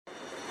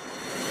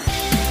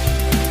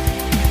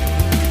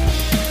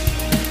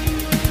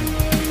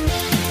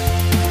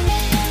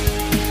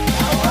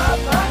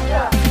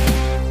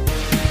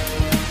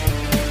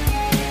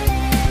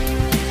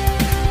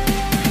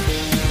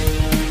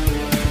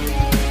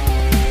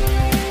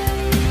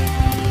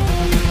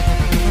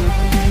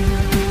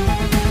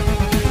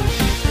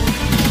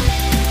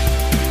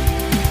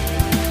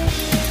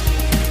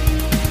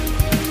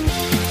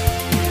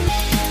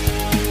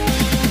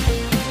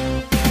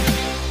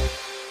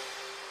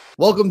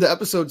Welcome to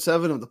episode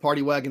 7 of the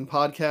Party Wagon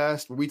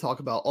podcast, where we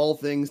talk about all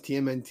things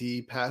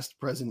TMNT, past,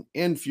 present,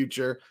 and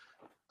future.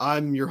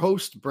 I'm your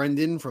host,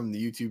 Brendan, from the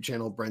YouTube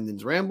channel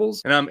Brendan's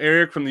Rambles. And I'm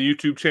Eric from the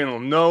YouTube channel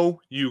No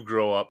You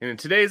Grow Up. And in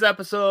today's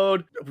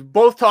episode, we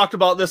both talked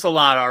about this a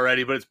lot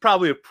already, but it's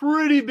probably a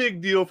pretty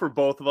big deal for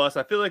both of us.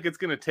 I feel like it's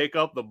going to take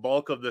up the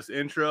bulk of this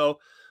intro,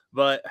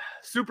 but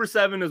Super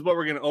 7 is what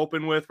we're going to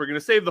open with. We're going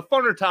to save the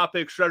funner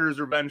topic, Shredder's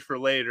Revenge, for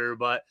later,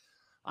 but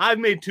I've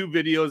made 2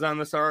 videos on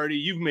this already.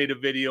 You've made a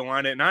video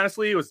on it. And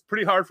honestly, it was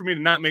pretty hard for me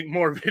to not make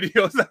more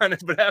videos on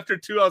it. But after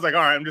 2, I was like, all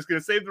right, I'm just going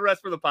to save the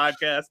rest for the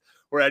podcast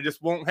where I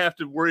just won't have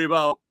to worry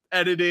about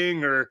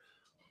editing or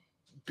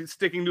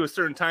sticking to a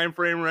certain time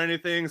frame or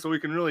anything. So we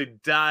can really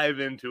dive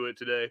into it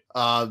today.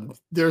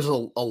 There's a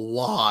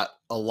lot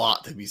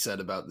to be said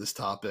about this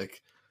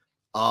topic.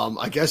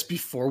 I guess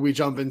before we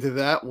jump into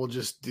that,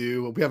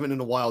 we haven't in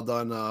a while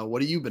done,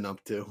 what have you been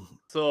up to?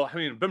 So, I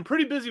mean, I've been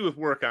pretty busy with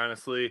work,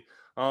 honestly.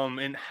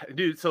 And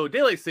dude, so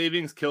daylight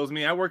savings kills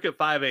me. I work at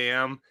 5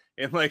 a.m.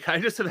 and like I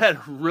just have had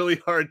a really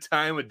hard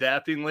time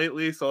adapting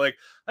lately. So like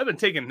I've been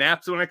taking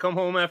naps when I come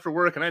home after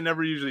work, and I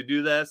never usually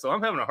do that. So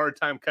I'm having a hard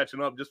time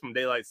catching up just from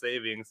daylight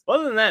savings.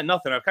 Other than that,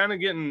 nothing. I've kind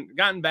of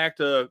gotten back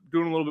to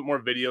doing a little bit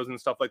more videos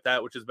and stuff like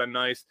that, which has been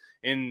nice.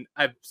 And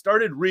I've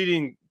started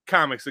reading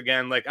comics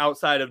again, like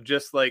outside of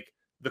just like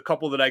the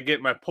couple that I get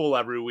in my pull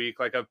every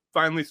week. Like I've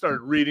finally started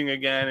reading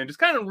again and just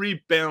kind of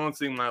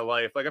rebalancing my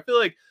life. Like I feel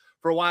like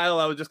for a while,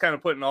 I was just kind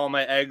of putting all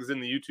my eggs in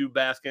the YouTube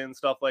basket and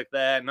stuff like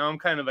that. Now I'm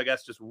kind of, I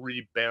guess, just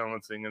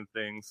rebalancing and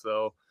things.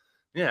 So,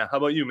 yeah. How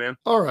about you, man?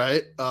 All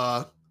right.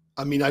 I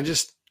mean, I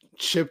just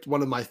chipped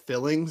one of my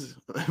fillings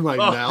in my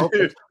mouth.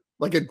 Dude.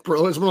 Like it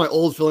was one of my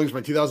old fillings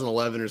from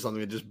 2011 or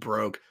something. It just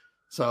broke.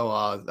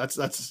 So that's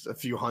a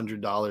few $100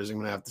 I'm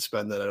going to have to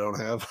spend that I don't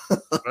have.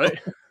 Right.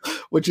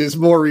 Which is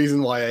more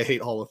reason why I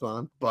hate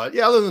Holothon. But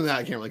yeah, other than that,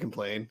 I can't really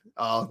complain.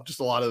 Just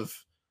a lot of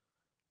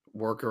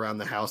work around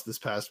the house this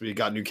past week.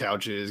 Got new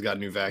couches, got a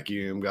new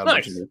vacuum, got a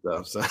bunch of new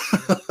stuff. So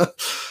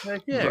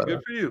heck yeah, but,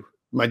 good for you.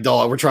 My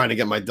dog, we're trying to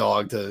get my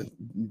dog to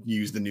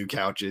use the new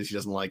couches. He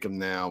doesn't like them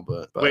now,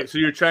 but wait, so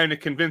you're trying to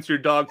convince your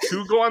dog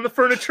to go on the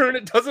furniture and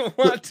it doesn't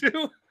want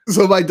to?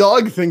 So my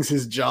dog thinks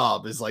his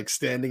job is like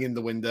standing in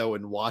the window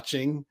and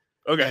watching.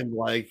 Okay. And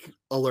like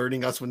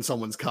alerting us when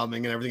someone's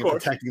coming and everything, and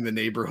protecting the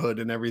neighborhood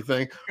and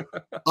everything.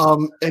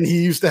 And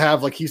he used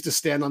to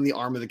stand on the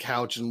arm of the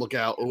couch and look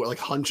out, or like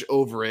hunch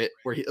over it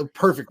where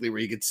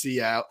he could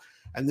see out.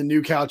 And the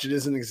new couch, it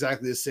isn't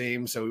exactly the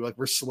same. So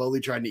we're slowly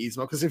trying to ease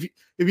him up, because if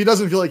he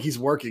doesn't feel like he's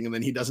working, and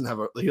then he doesn't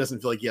feel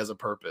like he has a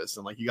purpose,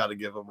 and like you got to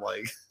give him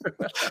like.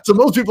 So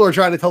most people are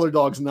trying to tell their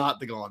dogs not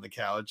to go on the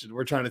couch, and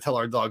we're trying to tell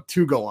our dog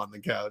to go on the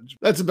couch.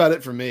 That's about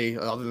it for me.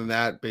 Other than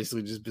that,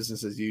 basically just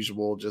business as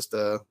usual. Just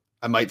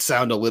I might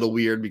sound a little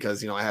weird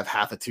because, I have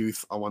half a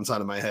tooth on one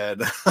side of my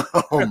head.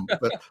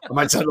 But I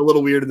might sound a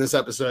little weird in this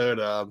episode.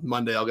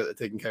 Monday, I'll get it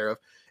taken care of.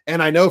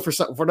 And I know for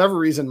whatever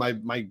reason,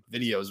 my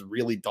video is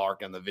really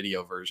dark on the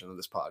video version of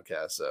this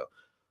podcast. So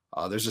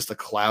there's just a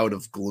cloud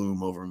of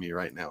gloom over me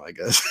right now, I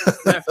guess.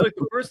 Yeah, I feel like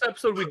the first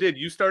episode we did,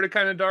 you started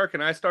kind of dark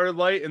and I started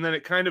light, and then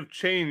it kind of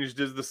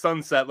changed as the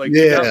sun set. Like,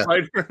 you got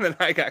lighter and then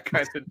I got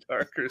kind of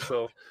darker.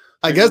 So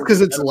I guess because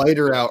it's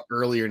lighter out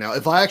earlier now.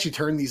 If I actually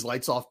turn these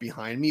lights off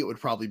behind me, it would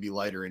probably be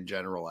lighter in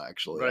general,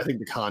 actually. Right. I think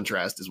the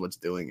contrast is what's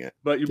doing it.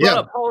 But you brought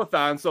up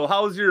Holothon, so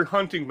how's your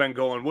hunting been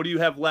going? What do you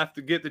have left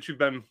to get that you've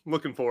been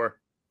looking for?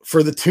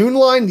 For the Toon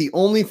line, the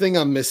only thing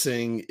I'm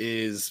missing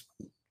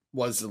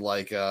was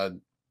like,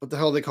 what the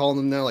hell are they calling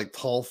them now? Like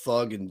Tall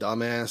Thug and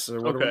Dumbass, or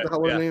whatever. What the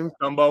hell are their names?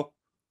 Dumbo.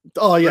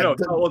 Oh, yeah.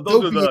 Well,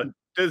 those are the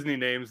Disney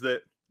names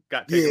that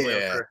got taken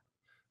away.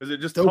 Is it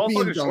just Tall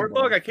Thug and Short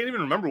Thug? I can't even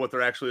remember what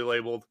they're actually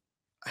labeled.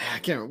 I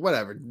can't remember.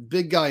 Whatever.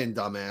 Big Guy and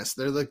Dumbass.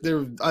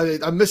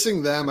 I'm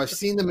missing them. I've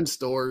seen them in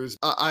stores.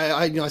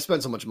 I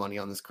spent so much money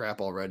on this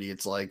crap already.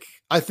 It's like,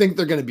 I think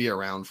they're going to be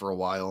around for a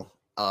while.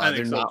 I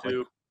think so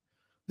too.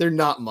 They're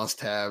not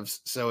must-haves.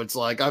 So it's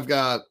like, I've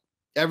got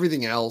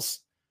everything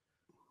else.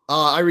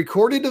 I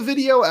recorded a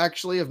video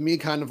actually of me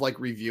kind of like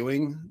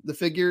reviewing the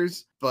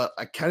figures, but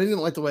I kind of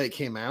didn't like the way it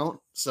came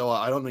out. So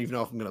I don't even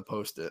know if I'm going to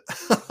post it.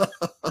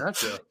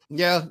 Gotcha.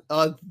 Yeah.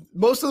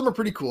 Most of them are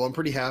pretty cool. I'm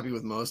pretty happy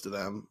with most of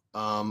them.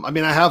 I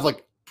mean, I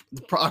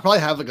probably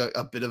have like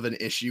a bit of an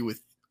issue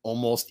with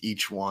almost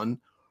each one.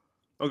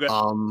 Okay.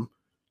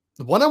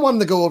 The one I wanted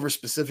to go over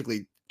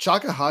specifically,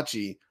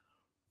 Chakahachi,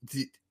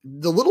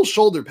 the little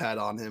shoulder pad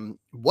on him,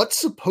 what's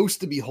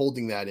supposed to be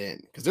holding that in?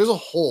 Because there's a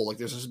hole, like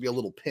there's supposed to be a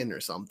little pin or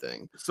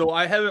something. So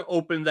I haven't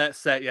opened that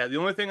set yet. The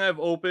only thing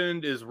I've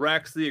opened is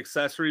Rex, the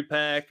accessory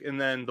pack,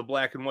 and then the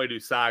black and white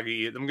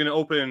Usagi. I'm going to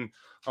open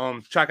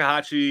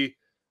Chakahachi,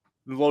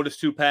 the Lotus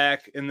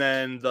 2-pack, and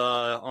then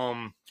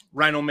the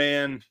Rhino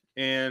Man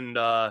and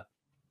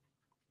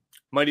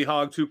Mighty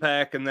Hog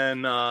 2-pack, and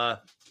then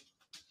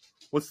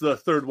what's the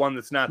third one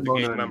that's not the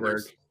gang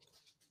members?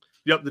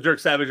 Yep, the Jerk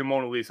Savage and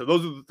Mona Lisa.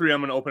 Those are the 3 I'm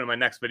going to open in my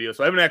next video.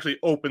 So I haven't actually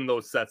opened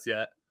those sets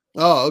yet.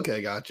 Oh,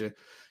 okay, gotcha.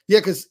 Yeah,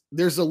 because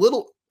there's a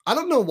little. I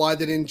don't know why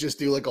they didn't just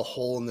do like a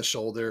hole in the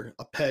shoulder,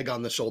 a peg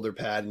on the shoulder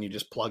pad, and you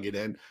just plug it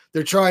in.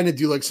 They're trying to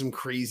do like some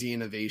crazy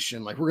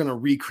innovation. Like we're going to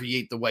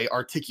recreate the way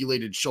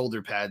articulated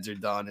shoulder pads are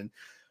done. And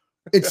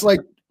it's like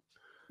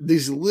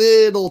these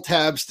little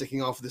tabs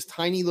sticking off this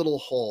tiny little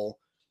hole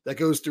that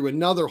goes through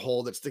another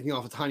hole that's sticking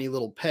off a tiny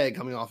little peg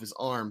coming off his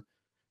arm.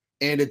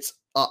 And it's,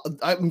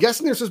 I'm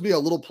guessing there's supposed to be a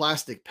little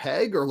plastic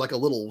peg or like a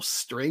little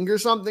string or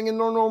something in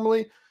there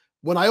normally.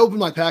 When I opened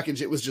my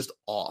package, it was just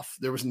off.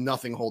 There was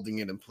nothing holding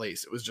it in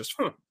place. It was just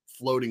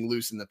floating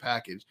loose in the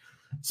package.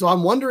 So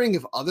I'm wondering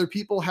if other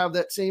people have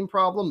that same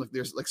problem. If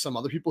there's like some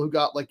other people who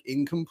got like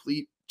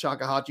incomplete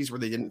Chakahachis where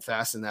they didn't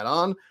fasten that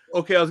on.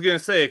 Okay, I was gonna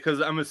say, because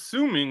I'm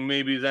assuming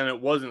maybe then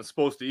it wasn't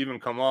supposed to even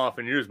come off,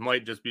 and yours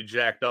might just be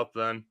jacked up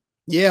then.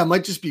 Yeah, it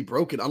might just be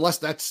broken unless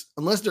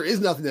there is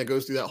nothing that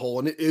goes through that hole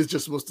and it is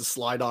just supposed to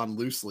slide on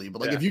loosely.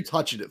 But like if you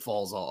touch it, it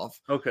falls off.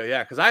 Okay,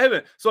 yeah, because I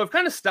haven't. So I've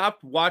kind of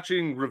stopped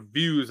watching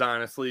reviews,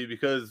 honestly,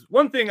 because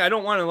one thing I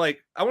don't want to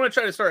like, I want to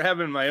try to start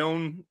having my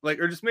own, like,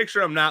 or just make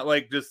sure I'm not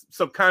like just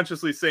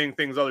subconsciously saying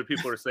things other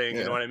people are saying.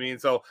 You know what I mean?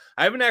 So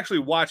I haven't actually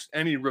watched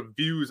any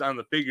reviews on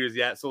the figures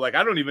yet. So like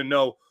I don't even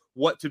know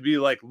what to be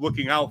like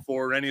looking out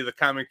for or any of the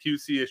common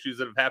QC issues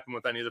that have happened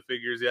with any of the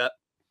figures yet.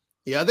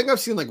 Yeah, I think I've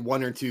seen like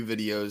 1 or 2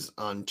 videos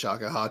on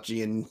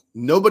Chakahachi and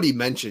nobody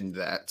mentioned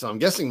that. So I'm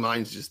guessing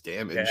mine's just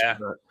damaged. Yeah.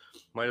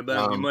 Might have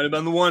been you might have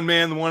been the one,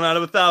 man, the 1 out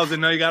of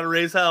 1,000. Now you gotta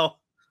raise hell.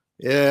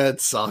 Yeah,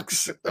 it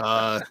sucks.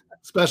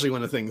 Especially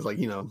when the thing's like,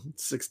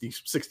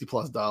 $60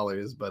 plus.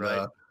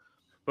 But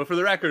but for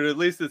the record, at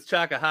least it's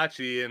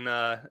Chakahachi and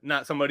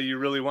not somebody you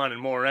really wanted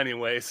more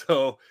anyway.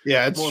 So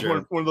yeah, it's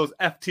one of those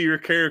F tier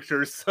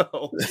characters.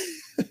 So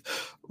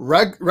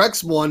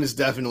Rex 1 is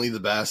definitely the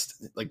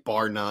best, like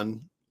bar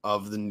none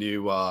of the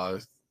new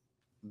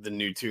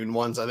Toon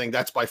ones. I think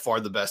that's by far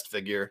the best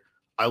figure.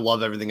 I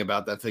love everything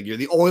about that figure.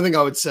 The only thing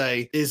I would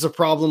say is a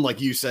problem, like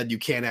you said, you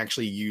can't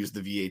actually use the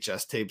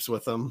VHS tapes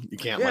with them. You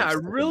can't. Yeah, I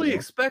really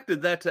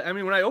expected that to. I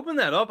mean, when I opened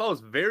that up, I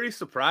was very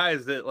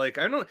surprised that, like,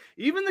 I don't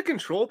even the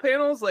control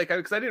panels, like,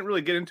 because I didn't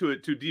really get into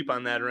it too deep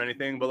on that or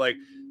anything, but like,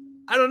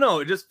 I don't know.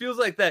 It just feels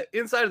like that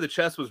inside of the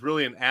chest was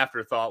really an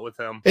afterthought with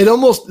him. It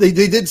almost, they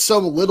did so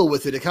little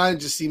with it. It kind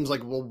of just seems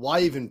like, well, why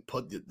even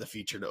put the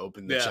feature to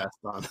open the chest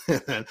on?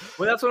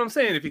 Well, that's what I'm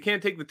saying. If you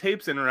can't take the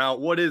tapes in or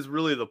out, what is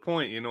really the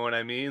point? You know what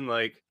I mean?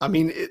 Like, I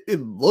mean, it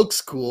looks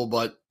cool,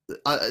 but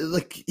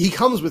like he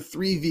comes with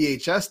 3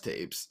 VHS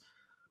tapes.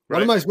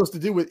 What am I supposed to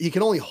do with? He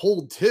can only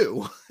hold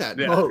 2 at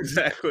most.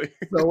 Exactly.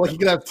 So like, he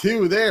could have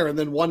 2 there and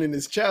then 1 in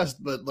his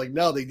chest, but like,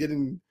 no, they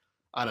didn't.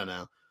 I don't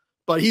know.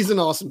 But he's an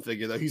awesome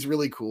figure, though. He's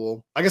really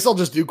cool. I guess I'll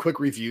just do quick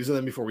reviews of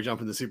them before we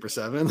jump into Super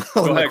 7.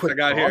 Go ahead,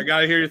 I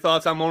gotta hear your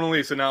thoughts on Mona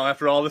Lisa now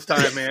after all this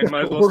time, man.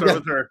 Might as well start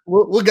with her.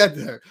 We'll get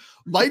there.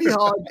 Mighty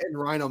Hog and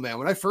Rhino Man.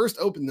 When I first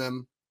opened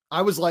them,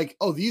 I was like,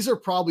 oh, these are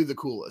probably the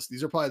coolest.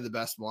 These are probably the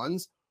best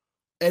ones.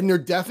 And they're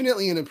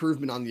definitely an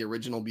improvement on the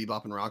original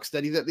Bebop and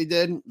Rocksteady that they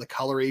did. The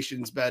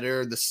coloration's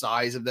better. The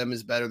size of them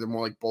is better. They're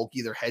more like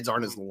bulky. Their heads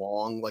aren't as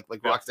long. Like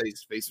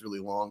Rocksteady's face is really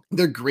long.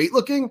 They're great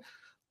looking.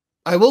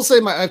 I will say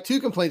I have 2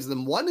 complaints of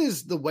them. One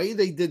is the way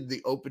they did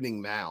the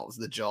opening mouths,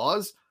 the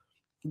jaws,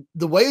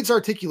 the way it's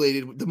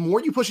articulated, the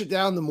more you push it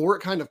down, the more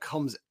it kind of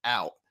comes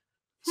out.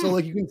 So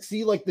like you can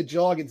see like the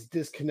jaw gets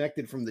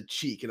disconnected from the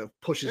cheek and it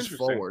pushes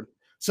forward.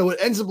 So it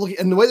ends up looking,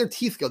 and the way their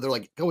teeth go, they're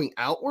like going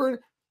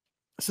outward.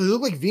 So they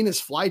look like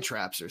Venus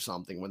flytraps or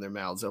something when their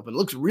mouths open. It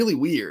looks really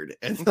weird.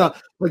 And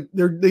like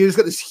they just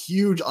got this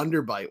huge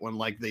underbite when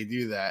like they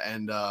do that.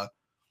 And I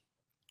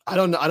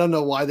don't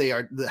know why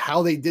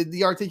how they did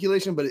the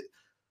articulation, but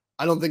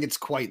I don't think it's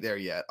quite there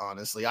yet,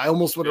 honestly. I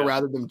almost would have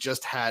rather them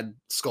just had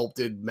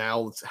sculpted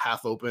mouths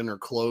half open or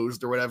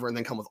closed or whatever, and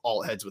then come with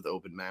all heads with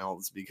open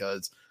mouths,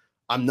 because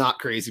I'm not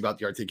crazy about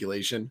the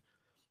articulation.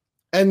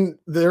 And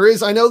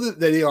I know that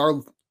they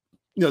are,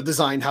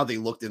 designed how they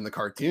looked in the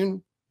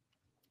cartoon,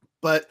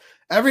 but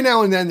every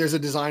now and then there's a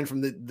design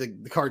from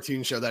the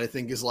cartoon show that I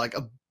think is like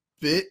a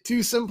bit too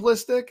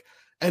simplistic.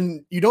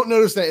 And you don't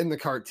notice that in the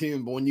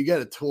cartoon, but when you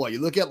get a toy,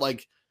 you look at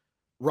like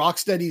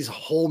Rocksteady's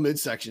whole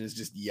midsection is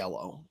just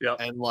yellow. Yeah.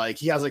 And like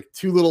he has like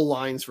 2 little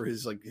lines for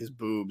his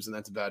boobs, and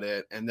that's about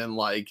it. And then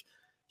like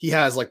he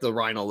has like the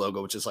Rhino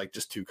logo, which is like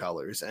just 2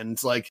 colors. And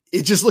it's like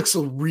it just looks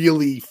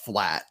really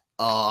flat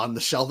on the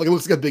shelf. Like it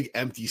looks like a big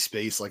empty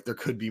space. Like there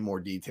could be more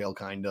detail,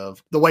 kind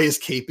of. The way his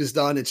cape is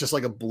done, it's just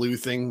like a blue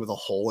thing with a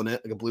hole in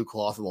it, like a blue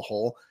cloth with a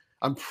hole.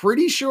 I'm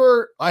pretty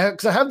sure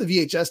because I have the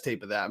VHS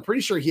tape of that. I'm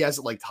pretty sure he has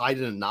it like tied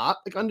in a knot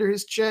like under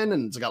his chin,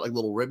 and it's got like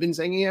little ribbons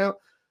hanging out.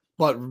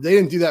 But they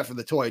didn't do that for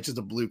the toy. It's just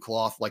a blue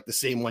cloth, like the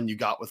same one you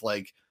got with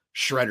like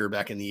Shredder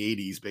back in the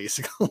 80s,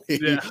 basically.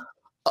 Yeah.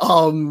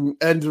 And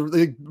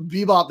the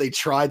Bebop, they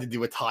tried to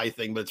do a tie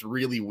thing, but it's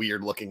really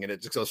weird looking, and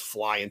it just goes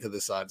flying to the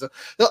side. So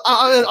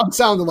I'm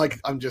sounding like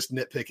I'm just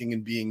nitpicking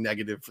and being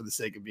negative for the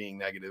sake of being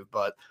negative,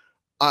 but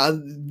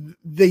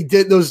they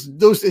did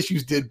those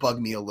issues did bug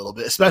me a little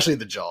bit, especially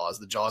the jaws.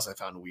 The jaws I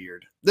found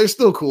weird. They're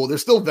still cool. They're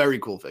still very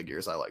cool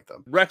figures. I like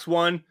them. Rex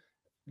 1,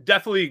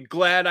 definitely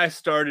glad I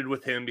started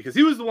with him because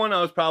he was the one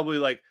I was probably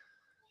like,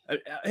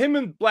 him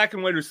and Black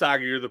and White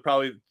Usagi are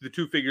probably the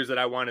two figures that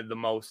I wanted the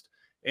most.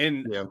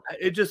 And Yeah.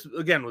 it just,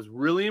 again, was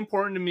really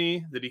important to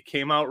me that he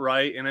came out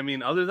right. And I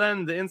mean, other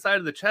than the inside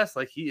of the chest,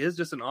 like, he is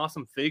just an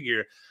awesome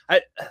figure.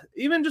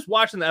 Even just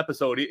watching the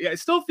episode, I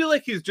still feel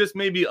like he's just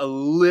maybe a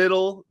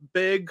little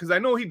big, because I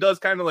know he does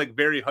kind of like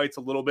vary heights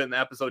a little bit in the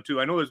episode too.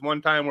 I know there's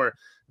one time where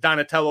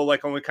Donatello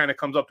like only kind of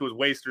comes up to his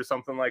waist or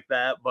something like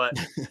that, but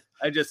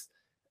I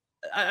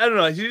don't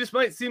know. He just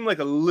might seem like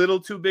a little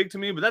too big to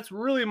me, but that's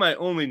really my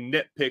only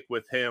nitpick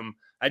with him.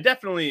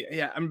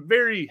 I'm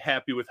very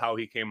happy with how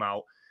he came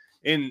out.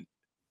 In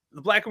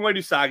the Black and White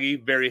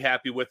Usagi, very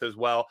happy with as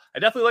well. I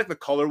definitely like the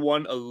color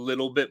one a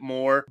little bit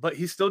more, but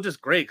he's still just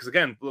great. Because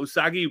again,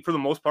 Usagi for the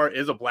most part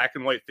is a black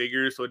and white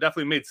figure, so it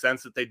definitely made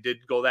sense that they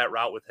did go that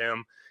route with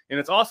him. And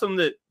it's awesome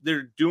that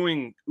they're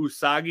doing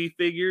Usagi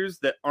figures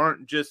that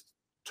aren't just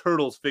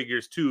Turtles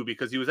figures too,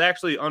 because he was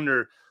actually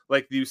under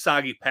like the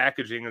Usagi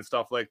packaging and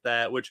stuff like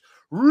that, which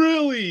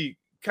really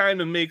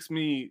kind of makes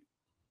me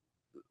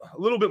a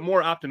little bit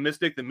more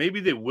optimistic that maybe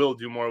they will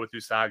do more with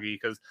Usagi,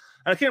 because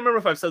I can't remember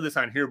if I've said this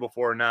on here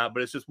before or not,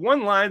 but it's just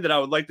one line that I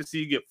would like to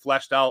see get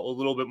fleshed out a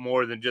little bit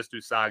more than just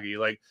Usagi.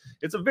 Like,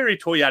 it's a very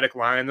toyetic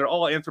line. They're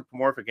all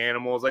anthropomorphic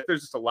animals. Like,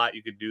 there's just a lot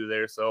you could do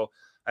there. So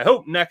I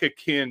hope NECA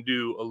can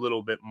do a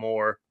little bit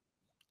more,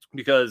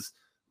 because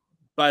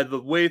by the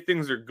way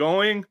things are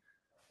going,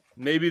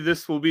 maybe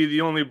this will be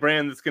the only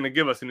brand that's going to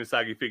give us an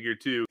Usagi figure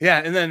too. Yeah,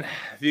 and then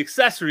the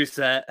accessory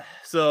set.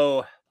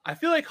 So I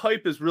feel like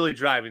hype is really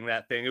driving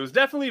that thing. It was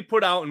definitely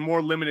put out in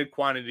more limited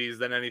quantities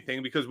than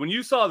anything, because when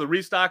you saw the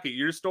restock at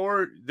your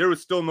store, there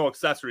was still no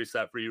accessory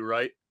set for you,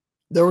 right?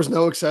 There was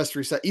no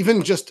accessory set.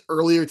 Even just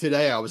earlier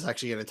today, I was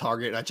actually in a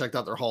Target and I checked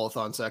out their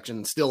Haulathon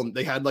section. Still,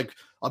 they had like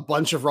a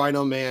bunch of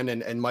Rhino Man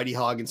and Mighty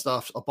Hog and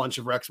stuff, a bunch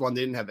of Rex One.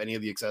 They didn't have any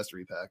of the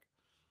accessory pack.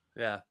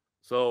 Yeah.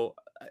 So,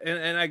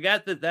 and I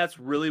get that that's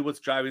really what's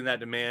driving that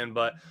demand,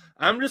 but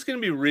I'm just going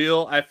to be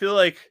real. I feel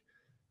like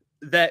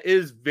that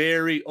is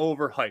very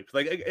overhyped.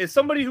 Like, as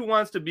somebody who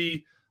wants to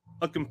be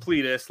a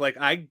completist, like,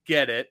 I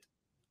get it.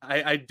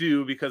 I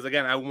do, because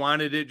again, I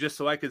wanted it just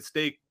so I could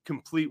stay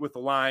complete with the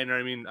line. Or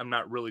I mean, I'm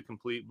not really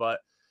complete, but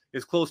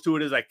as close to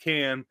it as I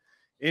can.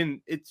 And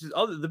it's just,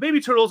 the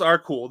baby turtles are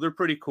cool. They're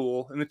pretty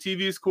cool. And the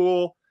TV is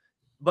cool.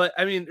 But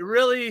I mean,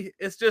 really,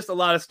 it's just a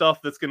lot of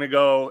stuff that's going to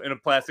go in a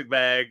plastic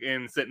bag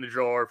and sit in a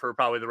drawer for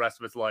probably the rest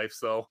of its life.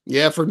 So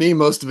yeah, for me,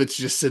 most of it's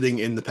just sitting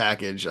in the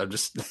package. I'm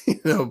just,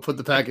 put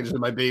the package in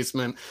my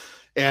basement,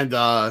 and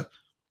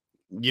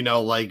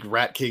like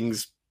Rat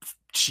King's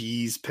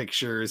cheese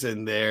pictures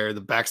in there. The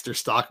Baxter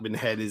Stockman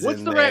head is What's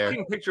in the there. Rat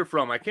King picture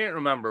from? I can't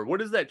remember.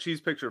 What is that cheese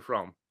picture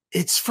from?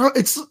 It's from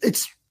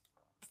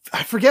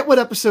I forget what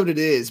episode it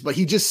is, but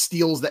he just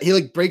steals that. He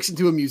like breaks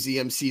into a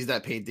museum, sees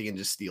that painting, and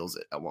just steals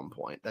it at one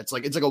point. It's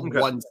like a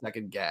 1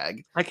 second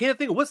gag. I can't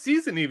think of what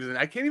season he was in.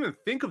 I can't even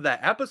think of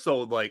that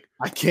episode. Like,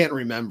 I can't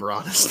remember,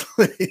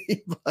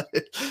 honestly, but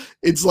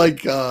it's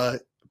like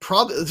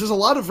probably there's a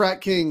lot of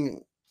Rat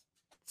King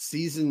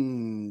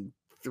season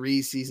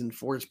 3, season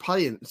 4.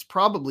 It's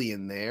probably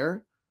in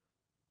there.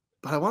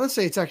 But I want to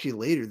say it's actually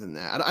later than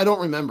that. I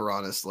don't remember,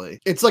 honestly.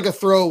 It's like a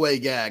throwaway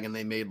gag, and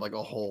they made like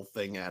a whole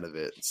thing out of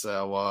it.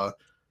 So,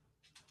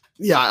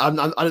 yeah,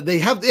 they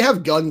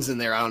have guns in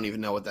there. I don't even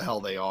know what the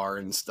hell they are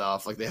and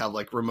stuff. Like, they have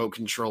like remote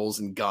controls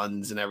and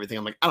guns and everything.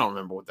 I'm like, I don't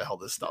remember what the hell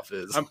this stuff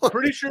is. I'm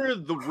pretty sure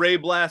the Ray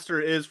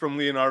Blaster is from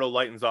Leonardo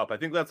Lightens Up. I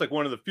think that's like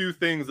one of the few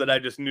things that I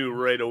just knew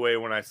right away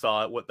when I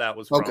saw it, what that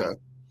was from. Okay.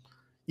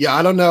 Yeah,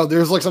 I don't know.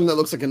 There's like something that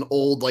looks like an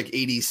old like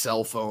 80s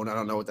cell phone. I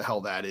don't know what the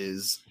hell that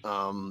is.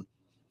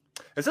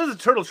 It says a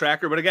turtle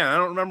tracker, but again, I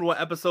don't remember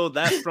what episode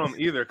that's from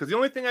either. Because the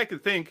only thing I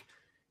could think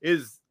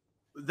is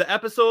the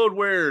episode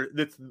where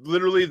that's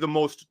literally the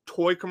most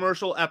toy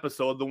commercial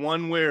episode, the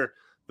one where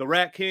the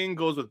Rat King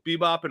goes with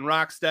Bebop and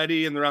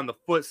Rocksteady, and they're on the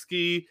foot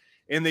ski,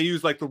 and they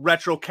use like the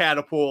retro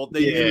catapult.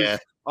 They use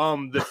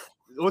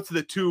what's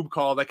the tube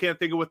called? I can't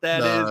think of what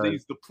that is. They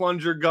use the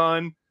plunger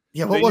gun.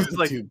 Yeah, what was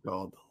the tube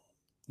called?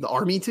 The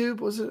army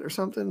tube, was it, or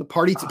something? The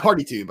party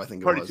tube, I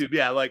think it was. Party tube,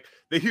 yeah. Like,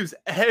 they use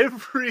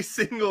every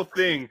single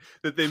thing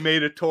that they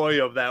made a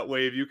toy of that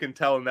wave. You can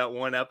tell in that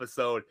one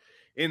episode.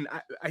 And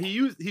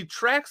he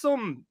tracks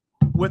them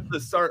with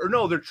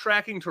the they're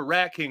tracking to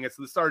Rat King. It's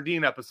the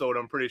sardine episode,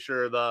 I'm pretty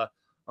sure. The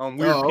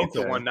weird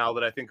pizza one, now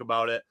that I think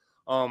about it.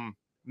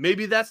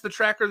 Maybe that's the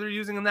tracker they're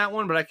using in that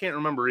one, but I can't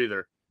remember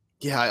either.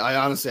 Yeah, I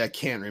honestly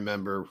can't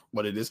remember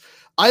what it is.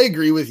 I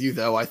agree with you,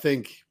 though. I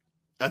think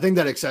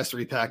that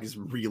accessory pack is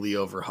really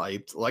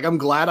overhyped. Like, I'm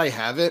glad I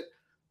have it,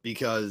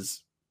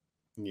 because,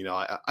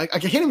 I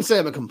can't even say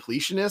I'm a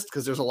completionist,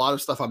 because there's a lot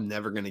of stuff I'm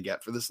never going to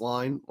get for this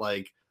line,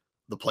 like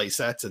the play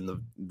sets and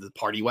the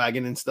party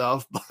wagon and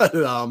stuff.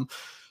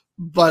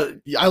 But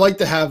I like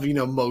to have,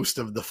 most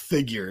of the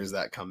figures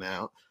that come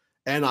out.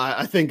 And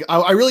I think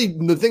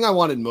the thing I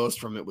wanted most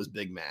from it was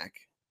Big Mac.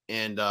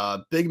 And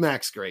Big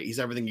Mac's great. He's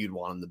everything you'd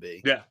want him to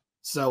be. Yeah.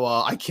 So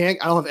I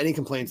don't have any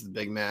complaints with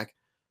Big Mac.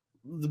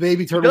 The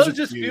baby turtles does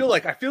just feel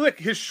like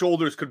his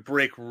shoulders could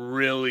break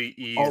really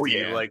easy. Oh,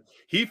 yeah. Like,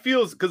 he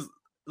feels, because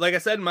like I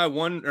said in my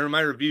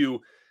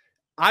review,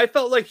 I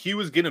felt like he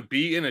was gonna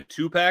be in a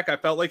 2-pack. I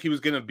felt like he was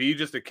gonna be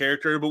just a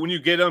character, but when you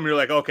get him, you're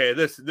like, okay,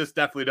 this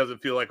definitely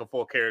doesn't feel like a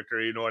full character.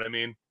 You know what I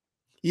mean?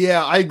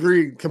 Yeah, I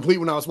agree complete.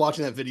 When I was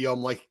watching that video,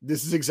 I'm like,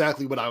 this is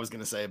exactly what I was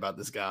going to say about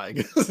this guy.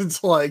 Because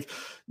it's like,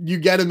 you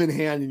get him in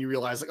hand and you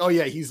realize, like, oh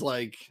yeah, he's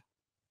like,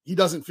 he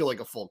doesn't feel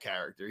like a full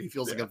character. He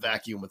feels like a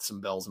vacuum with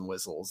some bells and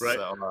whistles. Right.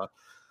 So,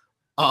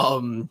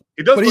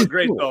 he does but look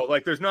great cool. though.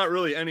 Like, there's not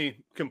really any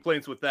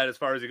complaints with that as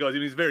far as he goes. I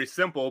mean, he's very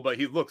simple, but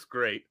he looks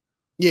great.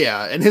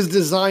 Yeah, and his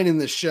design in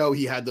the show,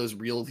 he had those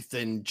real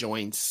thin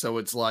joints, so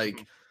it's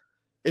like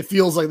it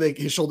feels like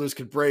his shoulders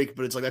could break,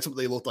 but it's like that's what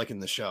they looked like in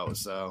the show.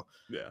 So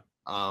yeah,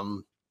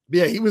 but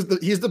yeah,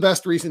 he's the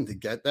best reason to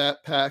get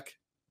that pack.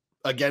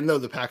 Again, though,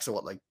 the packs are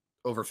like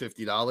over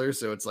 $50,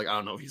 so it's like I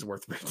don't know if he's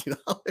worth $50.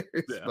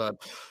 Yeah. But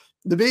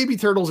the baby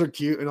turtles are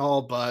cute and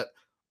all, but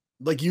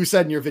like you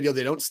said in your video,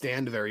 they don't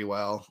stand very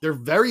well. They're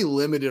very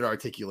limited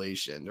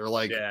articulation. They're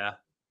like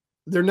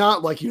they're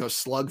not like,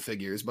 slug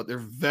figures, but they're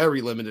very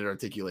limited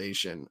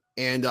articulation.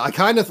 And I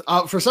kind of,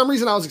 for some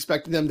reason, I was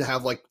expecting them to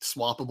have like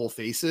swappable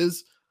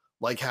faces,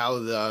 like how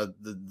the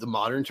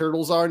modern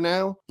turtles are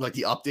now, like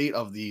the update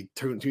of the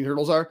Toon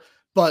Turtles are,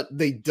 but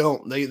they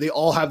don't. They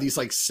all have these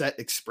like set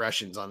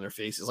expressions on their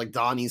faces. Like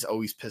Donnie's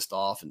always pissed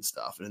off and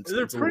stuff. And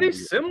they're pretty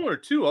similar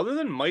too. Other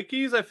than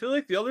Mikey's, I feel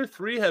like the other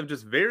three have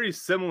just very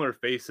similar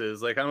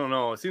faces. Like, I don't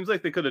know. It seems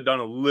like they could have done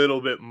a little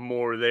bit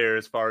more there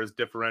as far as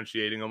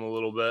differentiating them a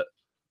little bit.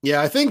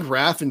 Yeah, I think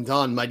Raph and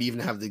Don might even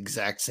have the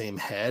exact same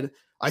head.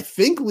 I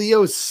think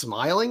Leo's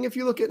smiling if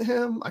you look at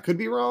him. I could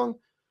be wrong.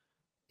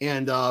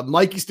 And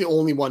Mikey's the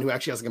only one who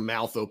actually has like a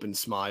mouth open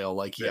smile.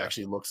 Like he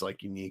actually looks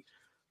like unique.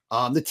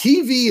 The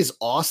TV is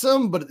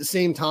awesome, but at the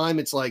same time,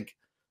 it's like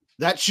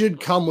that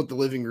should come with the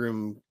living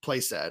room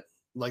playset.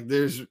 Like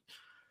because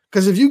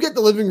if you get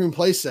the living room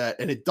playset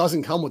and it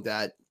doesn't come with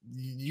that,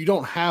 you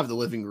don't have the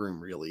living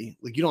room really.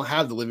 Like you don't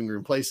have the living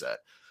room playset.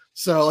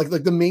 So like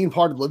the main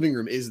part of the living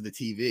room is the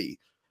TV.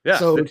 Yeah,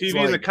 so the TV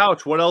and the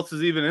couch. What else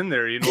is even in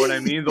there? You know what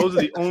I mean? Those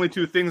are the only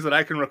two things that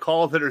I can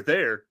recall that are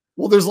there.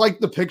 Well, there's like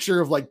the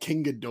picture of like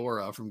King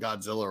Ghidorah from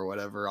Godzilla or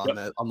whatever on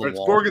the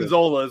wall.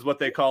 Gorgonzola is what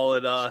they call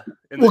it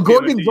in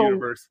the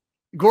universe.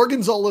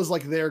 Gorgonzola is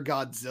like their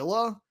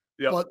Godzilla.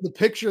 Yep. But the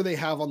picture they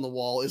have on the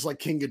wall is like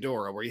King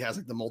Ghidorah, where he has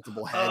like the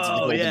multiple heads and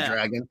the golden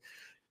dragon.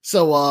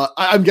 So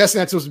I'm guessing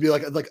that's supposed to be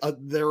like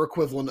their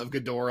equivalent of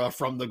Ghidorah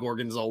from the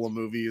Gorgonzola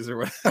movies or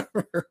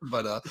whatever.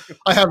 But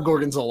I have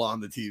Gorgonzola on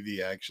the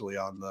TV actually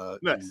on the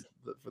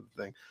for the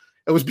thing.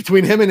 It was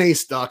between him and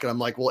Ace Duck, and I'm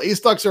like, well,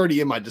 Ace Duck's already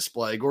in my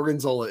display.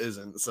 Gorgonzola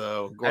isn't.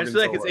 So I just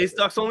feel like it's Ace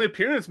Duck's only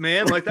appearance,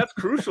 man. Like that's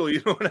crucial.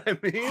 You know what I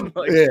mean?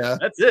 Like,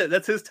 that's it.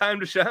 That's his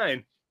time to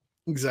shine.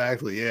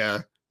 Exactly. Yeah.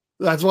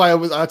 That's why I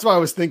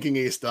was thinking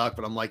Ace Duck,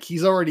 but I'm like,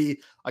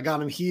 I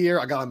got him here.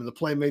 I got him in the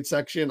Playmate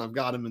section. I've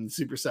got him in the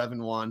Super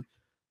 7 one.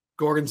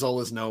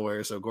 Gorgonzola's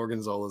nowhere, so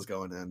Gorgonzola's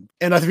going in.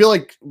 And I feel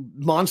like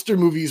monster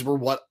movies were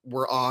what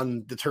were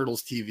on the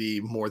Turtles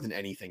TV more than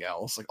anything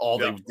else. Like all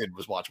they did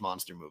was watch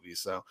monster movies.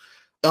 So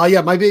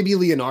my baby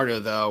Leonardo,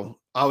 though,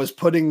 I was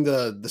putting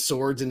the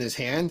swords in his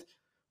hand.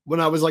 When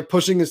I was like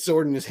pushing his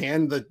sword in his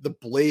hand, the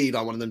blade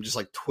on one of them just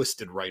like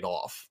twisted right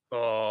off.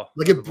 Oh,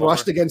 like it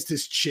brushed against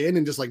his chin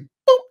and just like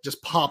boop,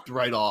 just popped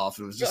right off.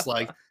 It was just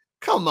like,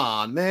 come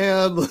on,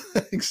 man.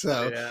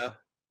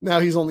 Now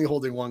he's only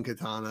holding one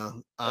katana.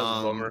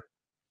 Bummer.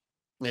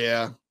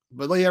 Yeah,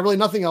 but really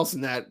nothing else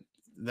in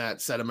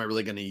that set am I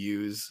really going to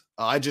use.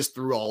 I just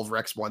threw all of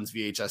Rex 1's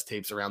VHS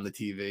tapes around the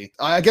TV.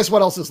 I guess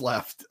what else is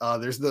left?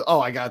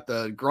 I got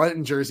the Grunt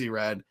and Jersey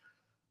Red.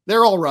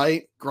 They're all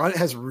right. Grunt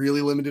has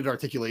really limited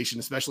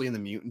articulation, especially in the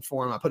mutant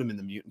form. I put him in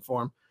the mutant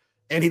form.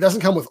 And he doesn't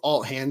come with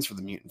alt hands for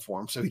the mutant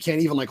form. So he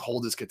can't even like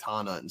hold his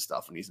katana and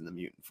stuff when he's in the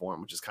mutant form,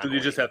 which is kind of.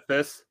 Does he just have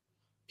fists?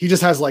 He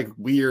just has like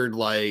weird,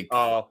 like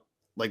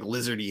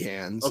lizardy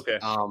hands. Okay.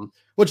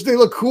 Which they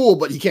look cool,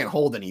 but he can't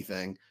hold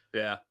anything.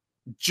 Yeah.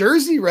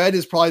 Jersey Red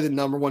is probably the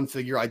number one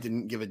figure I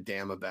didn't give a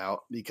damn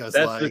about because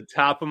that's the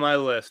top of my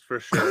list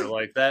for sure.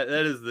 Like that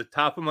is the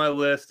top of my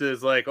list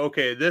is like,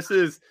 okay, this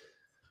is.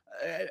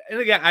 And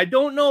again, I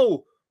don't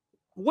know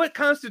what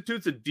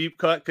constitutes a deep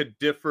cut could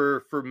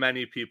differ for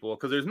many people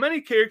because there's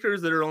many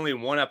characters that are only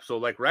in one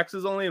episode. Like Rex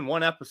is only in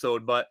one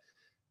episode, but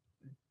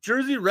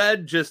Jersey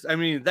Red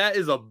that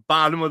is a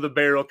bottom of the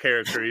barrel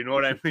character. You know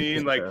what I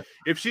mean? Like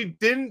if she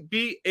didn't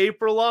beat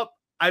April up,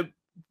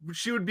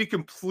 she would be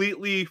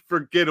completely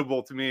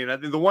forgettable to me. And I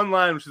think the one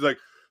line she's like,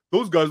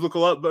 those guys look a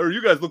lot better.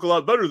 You guys look a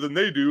lot better than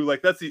they do.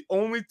 Like that's the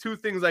only two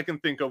things I can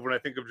think of when I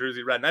think of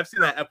Jersey Red. And I've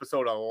seen that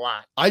episode a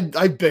lot. I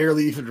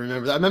barely even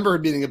remember that. I remember her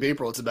beating up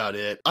April. It's about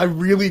it. I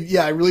really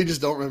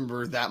just don't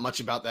remember that much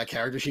about that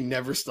character. She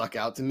never stuck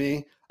out to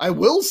me. I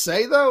will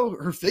say though,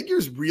 her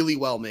figure's really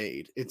well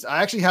made.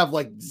 I actually have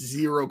like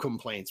zero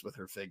complaints with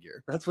her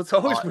figure. That's what's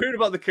always weird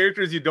about the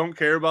characters you don't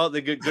care about.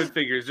 They get good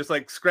figures. Just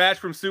like Scratch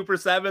from Super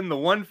 7, the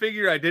one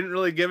figure I didn't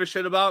really give a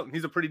shit about.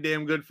 He's a pretty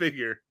damn good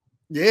figure.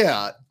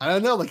 Yeah, I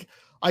don't know. Like,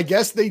 I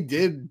guess they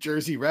did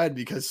Jersey Red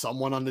because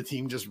someone on the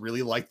team just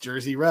really liked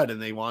Jersey Red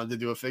and they wanted to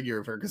do a figure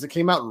of her because it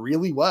came out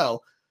really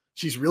well.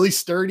 She's really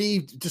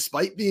sturdy,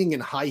 despite being in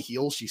high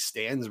heels. She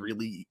stands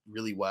really,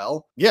 really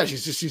well. Yeah,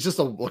 she's just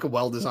a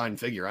well-designed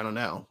figure. I don't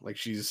know, like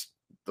she's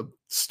a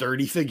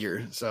sturdy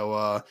figure.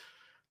 So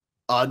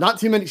not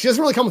too many. She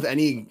doesn't really come with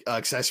any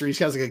accessories.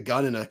 She has like a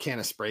gun and a can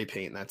of spray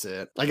paint, and that's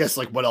it. I guess,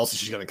 like, what else is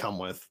she gonna come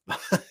with?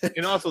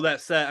 And also that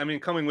set, I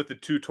mean, coming with the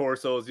 2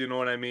 torsos, you know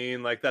what I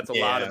mean? Like, that's a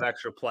lot of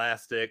extra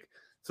plastic.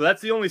 So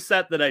that's the only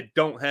set that I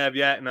don't have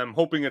yet, and I'm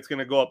hoping it's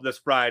gonna go up this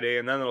Friday,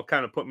 and then it'll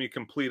kind of put me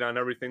complete on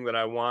everything that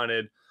I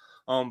wanted.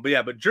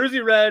 But Jersey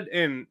Red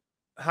and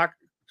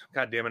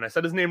God damn it, I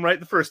said his name right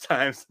the first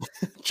time.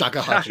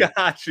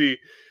 Takahashi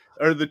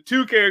are the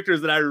 2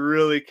 characters that I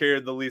really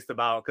cared the least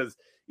about, because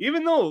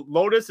even though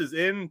Lotus is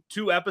in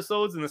 2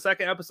 episodes and the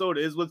second episode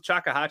is with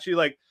Takahashi,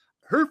 like,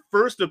 her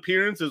first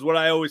appearance is what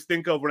I always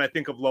think of when I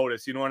think of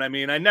Lotus. You know what I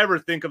mean? I never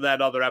think of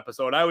that other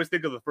episode. I always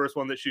think of the first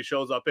one that she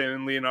shows up in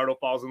and Leonardo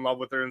falls in love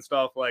with her and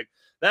stuff. Like,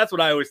 that's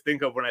what I always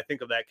think of when I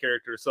think of that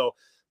character. So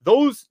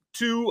those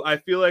 2, I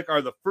feel like,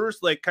 are the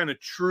first, like, kind of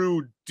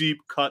true deep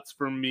cuts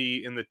for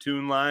me in the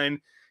Toon line.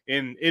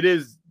 And it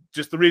is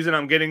just the reason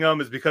I'm getting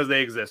them is because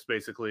they exist,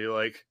 basically.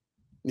 Like,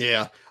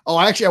 yeah. Oh,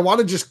 actually, I want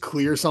to just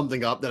clear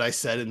something up that I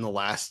said in the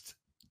last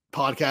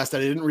podcast. I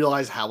didn't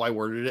realize how I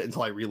worded it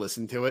until I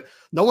re-listened to it.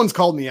 No one's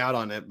called me out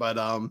on it, but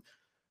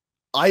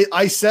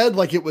I said,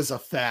 like, it was a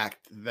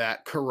fact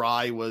that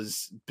Karai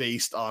was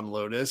based on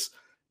Lotus.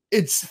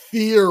 It's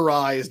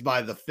theorized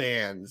by the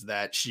fans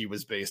that she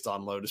was based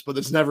on Lotus, but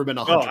it's never been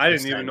 100%. Oh, I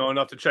didn't even know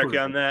enough to check you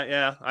on that.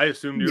 Yeah, I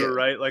assumed you were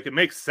right. Like, it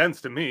makes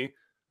sense to me.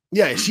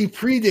 Yeah, she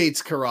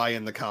predates Karai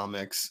in the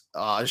comics.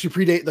 She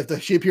appeared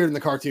in the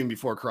cartoon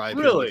before Karai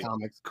appeared in the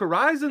comics.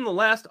 Karai's in the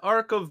last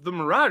arc of the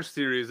Mirage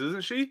series,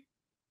 isn't she?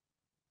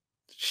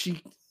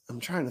 I'm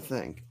trying to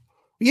think.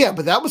 Yeah,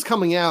 but that was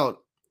coming out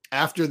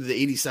after the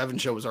 87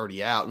 show was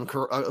already out.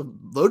 And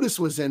Lotus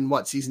was in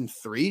what, season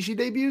 3 she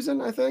debuts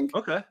in, I think?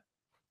 Okay.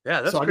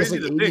 Yeah, that's crazy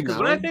to think. Because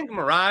when I think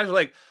Mirage,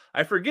 like,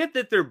 I forget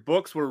that their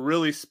books were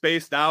really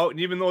spaced out. And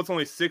even though it's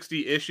only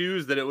 60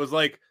 issues, that it was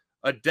like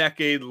a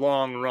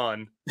decade-long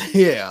run.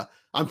 Yeah.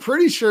 I'm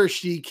pretty sure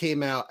she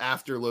came out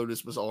after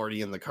Lotus was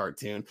already in the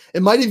cartoon.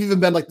 It might have even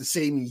been like the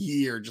same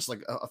year, just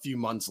like a few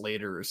months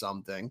later or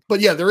something.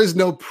 But yeah, there is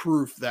no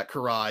proof that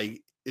Karai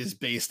is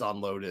based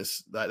on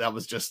Lotus. That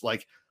was just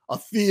like a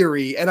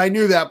theory. And I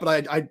knew that,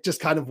 but I just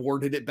kind of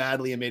worded it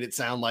badly and made it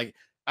sound like,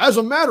 as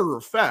a matter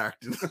of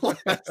fact, the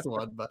last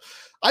one. But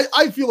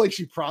I feel like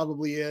she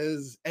probably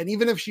is. And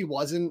even if she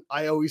wasn't,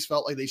 I always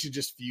felt like they should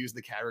just fuse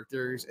the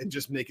characters and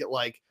just make it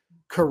like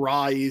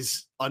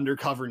Karai's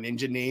undercover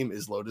ninja name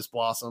is Lotus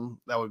Blossom.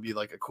 That would be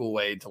like a cool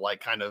way to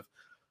like kind of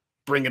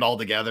bring it all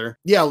together.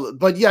 Yeah,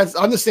 but yeah, it's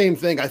on the same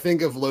thing. I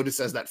think of Lotus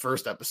as that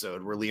first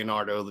episode where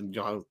Leonardo,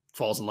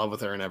 falls in love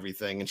with her and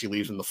everything, and she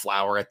leaves him the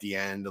flower at the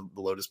end of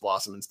the Lotus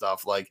Blossom and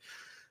stuff. Like,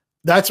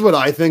 that's what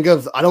I think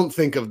of. I don't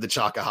think of the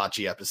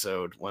Takahashi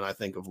episode when I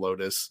think of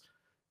Lotus.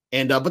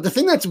 And but the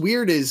thing that's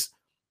weird is,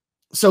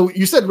 so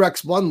you said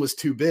Rex 1 was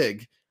too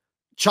big.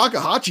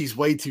 Takahachi's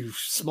way too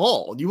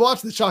small. You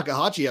watch the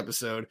Takahashi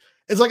episode,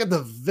 it's like at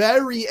the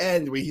very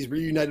end where he's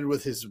reunited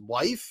with his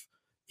wife,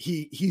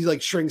 he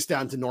like shrinks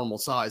down to normal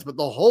size. But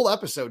the whole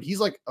episode, he's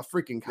like a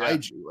freaking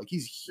kaiju. Yeah. Like,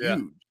 he's huge. Yeah.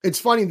 It's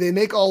funny, they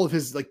make all of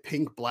his like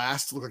pink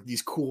blasts look like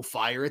these cool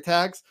fire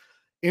attacks.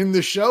 In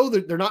the show,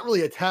 they're not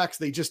really attacks.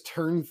 They just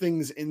turn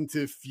things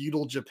into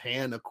feudal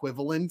Japan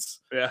equivalents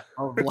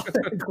of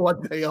like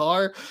what they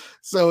are.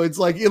 So it's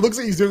like, it looks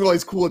like he's doing all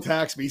these cool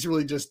attacks, but he's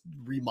really just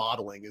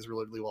remodeling is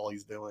really all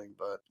he's doing.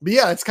 But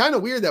yeah, it's kind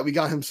of weird that we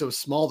got him so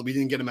small that we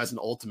didn't get him as an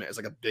ultimate, as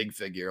like a big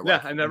figure. Yeah,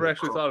 I never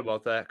actually thought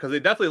about that, because they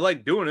definitely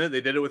like doing it.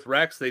 They did it with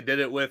Rex. They did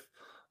it with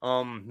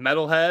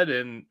Metalhead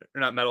and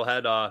not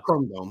Metalhead,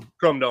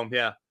 Chrome Dome.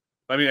 Yeah,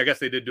 I mean, I guess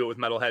they did do it with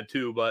Metalhead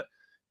too, but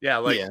yeah,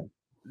 like. Yeah.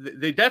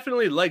 They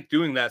definitely like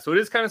doing that. So it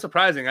is kind of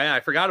surprising. I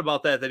forgot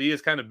about that he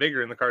is kind of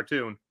bigger in the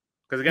cartoon.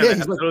 Because again,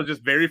 that episode was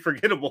just very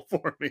forgettable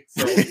for me.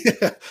 So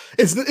yeah.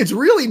 It's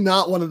really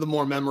not one of the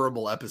more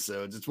memorable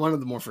episodes. It's one of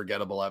the more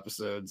forgettable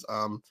episodes.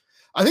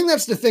 I think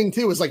that's the thing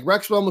too, is like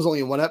Rex 1 was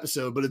only in 1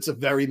 episode, but it's a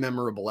very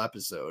memorable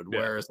episode. Yeah.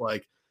 Whereas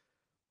like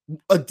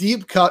a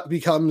deep cut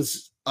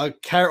becomes a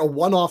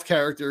one-off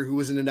character who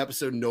was in an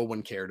episode no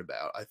one cared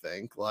about, I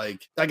think.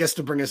 Like, I guess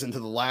to bring us into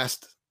the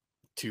last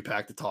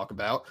 2-pack to talk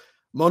about,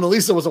 Mona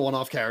Lisa was a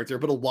one-off character,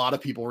 but a lot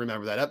of people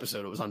remember that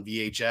episode. It was on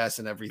VHS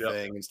and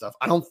everything and stuff.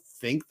 I don't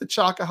think the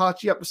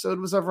Takahashi episode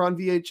was ever on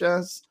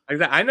VHS.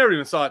 I never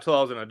even saw it till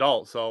I was an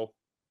adult. So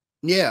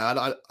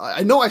yeah,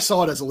 I know I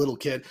saw it as a little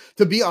kid.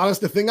 To be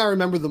honest, the thing I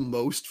remember the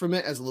most from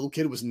it as a little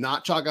kid was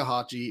not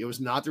Takahashi. It was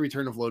not the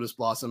Return of Lotus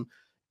Blossom.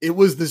 It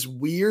was this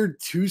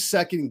weird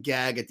 2-second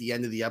gag at the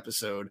end of the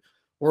episode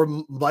where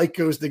Mike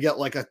goes to get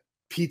like a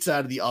pizza out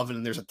of the oven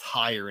and there's a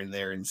tire in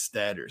there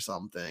instead or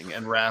something,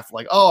 and Raph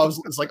like, I was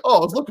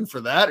looking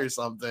for that or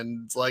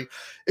something. It's like,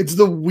 it's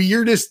the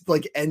weirdest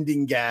like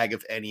ending gag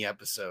of any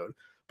episode.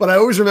 But I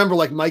always remember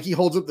like Mikey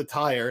holds up the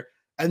tire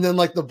And then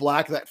like the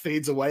black that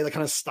fades away, that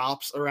kind of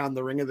stops around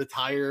the ring of the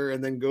tire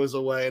and then goes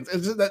away. And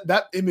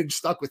that image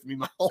stuck with me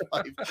my whole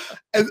life.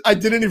 And I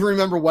didn't even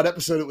remember what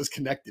episode it was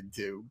connected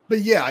to.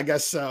 But yeah, I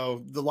guess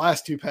so. The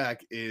last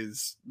 2-pack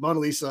is Mona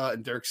Lisa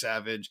and Dirk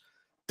Savage.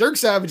 Dirk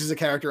Savage is a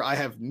character I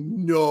have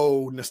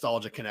no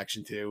nostalgic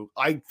connection to.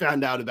 I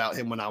found out about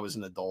him when I was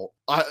an adult.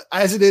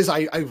 As it is,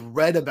 I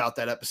read about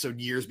that episode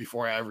years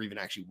before I ever even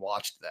actually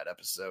watched that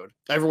episode.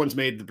 Everyone's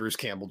made the Bruce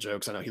Campbell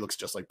jokes. I know he looks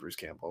just like Bruce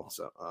Campbell.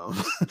 So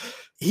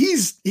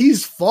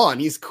he's fun.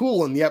 He's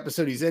cool in the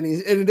episode he's in.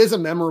 And it is a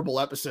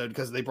memorable episode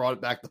because they brought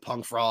back the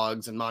Punk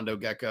Frogs and Mondo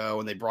Gecko,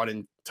 and they brought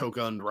in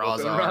Toka and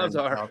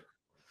Razar.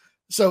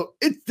 So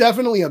it's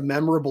definitely a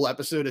memorable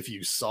episode if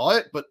you saw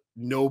it, but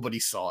nobody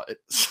saw it.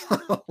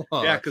 So,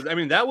 yeah, because I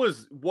mean that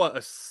was what,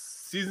 a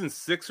season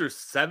 6 or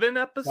 7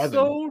 episode?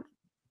 7.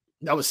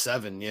 That was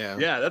 7, yeah.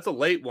 Yeah, that's a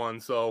late one.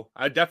 So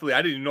I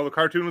didn't even know the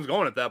cartoon was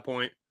going at that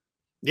point.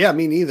 Yeah,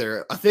 me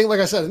neither. I think, like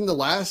I said, I think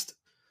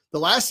the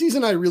last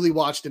season I really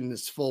watched in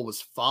its full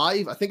was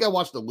 5. I think I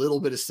watched a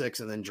little bit of 6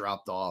 and then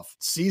dropped off.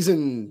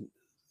 Season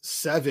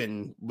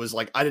 7 was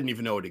like, I didn't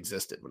even know it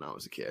existed when I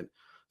was a kid.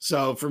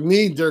 So for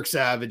me, Dirk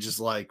Savage is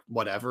like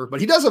whatever,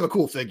 but he does have a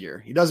cool figure.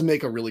 He does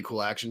make a really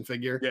cool action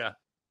figure. Yeah.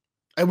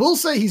 I will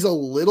say he's a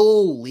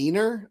little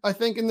leaner, I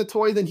think, in the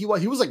toy than he was.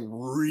 He was like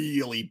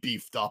really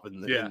beefed up in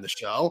the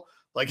show.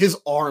 Like his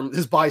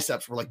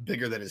biceps were like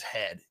bigger than his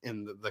head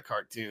in the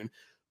cartoon.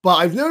 But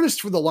I've noticed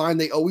for the line,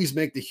 they always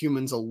make the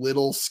humans a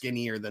little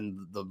skinnier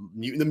than the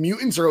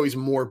mutants are always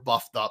more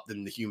buffed up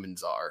than the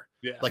humans are.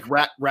 Yeah. Like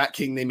Rat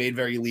King, they made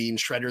very lean.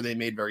 Shredder, they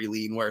made very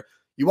lean, where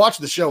you watch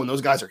the show and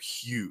those guys are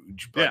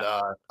huge, but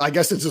I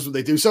guess it's just what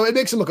they do. So it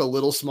makes him look a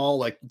little small.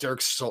 Like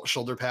Dirk's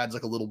shoulder pads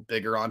like a little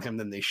bigger on him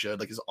than they should.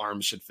 Like his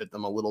arms should fit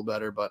them a little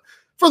better, but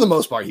for the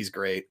most part, he's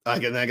great.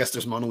 Again, I guess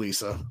there's Mona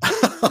Lisa.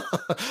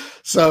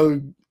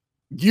 So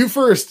you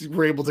first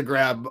were able to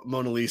grab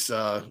Mona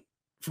Lisa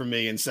for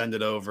me and send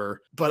it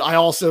over, but I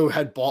also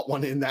had bought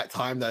one in that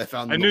time that I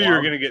found. I knew you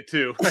were going to get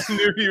 2. I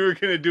knew you were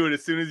going to do it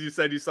as soon as you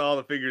said you saw all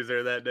the figures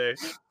there that day.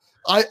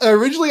 I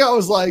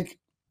was like,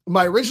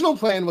 my original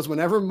plan was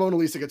whenever Mona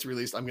Lisa gets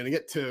released, I'm going to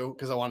get 2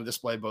 because I want to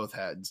display both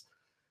heads.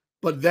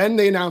 But then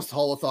they announced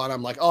Holothon.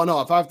 I'm like, oh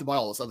no, if I have to buy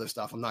all this other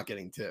stuff, I'm not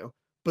getting 2.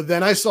 But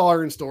then I saw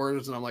her in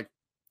stores and I'm like,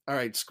 all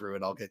right, screw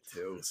it. I'll get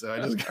 2. So I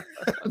just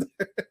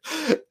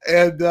got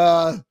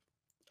and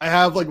I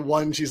have like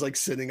one, she's like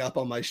sitting up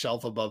on my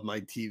shelf above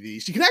my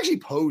TV. She can actually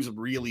pose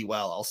really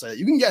well. I'll say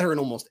you can get her in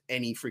almost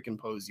any freaking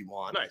pose you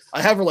want. Nice.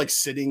 I have her like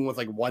sitting with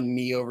like one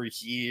knee over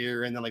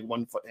here and then like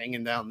one foot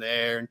hanging down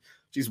there. And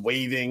she's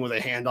waving with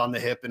a hand on the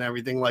hip and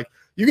everything. Like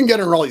you can get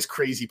her in all these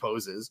crazy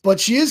poses, but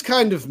she is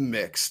kind of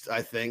mixed,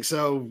 I think.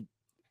 So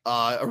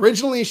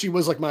originally she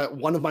was like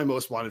one of my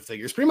most wanted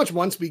figures. Pretty much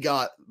once we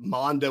got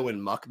Mondo and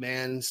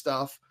Muckman and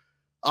stuff,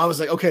 I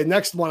was like, okay,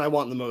 next one I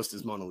want the most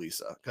is Mona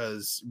Lisa,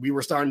 because we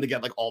were starting to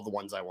get like all the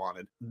ones I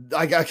wanted.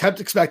 I kept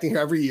expecting her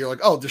every year, like,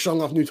 oh, they're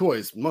showing off new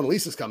toys. Mona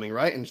Lisa's coming,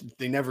 right? And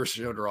they never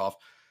showed her off.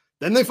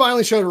 Then they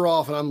finally showed her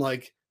off, and I'm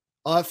like,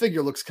 oh, that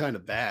figure looks kind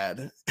of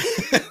bad.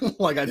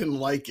 Like I didn't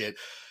like it.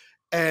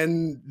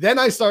 And then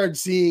I started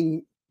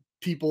seeing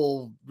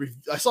people.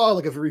 I saw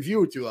like a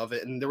review or 2 of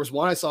it, and there was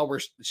one I saw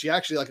where she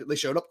actually like they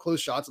showed up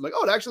close shots. I'm like,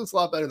 oh, it actually looks a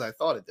lot better than I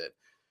thought it did.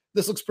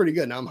 This looks pretty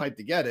good. Now I'm hyped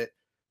to get it.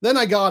 Then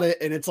I got it,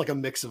 and it's like a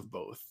mix of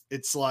both.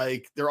 It's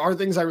like there are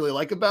things I really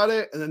like about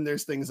it, and then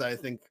there's things that I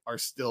think are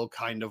still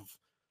kind of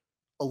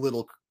a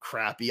little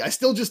crappy. I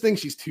still just think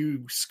she's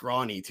too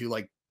scrawny, too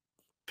like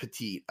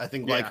petite. I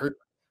think like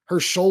her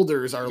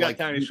shoulders are like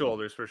tiny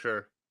shoulders for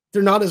sure.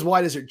 They're not as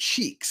wide as her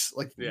cheeks.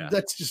 Like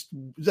that just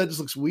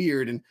looks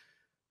weird. And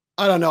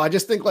I don't know. I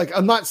just think like,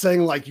 I'm not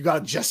saying like you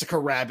got a Jessica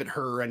Rabbit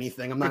her or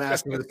anything. I'm not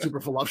asking for the super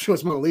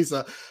voluptuous Mona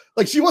Lisa.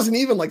 Like she wasn't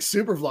even like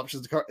super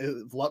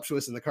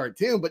voluptuous in the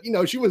cartoon, but you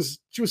know, she was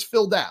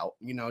filled out,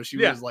 you know, she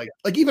was like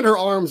even her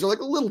arms are like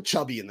a little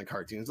chubby in the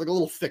cartoons, like a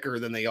little thicker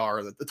than they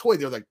are. The toy,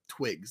 they're like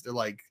twigs. They're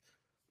like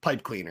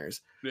pipe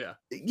cleaners. Yeah.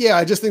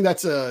 I just think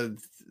that's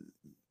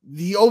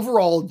the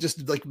overall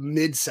just like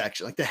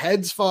midsection, like the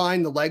head's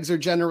fine. The legs are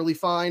generally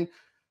fine.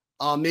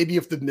 Maybe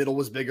if the middle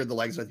was bigger, the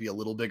legs might be a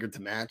little bigger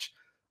to match.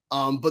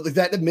 But like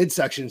that, the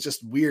midsection is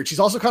just weird.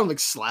 She's also kind of like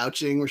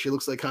slouching, where she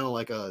looks like kind of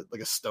like a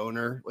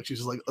stoner. Like she's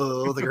just like,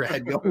 oh, like her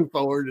head going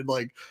forward and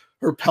like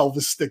her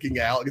pelvis sticking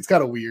out. Like it's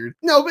kind of weird.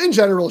 No, but in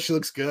general, she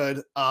looks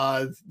good.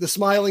 The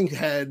smiling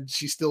head,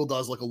 she still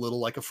does look a little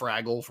like a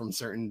Fraggle from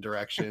certain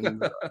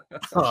directions.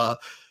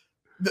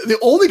 The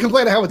only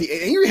complaint I have with the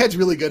angry head's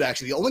really good,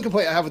 actually. The only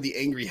complaint I have with the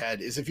angry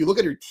head is if you look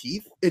at her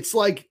teeth, it's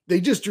like they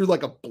just drew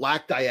like a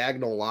black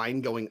diagonal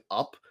line going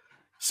up.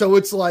 So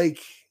it's like,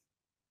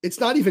 it's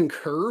not even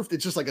curved.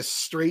 It's just like a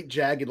straight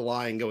jagged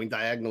line going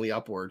diagonally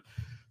upward.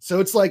 So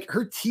it's like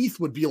her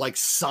teeth would be like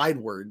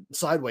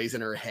sideways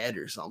in her head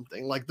or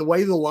something. Like the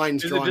way the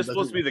line's drawn. Is it just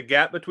supposed to be the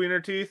gap between her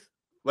teeth?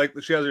 Like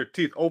she has her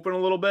teeth open a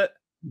little bit?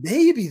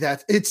 Maybe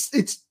it's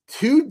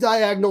too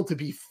diagonal to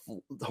be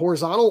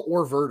horizontal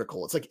or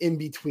vertical. It's like in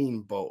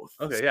between both.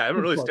 Okay, yeah, I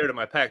haven't really stared at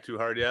my pack too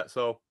hard yet,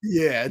 so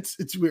yeah,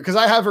 it's weird because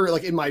I have her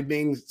like in my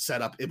main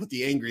setup with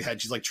the angry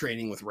head. She's like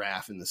training with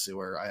Raph in the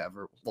sewer. I have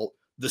her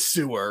the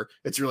sewer.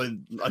 It's really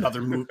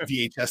another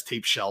VHS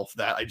tape shelf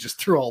that I just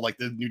threw all like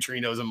the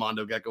neutrinos and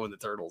Mondo Gecko and the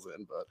turtles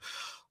in. But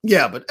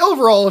yeah, but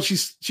overall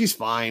she's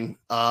fine.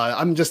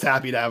 I'm just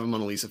happy to have a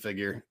Mona Lisa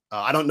figure.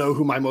 I don't know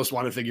who my most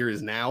wanted figure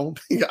is now.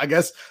 I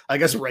guess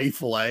Ray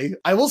Fillet.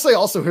 I will say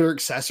also her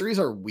accessories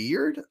are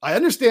weird. I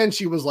understand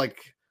she was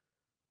like,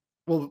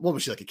 well, what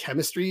was she, like a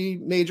chemistry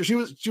major? She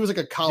was like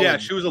a college. Yeah,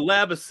 she was a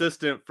lab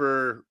assistant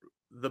for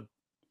the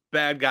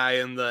bad guy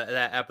in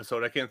that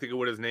episode. I can't think of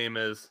what his name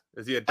is.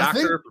 Is he a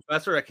doctor or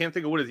professor? I can't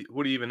think of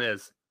what he even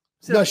is.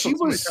 No,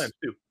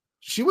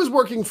 she was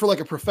working for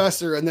like a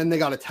professor, and then they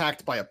got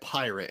attacked by a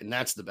pirate, and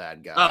that's the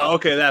bad guy. Oh,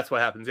 okay, that's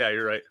what happens. Yeah,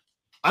 you're right.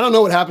 I don't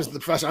know what happens to the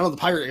professor. I know the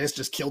pirate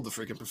just killed the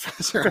freaking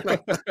professor.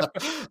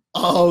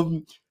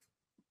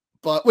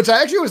 But which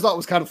I actually always thought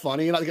was kind of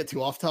funny, not to get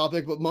too off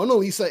topic, but Mona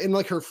Lisa in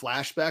like her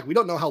flashback, we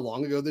don't know how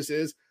long ago this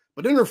is,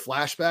 but in her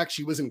flashback,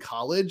 she was in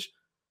college.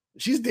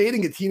 She's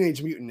dating a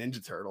Teenage Mutant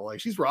Ninja Turtle. Like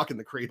she's rocking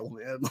the cradle,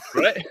 man.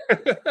 Right.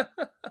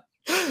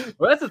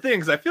 Well, that's the thing,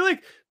 because I feel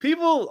like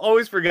people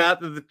always forgot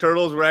that the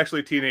turtles were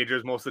actually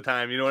teenagers most of the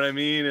time. You know what I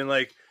mean? And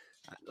like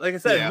I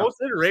said,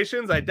 most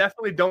iterations, I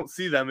definitely don't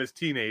see them as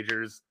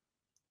teenagers.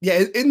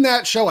 Yeah, in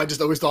that show, I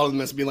just always thought of them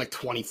as being like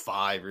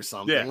 25 or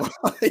something.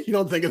 Yeah. You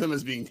don't think of them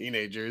as being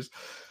teenagers.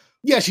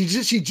 Yeah, she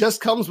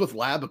just comes with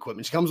lab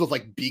equipment. She comes with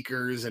like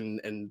beakers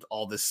and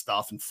all this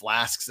stuff and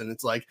flasks, and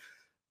it's like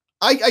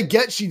I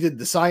get she did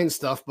the science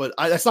stuff, but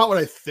that's not what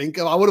I think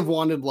of. I would have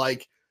wanted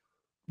like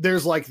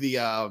there's like the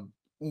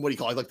what do you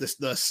call it? Like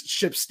the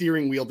ship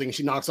steering wheel thing.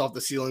 She knocks off the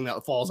ceiling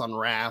that falls on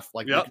Raph.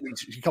 Like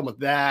she come with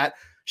that.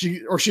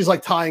 She's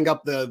like tying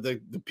up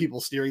the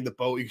people steering the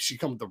boat. She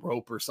come with the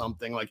rope or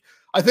something. Like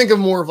I think of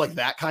more of like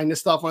that kind of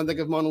stuff when I think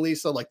of Mona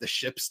Lisa, like the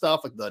ship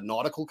stuff, like the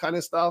nautical kind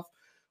of stuff.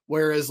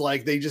 Whereas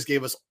like they just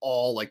gave us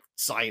all like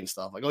science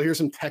stuff. Like, oh, here's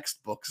some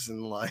textbooks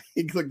and like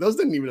those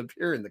didn't even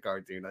appear in the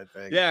cartoon, I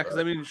think. Yeah, because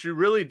I mean, she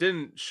really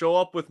didn't show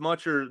up with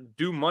much or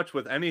do much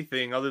with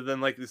anything other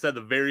than, like you said,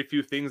 the very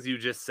few things you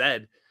just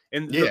said.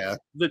 And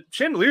the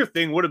chandelier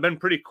thing would have been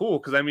pretty cool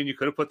because I mean, you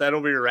could have put that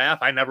over your Raph.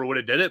 I never would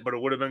have did it, but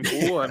it would have been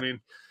cool. I mean,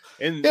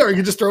 or you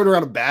could just throw it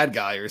around a bad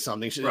guy or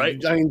something.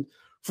 Right. I mean,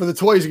 for the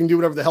toys, you can do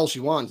whatever the hell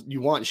you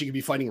want. She could be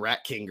fighting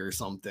Rat King or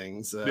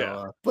something. So,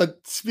 yeah. But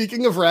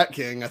speaking of Rat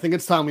King, I think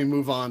it's time we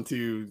move on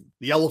to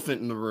the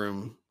elephant in the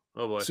room.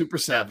 Oh boy, Super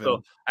 7.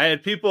 So I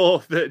had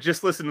people that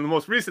just listened to the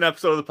most recent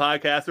episode of the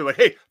podcast. They're like,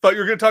 "Hey, thought you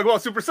were going to talk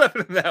about Super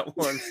 7 in that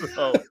one."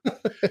 So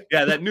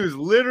yeah, that news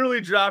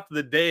literally dropped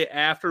the day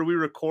after we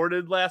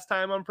recorded last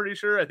time. I'm pretty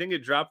sure. I think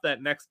it dropped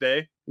that next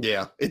day.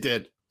 Yeah, it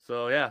did.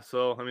 So yeah,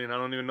 I mean, I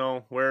don't even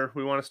know where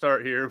we want to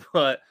start here,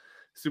 but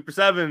Super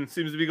 7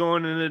 seems to be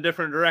going in a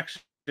different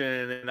direction,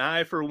 and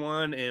I, for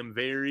one, am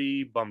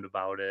very bummed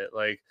about it.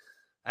 Like,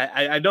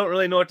 I don't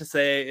really know what to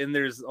say, and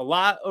there's a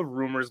lot of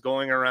rumors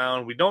going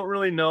around. We don't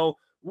really know.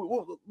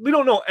 We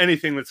don't know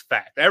anything that's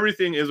fact.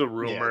 Everything is a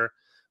rumor,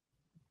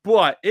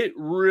 but it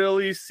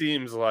really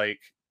seems like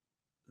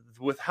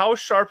with how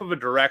sharp of a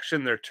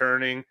direction they're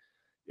turning,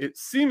 it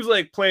seems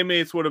like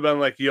Playmates would have been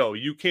like, yo,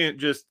 you can't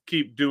just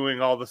keep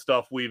doing all the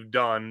stuff we've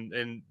done,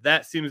 and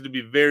that seems to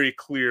be very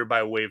clear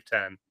by Wave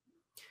 10.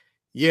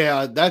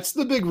 Yeah, that's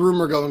the big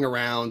rumor going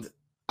around.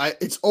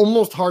 It's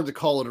almost hard to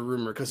call it a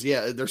rumor because,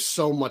 there's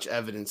so much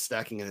evidence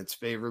stacking in its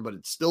favor, but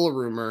it's still a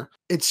rumor.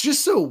 It's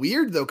just so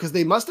weird, though, because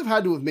they must have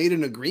had to have made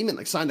an agreement,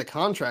 like signed a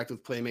contract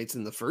with Playmates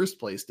in the first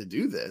place to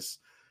do this.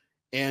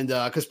 And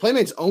because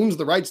Playmates owns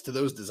the rights to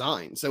those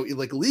designs. So,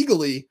 like,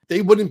 legally,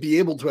 they wouldn't be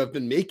able to have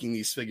been making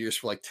these figures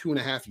for like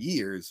 2.5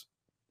 years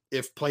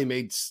if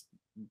Playmates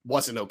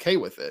wasn't okay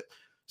with it.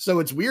 So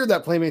it's weird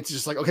that Playmates is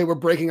just like, okay, we're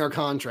breaking our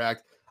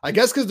contract. I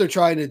guess because they're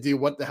trying to do,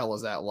 what the hell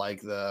is that,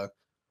 like the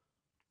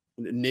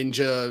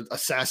Ninja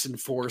Assassin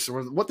Force,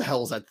 or what the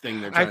hell is that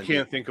thing they're trying I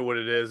can't think of what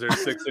it is. There's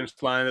 6-inch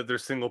line that they're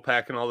single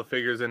packing all the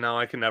figures, and now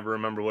I can never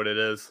remember what it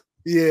is.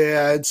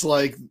 Yeah, it's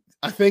like,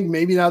 I think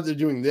maybe now they're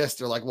doing this,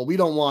 they're like, well, we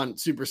don't want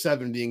Super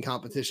 7 being in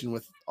competition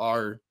with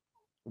our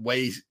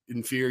way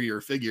inferior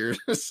figures.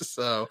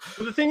 So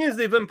but the thing is,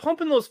 they've been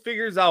pumping those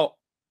figures out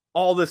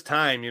all this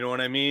time, you know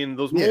what I mean?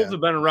 Those molds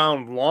have been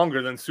around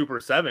longer than Super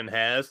 7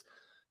 has.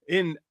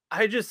 And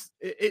I just,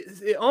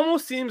 it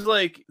almost seems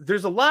like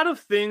there's a lot of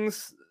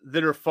things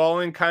that are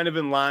falling kind of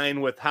in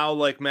line with how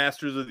like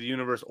Masters of the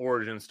Universe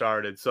Origin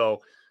started.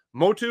 So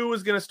Motu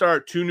was going to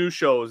start 2 new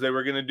shows. They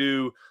were going to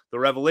do the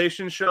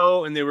Revelation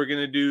show, and they were going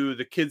to do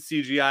the Kids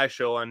CGI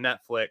show on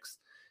Netflix.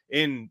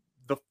 And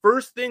the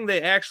first thing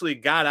they actually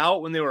got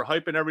out when they were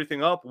hyping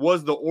everything up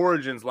was the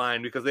Origins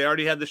line, because they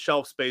already had the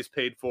shelf space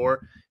paid for.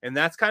 And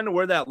that's kind of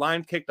where that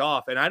line kicked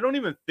off. And I don't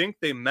even think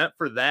they meant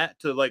for that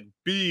to like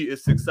be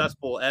as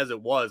successful as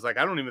it was. Like,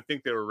 I don't even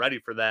think they were ready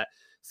for that.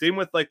 Same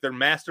with like their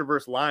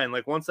Masterverse line.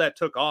 Like once that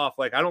took off,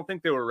 like I don't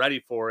think they were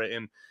ready for it.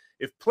 And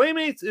if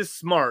Playmates is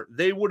smart,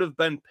 they would have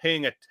been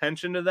paying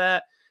attention to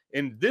that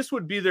And this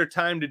would be their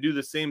time to do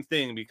the same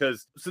thing,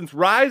 because since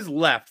Rise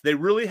left, they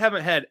really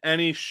haven't had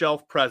any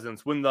shelf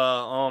presence. When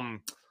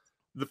the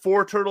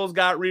Four Turtles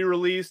got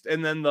re-released,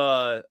 and then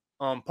the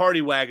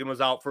Party Wagon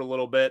was out for a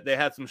little bit, they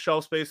had some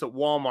shelf space at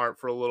Walmart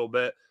for a little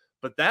bit,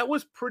 but that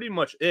was pretty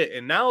much it.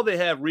 And now they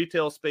have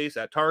retail space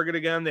at Target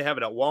again. They have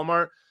it at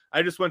Walmart.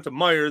 I just went to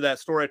Meijer, that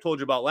store I told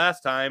you about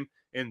last time,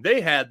 and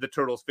they had the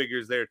Turtles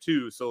figures there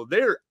too. So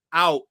they're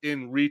out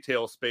in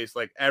retail space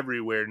like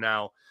everywhere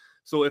now.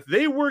 So if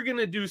they were going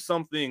to do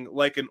something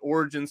like an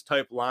Origins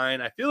type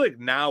line, I feel like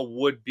now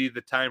would be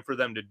the time for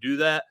them to do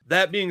that.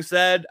 That being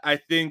said, I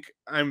think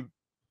I'm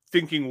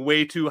thinking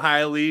way too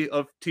highly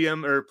of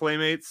TM or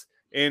Playmates,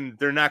 and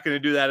they're not going to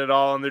do that at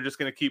all. And they're just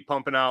going to keep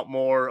pumping out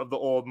more of the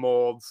old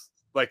molds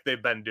like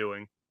they've been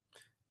doing.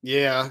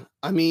 Yeah.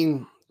 I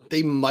mean,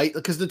 they might,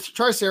 because the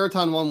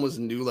Triceraton one was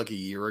new like a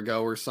year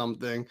ago or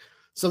something.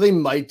 So they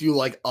might do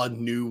like a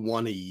new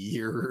one a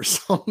year or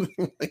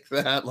something like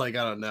that. Like,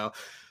 I don't know.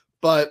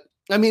 But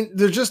I mean,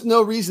 there's just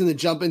no reason to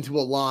jump into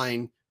a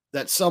line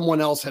that someone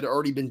else had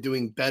already been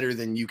doing better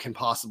than you can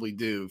possibly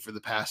do for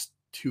the past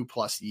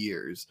 2+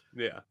 years.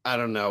 Yeah. I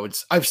don't know.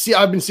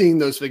 I've been seeing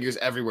those figures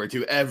everywhere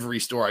too. Every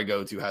store I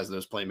go to has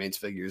those Playmates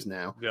figures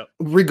now. Yep.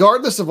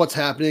 Regardless of what's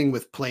happening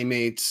with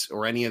Playmates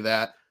or any of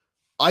that,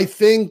 I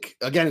think,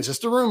 again, it's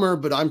just a rumor,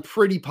 but I'm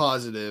pretty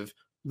positive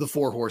the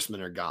Four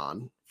Horsemen are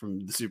gone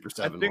from the Super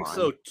 7 I think line.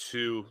 so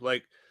too.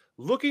 Like,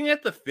 looking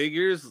at the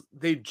figures,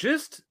 they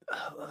just,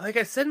 like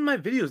I said in my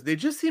videos, they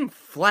just seem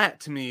flat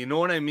to me. You know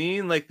what I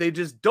mean? Like, they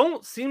just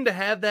don't seem to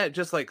have that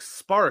just like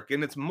spark.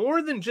 And it's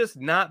more than just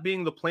not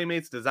being the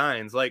Playmates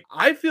designs. Like,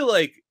 I feel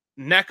like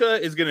NECA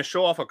is going to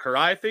show off a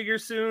Karai figure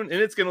soon, and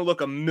it's going to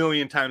look a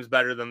million times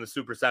better than the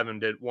Super 7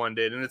 did.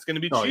 And it's going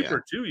to be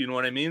cheaper too. You know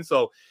what I mean?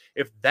 So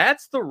if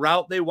that's the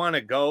route they want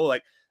to go,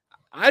 like,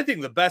 I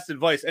think the best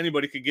advice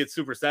anybody could get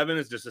Super 7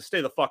 is just to stay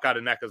the fuck out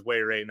of NECA's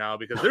way right now,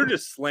 because they're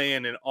just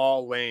slaying in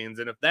all lanes.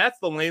 And if that's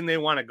the lane they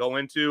want to go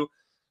into,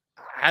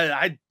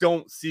 I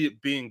don't see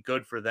it being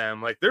good for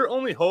them. Like, their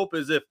only hope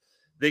is if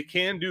they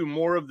can do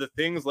more of the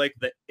things like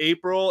the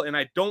April. And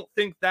I don't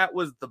think that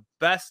was the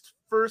best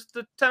first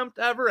attempt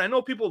ever. I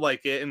know people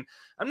like it, and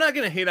I'm not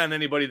going to hate on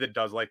anybody that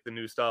does like the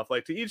new stuff.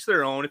 Like, to each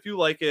their own. If you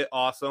like it,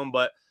 awesome.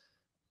 But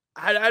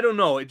I don't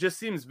know. It just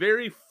seems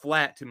very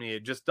flat to me.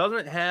 It just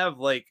doesn't have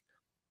like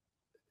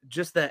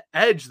just that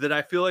edge that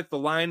I feel like the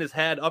line has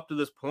had up to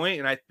this point.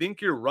 And I think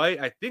you're right.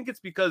 I think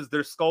it's because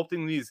they're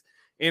sculpting these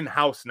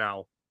in-house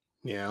now.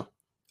 Yeah.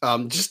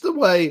 Just the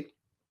way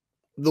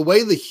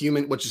the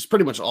human, which is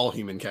pretty much all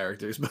human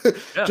characters, but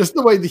just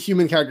the way the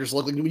human characters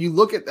look. Like, when you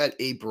look at that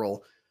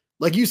April,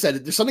 like you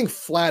said, there's something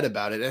flat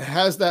about it. It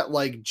has that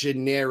like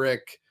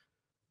generic,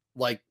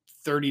 like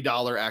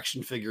 $30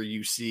 action figure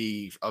you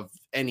see of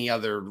any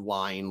other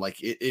line,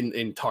 like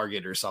in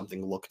Target or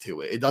something, look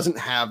to it. It doesn't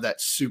have that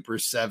Super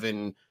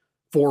 7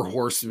 Four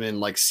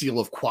Horsemen like seal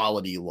of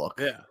quality look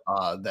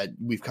that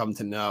we've come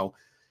to know.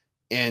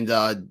 And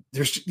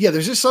there's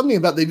just something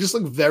about, they just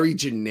look very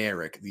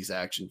generic, these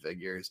action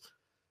figures.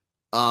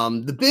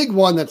 The big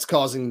one that's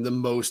causing the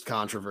most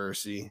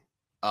controversy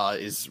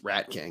is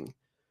Rat King.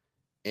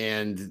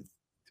 And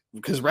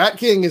because Rat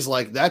King is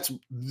like, that's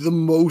the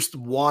most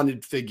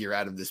wanted figure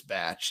out of this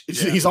batch.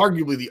 He's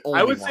arguably the only.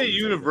 I would say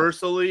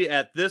universally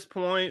at this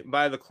point,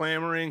 by the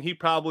clamoring, he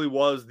probably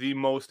was the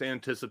most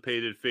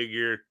anticipated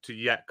figure to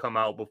yet come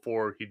out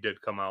before he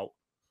did come out.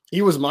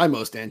 He was my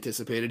most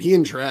anticipated. He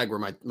and Trag were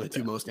my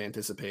two most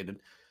anticipated.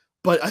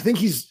 But I think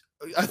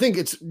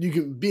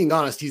being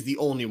honest, he's the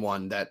only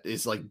one that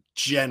is like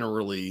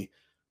generally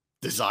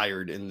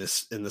desired in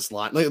this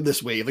line, like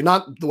this wave, like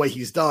not the way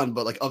he's done,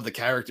 but like of the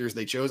characters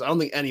they chose. I don't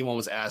think anyone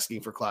was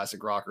asking for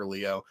classic Rocker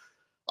Leo.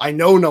 I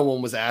know no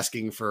one was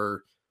asking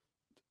for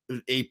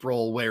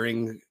April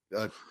wearing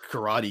a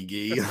karate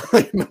gi.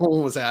 Like, no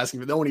one was asking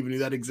for, no one even knew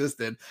that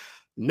existed.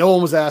 No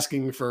one was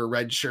asking for a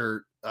red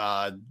shirt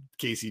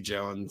Casey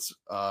Jones.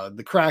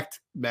 The cracked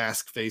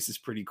mask face is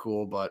pretty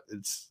cool, but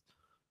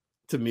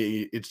to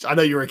me, I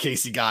know you're a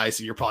Casey guy,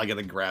 so you're probably going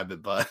to grab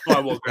it, but I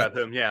will grab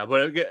him. Yeah.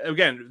 But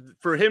again,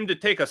 for him to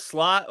take a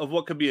slot of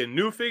what could be a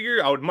new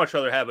figure, I would much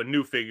rather have a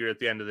new figure at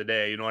the end of the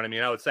day. You know what I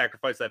mean? I would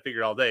sacrifice that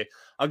figure all day.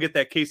 I'll get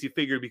that Casey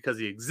figure because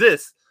he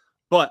exists,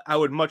 but I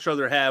would much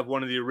rather have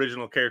one of the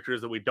original characters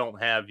that we don't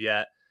have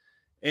yet.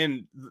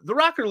 And the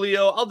Rocker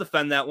Leo, I'll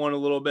defend that one a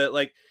little bit.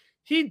 Like,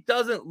 he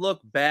doesn't look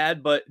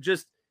bad, but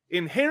just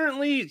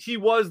inherently, he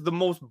was the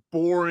most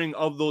boring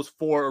of those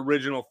four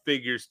original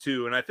figures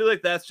too. And I feel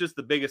like that's just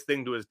the biggest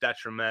thing to his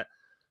detriment.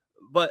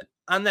 But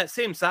on that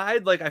same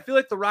side, like, I feel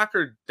like the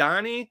Rocker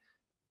Donnie,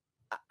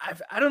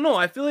 I don't know.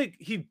 I feel like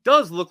he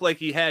does look like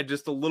he had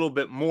just a little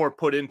bit more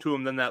put into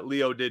him than that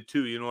Leo did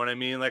too. You know what I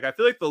mean? Like, I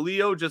feel like the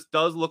Leo just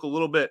does look a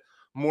little bit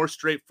more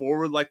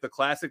straightforward, like the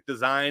classic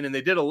design. And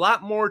they did a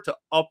lot more to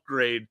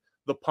upgrade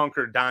the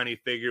Punker Donnie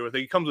figure.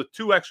 He comes with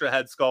 2 extra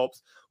head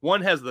sculpts.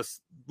 One has the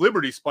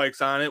Liberty spikes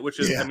on it, which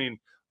is, I mean,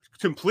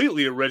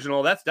 completely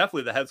original. That's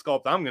definitely the head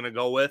sculpt I'm going to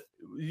go with.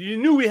 You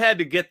knew we had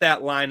to get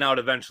that line out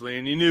eventually,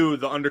 and you knew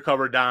the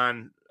Undercover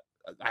Don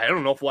I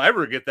don't know if we'll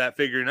ever get that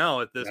figure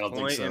now at this I don't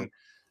think point. so. And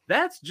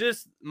that's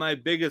just my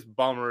biggest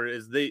bummer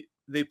is they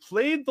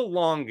played the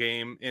long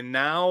game, and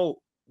now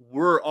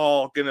we're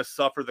all going to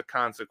suffer the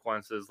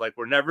consequences. Like,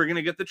 we're never going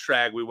to get the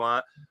Trag we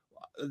want.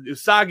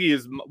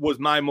 Usagi was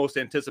my most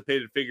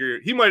anticipated figure.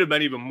 He might have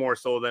been even more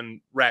so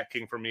than Rat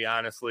King for me,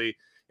 honestly.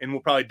 And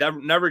we'll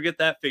probably never get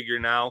that figure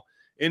now.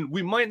 And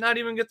we might not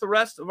even get the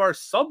rest of our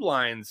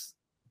sublines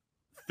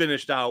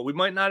finished out. We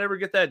might not ever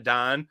get that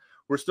Don.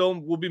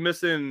 We'll be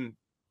missing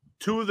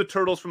 2 of the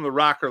turtles from the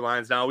rocker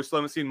lines now. We still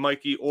haven't seen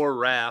Mikey or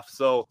Raph.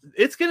 So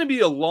it's going to be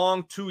a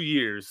long 2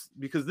 years,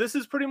 because this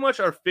is pretty much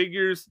our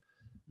figures.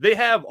 They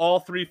have all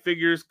 3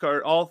 figures,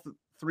 all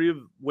 3 of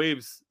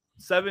waves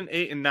 7,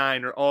 8, and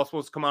 9 are all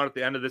supposed to come out at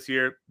the end of this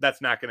year.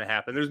 That's not going to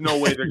happen. There's no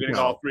way they're getting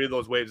all 3 of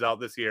those waves out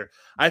this year.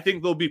 I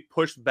think they'll be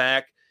pushed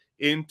back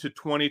into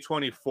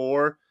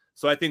 2024.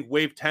 So I think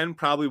wave 10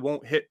 probably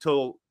won't hit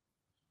till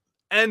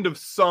end of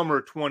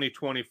summer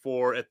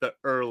 2024 at the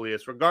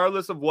earliest,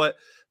 regardless of what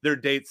their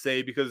dates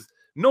say, because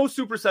no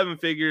Super 7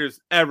 figures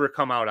ever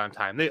come out on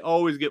time. They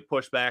always get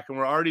pushed back, and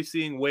we're already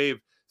seeing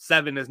wave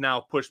 7 is now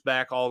pushed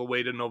back all the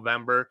way to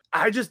November.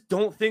 I just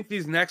don't think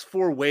these next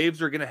 4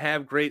 waves are going to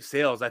have great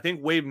sales. I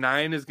think wave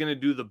 9 is going to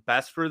do the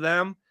best for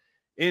them.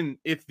 And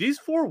if these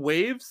 4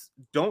 waves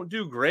don't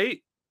do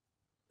great,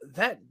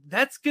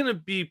 that's going to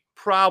be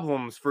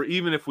problems for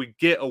even if we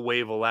get a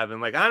wave 11.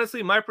 Like,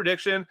 honestly, my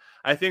prediction,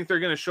 I think they're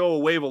going to show a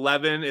wave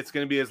 11. It's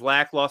going to be as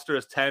lackluster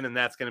as 10, and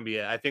that's going to be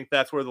it. I think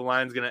that's where the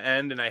line's going to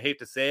end, and I hate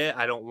to say it,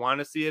 I don't want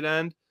to see it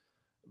end.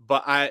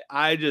 But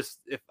I just,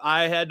 if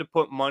I had to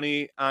put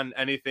money on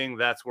anything,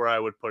 that's where I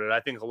would put it.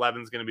 I think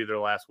 11 is going to be their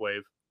last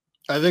wave.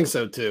 I think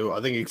so too. I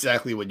think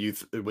exactly what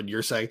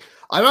you're saying.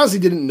 I honestly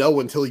didn't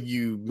know until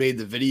you made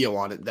the video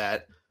on it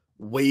that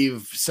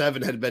wave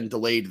 7 had been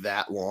delayed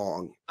that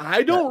long.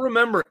 I don't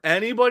remember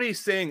anybody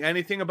saying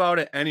anything about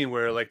it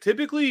anywhere. Like,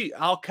 typically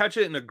I'll catch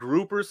it in a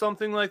group or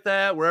something like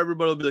that where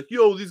everybody will be like,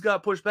 yo, these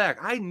got pushed back.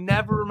 I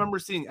never remember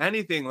seeing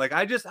anything. Like,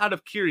 I just, out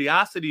of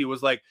curiosity,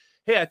 was like,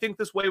 hey, I think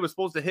this wave was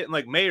supposed to hit in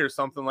like May or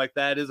something like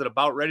that. Is it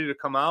about ready to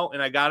come out?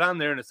 And I got on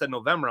there and it said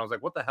November. I was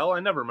like, what the hell? I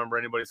never remember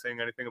anybody saying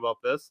anything about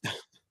this.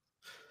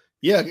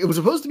 Yeah, it was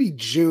supposed to be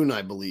June,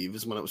 I believe,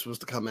 is when it was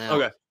supposed to come out.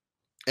 Okay.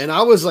 And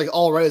I was like,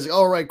 all right. I was like,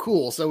 all right,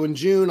 cool. So in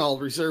June, I'll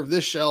reserve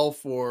this shelf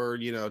for,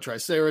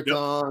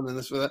 Triceracon and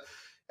this for that.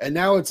 And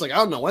now it's like, I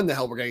don't know when the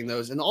hell we're getting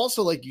those. And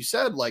also, like you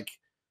said, like,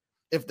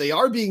 if they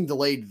are being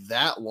delayed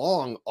that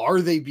long,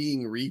 are they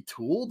being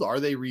retooled? Are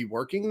they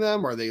reworking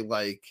them? Are they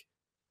like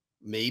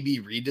maybe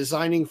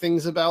redesigning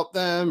things about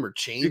them or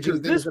changing things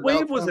about them? This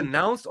wave was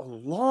announced a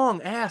long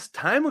ass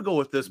time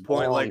ago at this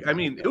point.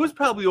 It was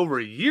probably over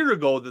a year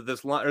ago that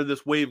this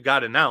wave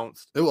got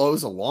announced. It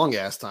was a long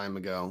ass time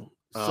ago.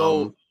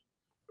 So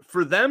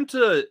for them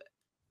to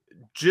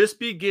just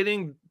be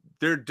getting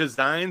their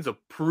designs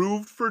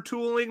approved for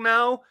tooling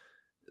now,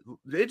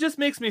 it just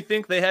makes me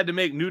think they had to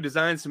make new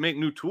designs to make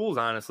new tools,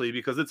 honestly,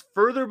 because it's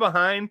further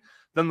behind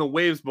than the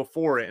waves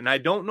before it. And I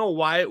don't know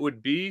why it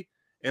would be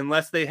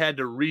unless they had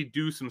to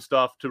redo some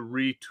stuff to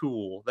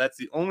retool. That's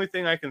the only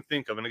thing I can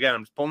think of. And again,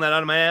 I'm just pulling that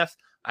out of my ass.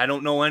 I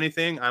don't know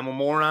anything. I'm a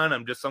moron.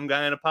 I'm just some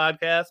guy in a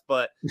podcast,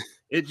 but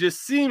it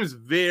just seems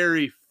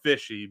very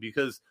fishy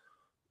because,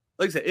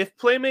 like I said, if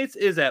Playmates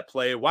is at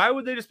play, why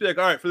would they just be like,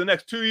 all right, for the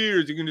next 2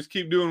 years, you can just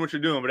keep doing what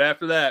you're doing, but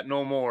after that,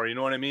 no more. You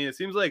know what I mean? It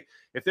seems like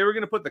if they were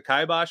going to put the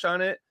kibosh on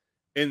it,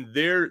 and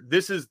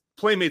this is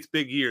Playmates'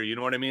 big year. You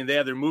know what I mean? They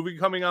have their movie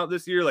coming out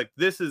this year. Like,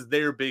 this is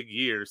their big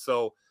year.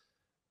 So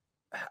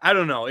I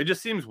don't know. It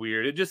just seems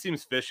weird. It just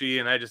seems fishy.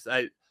 And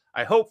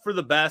I hope for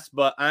the best,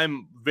 but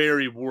I'm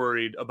very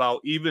worried about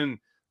even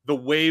the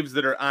waves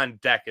that are on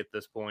deck at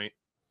this point.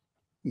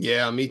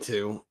 Yeah, me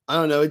too. I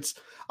don't know.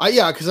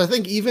 Because I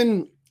think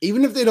even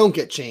if they don't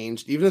get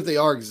changed, even if they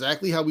are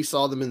exactly how we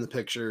saw them in the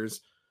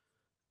pictures,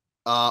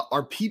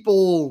 are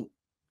people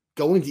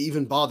going to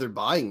even bother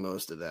buying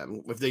most of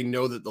them if they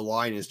know that the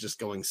line is just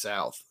going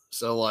south?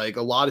 So like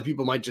a lot of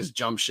people might just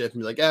jump ship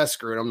and be like,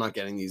 screw it, I'm not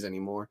getting these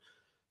anymore.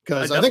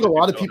 Because I think a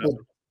lot of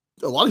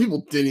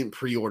people didn't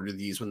pre-order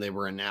these when they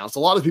were announced. A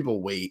lot of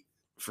people wait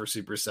for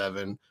Super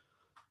 7.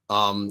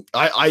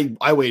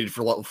 I waited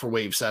for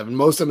Wave 7.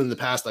 Most of them in the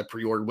past I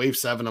pre-ordered. Wave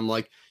 7, I'm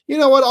like, you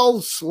know what?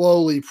 I'll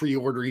slowly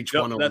pre-order each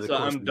one over the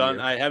course I'm of the done.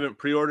 year. I haven't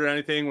pre-ordered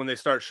anything. When they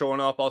start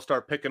showing up, I'll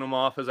start picking them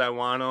off as I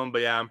want them.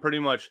 But yeah, I'm pretty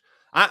much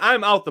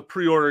I'm out the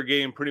pre-order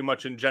game pretty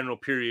much in general,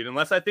 period.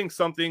 Unless I think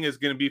something is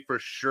going to be for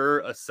sure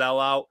a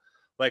sellout.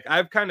 Like,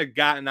 I've kind of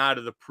gotten out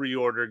of the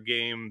pre-order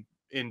game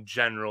in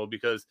general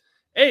because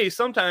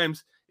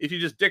sometimes if you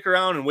just dick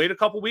around and wait a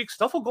couple weeks,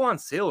 stuff will go on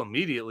sale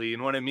immediately. You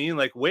know what I mean?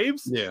 Like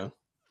waves,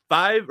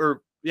 5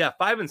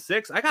 and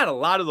 6. I got a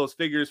lot of those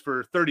figures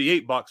for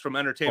 $38 from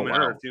Entertainment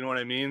Earth. You know what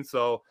I mean?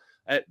 So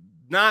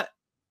not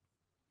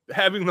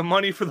having the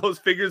money for those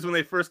figures when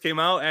they first came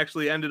out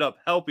actually ended up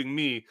helping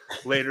me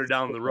later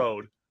down the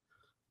road.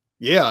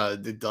 Yeah,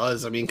 it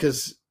does. I mean,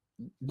 because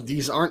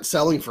these aren't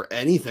selling for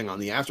anything on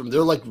the aftermarket.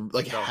 They're like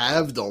No.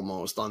 halved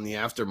almost on the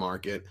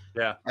aftermarket.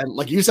 Yeah. And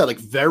like you said, like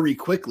very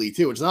quickly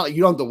too. It's not like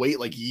you don't have to wait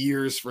like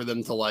years for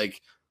them to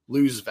like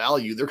lose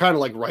value. They're kind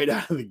of like right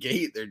out of the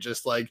gate. They're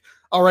just like,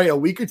 all right, a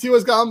week or two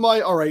has gone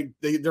by. All right,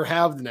 they're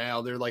halved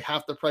now. They're like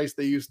half the price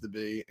they used to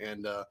be.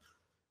 And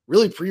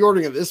really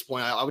pre-ordering at this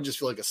point, I would just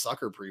feel like a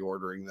sucker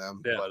pre-ordering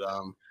them. Yeah. But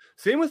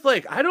Same with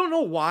like, I don't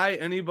know why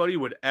anybody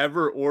would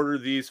ever order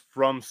these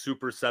from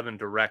Super 7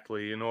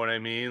 directly. You know what I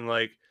mean?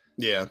 Like,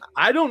 yeah.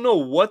 I don't know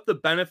what the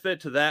benefit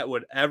to that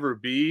would ever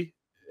be.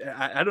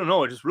 I don't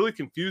know. It just really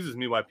confuses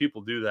me why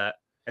people do that.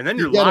 And then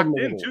You you're get 'em locked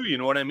a in little. too, you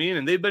know what I mean?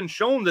 And they've been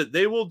shown that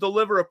they will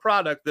deliver a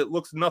product that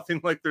looks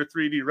nothing like their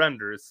 3D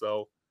renders.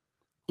 So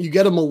You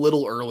get them a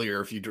little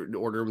earlier if you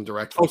order them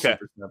direct from okay.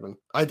 Super 7.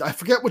 I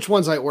forget which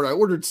ones I ordered. I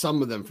ordered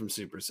some of them from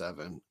Super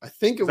 7. I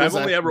think it 'Cause was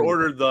I've only ever actually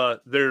ordered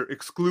their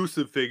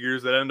exclusive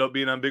figures that end up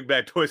being on Big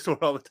Bad Toy Store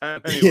all the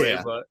time anyway.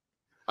 yeah. But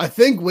I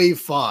think Wave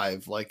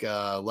 5, like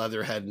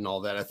Leatherhead and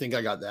all that. I think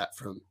I got that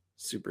from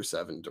Super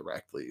 7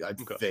 directly. I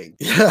okay. think.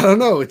 Yeah, I don't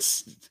know.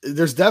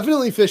 There's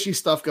definitely fishy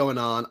stuff going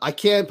on. I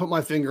can't put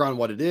my finger on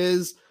what it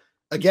is.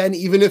 Again,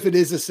 even if it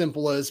is as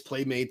simple as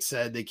Playmates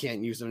said they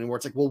can't use them anymore,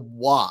 it's like, well,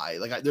 why?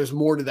 Like, there's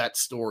more to that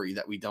story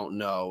that we don't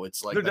know.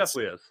 It's like There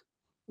definitely is.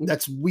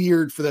 that's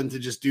weird for them to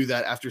just do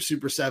that after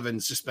Super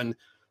 7's just been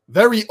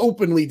very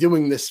openly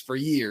doing this for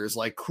years.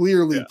 Like,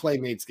 clearly, Yeah.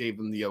 Playmates gave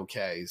them the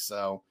okay.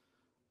 So,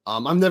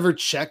 I've never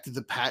checked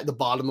the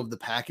bottom of the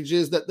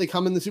packages that they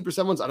come in the Super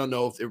 7 ones. I don't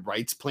know if it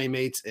writes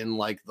Playmates in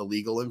like the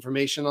legal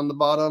information on the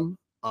bottom.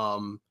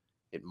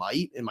 It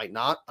might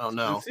not. I don't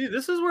know. And see,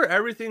 this is where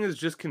everything is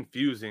just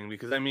confusing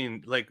because I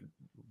mean, like,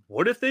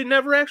 what if they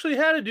never actually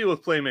had to deal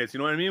with Playmates? You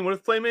know what I mean? What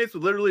if Playmates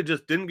literally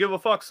just didn't give a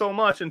fuck so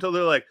much until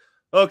they're like,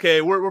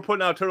 okay, we're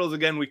putting out turtles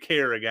again, we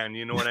care again.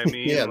 You know what I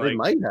mean? Yeah, they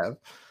Like, might have.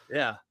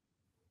 yeah.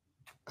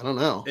 I don't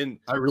know. And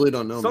I really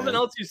don't know, something man.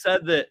 else you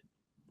said that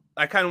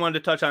I kind of wanted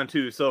to touch on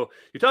too. So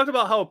you talked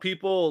about how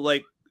people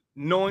like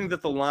knowing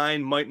that the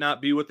line might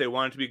not be what they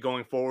want it to be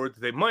going forward,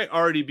 they might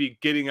already be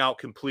getting out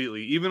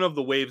completely, even of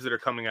the waves that are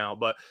coming out.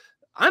 But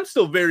I'm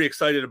still very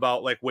excited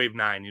about like Wave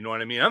 9. You know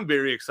what I mean? I'm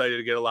very excited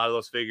to get a lot of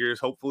those figures.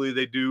 Hopefully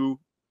they do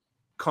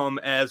come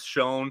as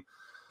shown.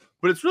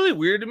 But it's really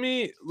weird to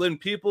me when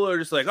people are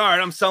just like, all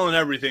right, I'm selling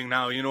everything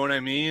now. You know what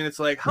I mean? It's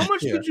like, how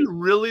much Yeah. did you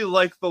really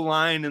like the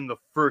line in the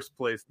first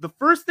place? The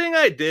first thing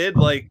I did,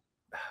 like,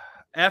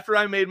 after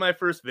I made my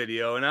first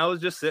video and I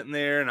was just sitting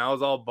there and I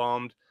was all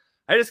bummed,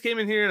 I just came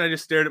in here and I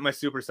just stared at my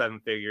Super 7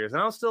 figures.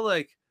 And I was still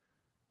like,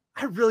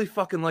 I really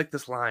fucking like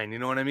this line. You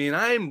know what I mean?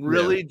 I'm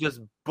really just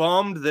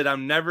bummed that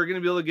I'm never going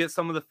to be able to get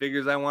some of the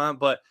figures I want,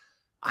 but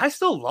I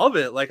still love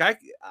it. Like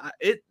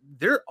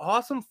they're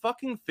awesome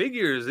fucking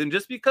figures. And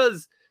just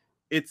because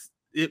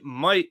it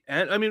might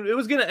end, I mean, it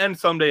was going to end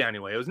someday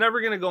anyway. It was never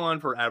going to go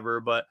on forever,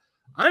 but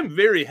I'm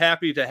very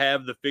happy to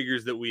have the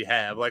figures that we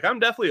have. Like, I'm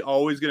definitely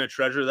always going to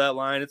treasure that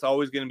line. It's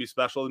always going to be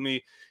special to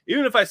me.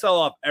 Even if I sell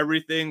off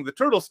everything, the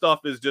turtle stuff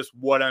is just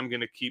what I'm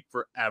going to keep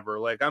forever.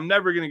 Like, I'm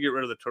never going to get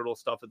rid of the turtle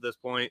stuff at this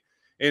point.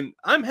 And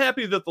I'm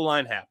happy that the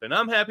line happened.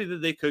 I'm happy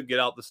that they could get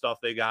out the stuff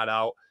they got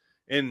out.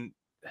 And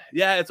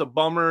yeah, it's a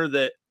bummer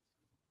that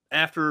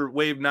after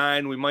Wave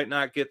 9, we might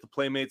not get the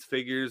Playmates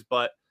figures,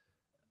 but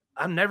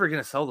I'm never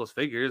going to sell those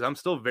figures. I'm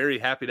still very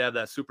happy to have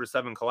that Super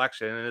 7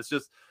 collection. And it's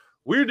just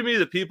weird to me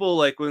that people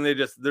like when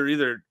they're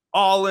either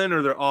all in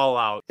or they're all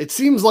out. It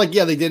seems like,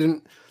 yeah,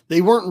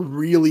 they weren't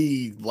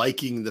really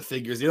liking the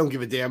figures. They don't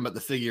give a damn about the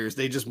figures.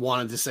 They just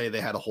wanted to say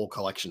they had a whole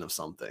collection of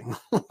something.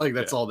 Like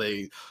that's all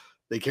they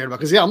cared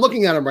about. Cause yeah, I'm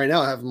looking at them right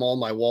now. I have them all on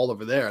my wall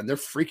over there and they're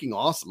freaking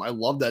awesome. I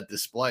love that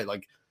display.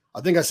 Like, I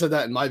think I said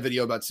that in my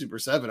video about Super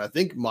 7. I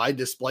think my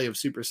display of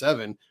Super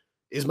 7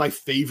 is my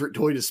favorite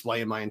toy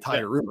display in my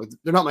entire room. Like,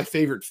 they're not my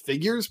favorite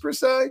figures per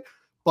se,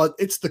 but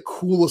it's the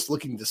coolest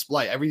looking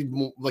display. Every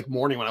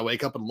morning when I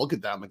wake up and look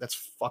at them, like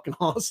that's fucking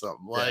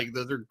awesome. Like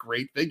those are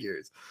great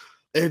figures.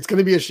 It's going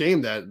to be a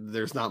shame that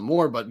there's not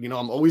more, but you know,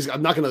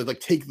 I'm not going to like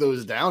take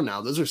those down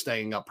now. Those are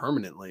staying up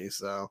permanently.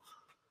 So,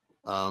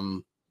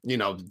 you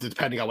know,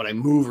 depending on when I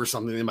move or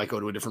something, they might go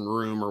to a different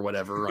room or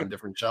whatever on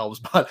different shelves,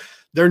 but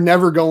they're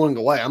never going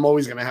away. I'm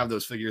always going to have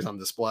those figures on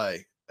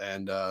display.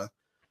 And,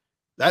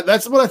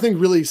 that's what I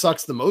think really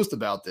sucks the most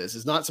about this.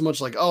 Is not so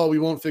much like, oh, we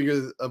won't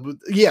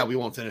we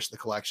won't finish the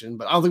collection,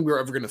 but I don't think we're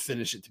ever going to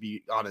finish it, to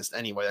be honest.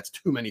 Anyway, that's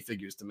too many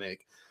figures to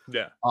make.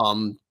 Yeah.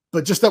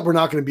 But just that we're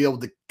not going to be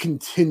able to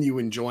continue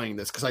enjoying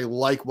this because I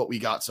like what we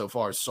got so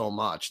far so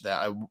much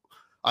that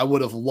I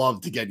would have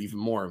loved to get even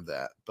more of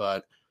that.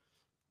 But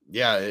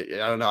yeah, I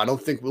don't know. I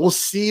don't think we'll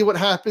see what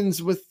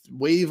happens with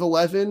Wave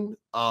 11.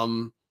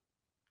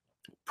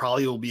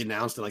 Probably will be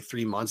announced in like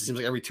 3 months. It seems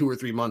like every 2 or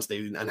 3 months they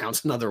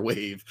announce another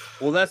wave.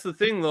 Well, that's the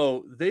thing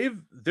though.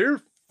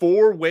 They're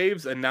 4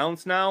 waves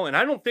announced now, and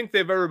I don't think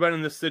they've ever been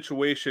in this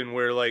situation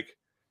where like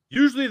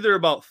usually they're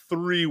about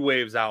 3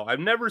 waves out. I've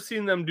never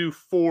seen them do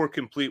 4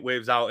 complete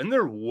waves out, and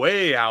they're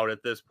way out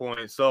at this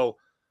point. So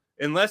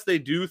unless they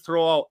do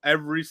throw out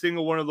every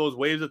single one of those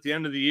waves at the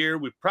end of the year,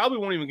 we probably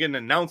won't even get an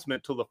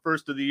announcement till the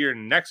first of the year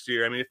next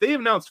year. I mean, if they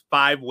announced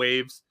 5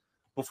 waves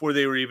before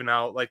they were even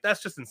out, like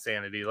that's just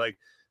insanity. Like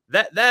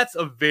that's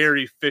a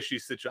very fishy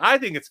situation. I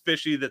think it's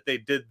fishy that they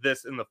did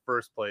this in the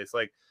first place.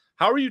 Like,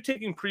 how are you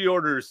taking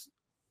pre-orders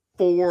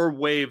 4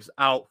 waves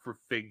out for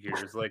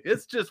figures? Like,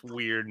 it's just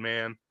weird,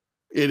 man.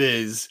 It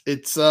is.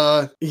 It's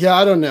yeah,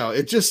 I don't know.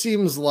 It just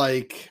seems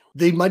like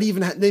they might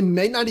even they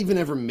may not even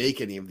ever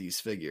make any of these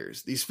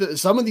figures.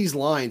 Some of these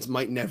lines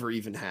might never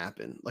even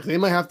happen. Like they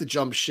might have to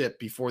jump ship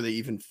before they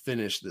even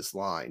finish this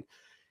line.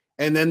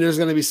 And then there's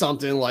going to be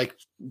something like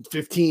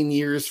 15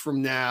 years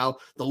from now,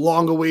 the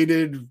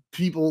long-awaited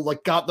people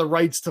like got the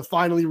rights to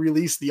finally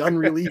release the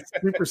unreleased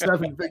Super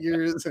 7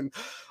 figures. And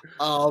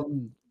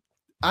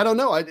I don't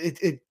know.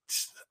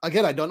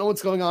 Again, I don't know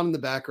what's going on in the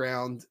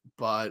background,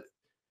 but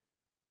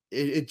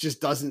it just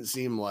doesn't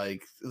seem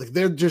like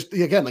they're just,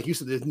 again, like you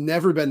said, they've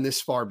never been this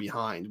far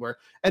behind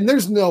and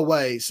there's no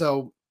way.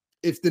 So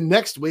if the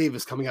next wave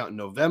is coming out in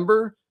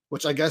November,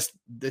 which I guess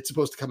it's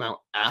supposed to come out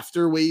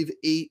after wave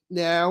 8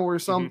 now or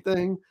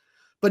something.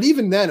 But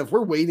even then, if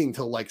we're waiting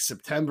till like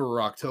September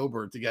or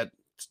October to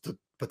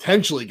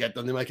potentially get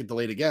them, they might get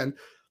delayed again.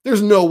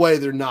 There's no way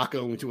they're not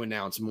going to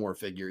announce more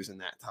figures in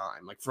that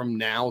time. Like from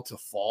now to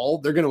fall,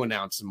 they're going to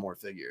announce some more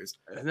figures.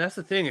 And that's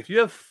the thing. If you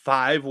have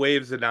 5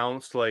 waves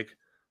announced, like,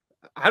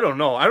 I don't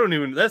know. I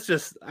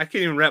can't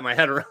even wrap my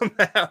head around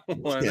that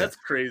one. Yeah. That's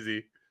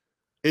crazy.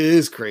 It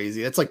is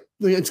crazy. It's like,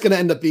 it's going to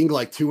end up being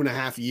like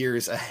 2.5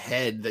 years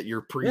ahead that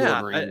you're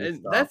pre-ordering. Yeah,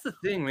 and that's the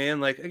thing,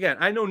 man. Like, again,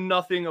 I know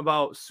nothing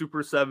about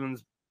Super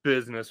 7's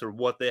business or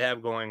what they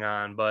have going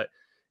on, but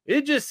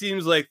it just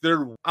seems like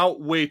they're out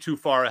way too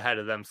far ahead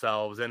of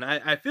themselves. And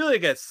I feel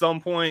like at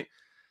some point,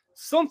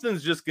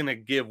 something's just going to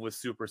give with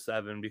Super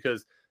 7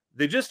 because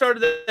they just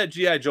started that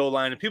G.I. Joe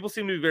line and people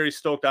seem to be very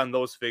stoked on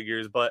those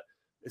figures, but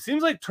it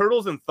seems like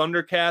Turtles and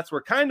Thundercats were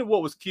kind of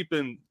what was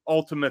keeping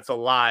Ultimates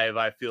alive,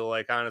 I feel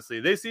like, honestly.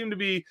 They seem to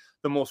be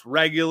the most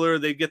regular.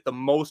 They get the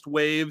most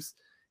waves.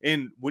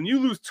 And when you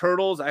lose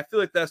Turtles, I feel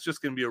like that's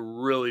just going to be a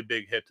really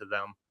big hit to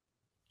them.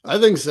 I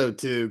think so,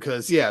 too,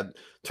 because, yeah,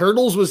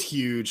 Turtles was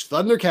huge.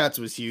 Thundercats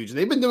was huge. And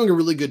they've been doing a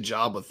really good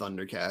job with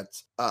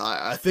Thundercats.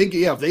 I think,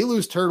 yeah, if they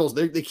lose Turtles,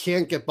 they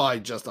can't get by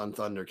just on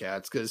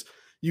Thundercats because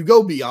you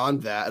go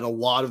beyond that, and a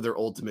lot of their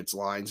Ultimates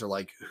lines are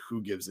like,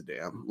 who gives a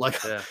damn? Like,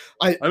 yeah.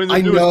 I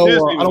know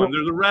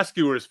there's the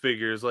Rescuers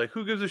figures. Like,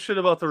 who gives a shit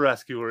about the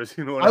Rescuers?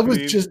 You know what I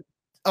mean?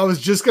 I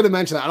was just going to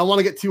mention that. I don't want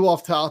to get too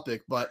off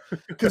topic, but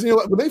because, you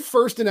know, when they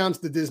first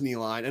announced the Disney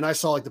line and I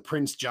saw like the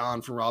Prince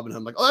John from Robin Hood,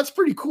 I'm like, oh, that's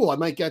pretty cool. I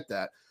might get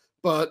that.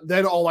 But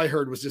then all I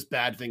heard was just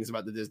bad things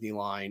about the Disney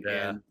line.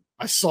 Yeah. And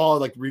I saw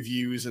like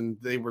reviews and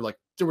they were like,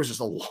 there was just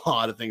a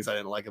lot of things I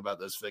didn't like about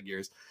those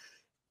figures.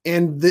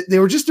 And they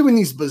were just doing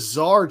these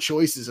bizarre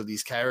choices of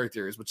these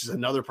characters, which is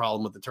another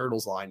problem with the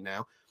Turtles line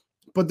now.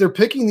 But they're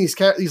picking these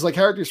like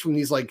characters from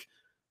these like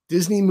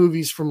Disney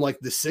movies from like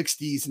the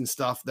 60s and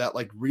stuff that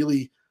like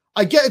really,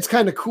 I get it's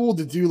kind of cool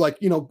to do like,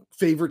 you know,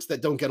 favorites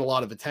that don't get a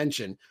lot of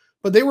attention.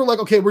 But they were like,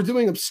 okay, we're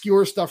doing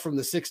obscure stuff from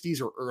the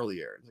 60s or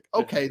earlier. Like,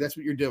 okay, that's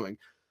what you're doing.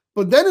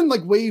 But then in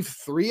like wave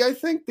 3, I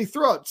think they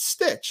threw out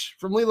Stitch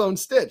from Lilo and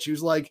Stitch. He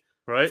was like,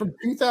 right, from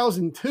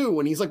 2002,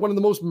 and he's like one of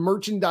the most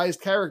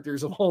merchandised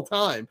characters of all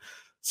time.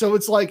 So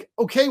it's like,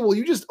 okay, well,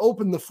 you just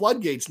opened the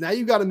floodgates. Now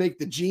you got to make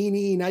the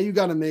genie. Now you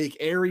got to make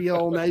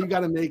Ariel. Now you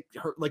got to make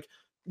her, like,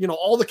 you know,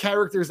 all the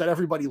characters that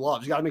everybody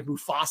loves. You got to make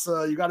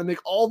Mufasa. You got to make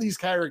all these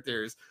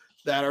characters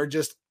that are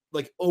just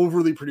like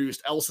overly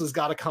produced. Elsa's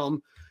got to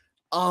come.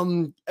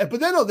 But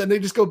then they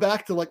just go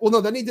back to like, well,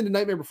 no, then he did a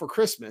Nightmare Before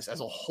Christmas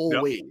as a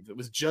whole wave. It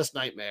was just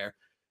Nightmare.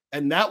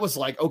 And that was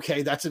like,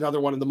 okay, that's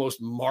another one of the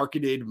most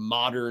marketed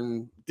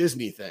modern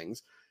Disney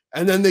things.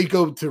 And then they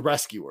go to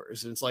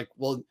Rescuers. And it's like,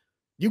 well,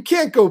 you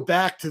can't go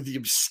back to the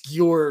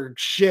obscure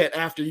shit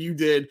after you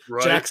did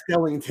Jack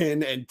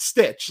Skellington and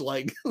Stitch.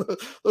 Like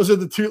those are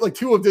the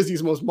two of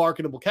Disney's most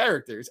marketable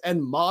characters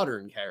and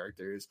modern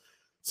characters.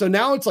 So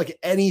now it's like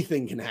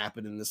anything can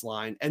happen in this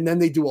line. And then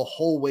they do a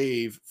whole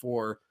wave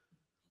for,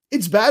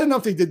 it's bad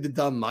enough they did the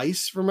dumb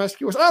mice from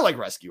Rescuers. I like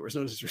Rescuers,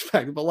 no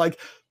disrespect, but like,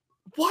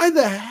 why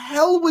the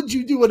hell would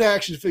you do an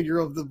action figure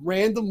of the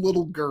random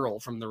little girl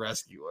from the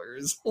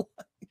Rescuers?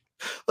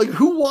 Like,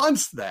 who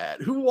wants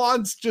that? Who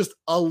wants just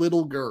a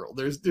little girl?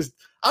 I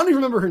don't even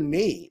remember her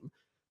name,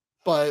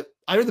 but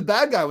I heard the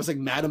bad guy was like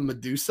Madame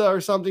Medusa or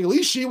something. At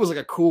least she was like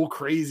a cool,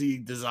 crazy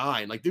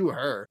design. Like, do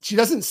her. She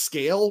doesn't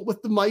scale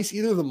with the mice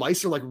either. The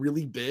mice are like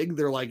really big.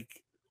 They're like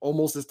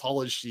almost as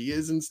tall as she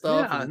is and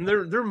stuff. Yeah, and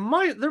they're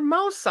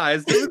mouse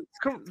sized.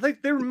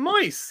 They're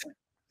mice.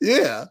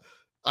 Yeah.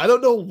 I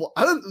don't know.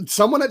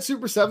 Someone at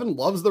Super 7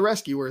 loves the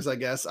Rescuers, I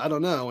guess. I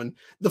don't know. And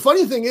the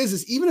funny thing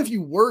is even if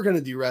you were going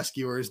to do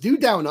Rescuers, do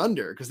Down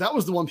Under, because that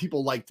was the one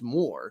people liked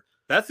more.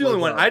 That's the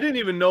only one. I didn't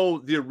even know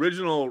the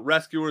original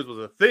Rescuers was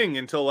a thing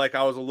until like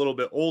I was a little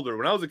bit older.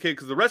 When I was a kid,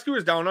 because the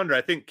Rescuers Down Under,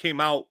 I think,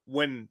 came out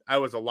when I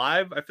was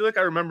alive. I feel like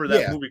I remember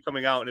that movie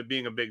coming out and it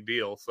being a big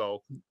deal.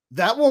 So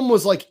that one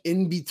was like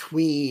in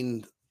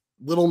between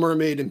Little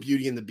Mermaid and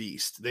Beauty and the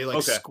Beast. They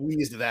like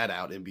squeezed that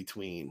out in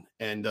between.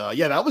 And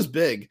yeah, that was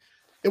big.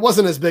 It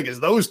wasn't as big as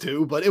those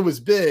two, but it was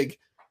big.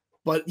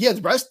 But yeah,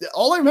 the rest,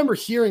 all I remember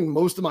hearing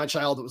most of my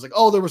childhood was like,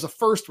 oh, there was a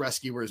first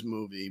Rescuers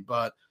movie,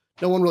 but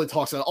no one really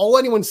talks about it. All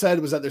anyone said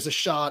was that there's a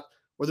shot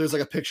where there's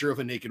like a picture of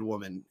a naked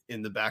woman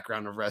in the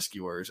background of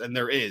Rescuers. And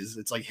there is,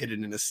 it's like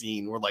hidden in a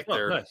scene where like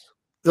they're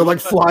like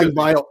flying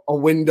by a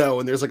window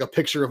and there's like a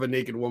picture of a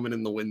naked woman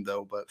in the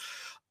window. But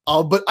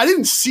I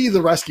didn't see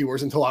the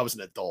Rescuers until I was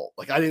an adult.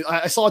 Like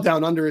I saw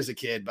Down Under as a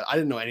kid, but I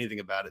didn't know anything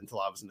about it until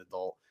I was an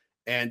adult.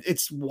 And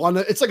it's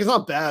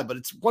not bad, but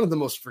it's one of the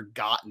most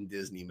forgotten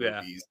Disney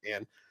movies. Yeah.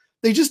 And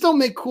they just don't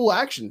make cool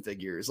action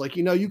figures. Like,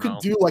 you know, you could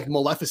do like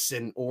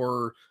Maleficent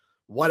or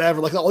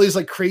whatever, like all these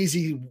like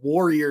crazy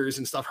warriors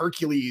and stuff,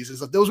 Hercules and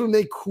stuff. Those would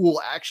make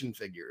cool action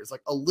figures.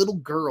 Like a little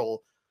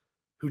girl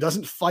who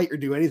doesn't fight or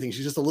do anything.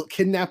 She's just a little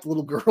kidnapped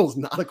little girl is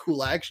not a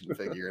cool action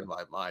figure in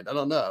my mind. I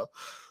don't know.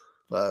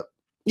 But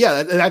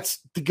yeah, that's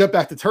to get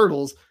back to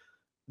Turtles.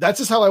 That's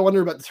just how I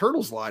wonder about the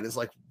Turtles line is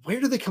like, where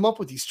do they come up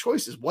with these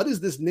choices? What is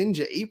this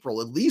Ninja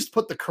April? At least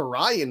put the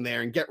Karai in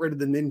there and get rid of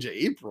the Ninja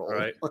April.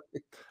 Right.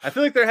 I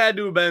feel like there had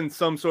to have been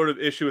some sort of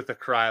issue with the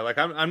Karai. Like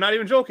I'm not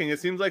even joking. It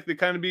seems like they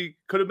kind of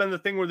could have been the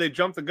thing where they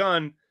jumped the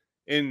gun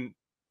and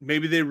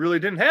maybe they really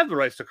didn't have the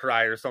rights to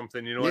Karai or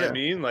something. You know what I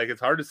mean? Like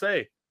it's hard to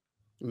say.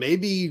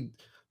 Maybe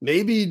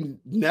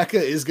NECA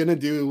is going to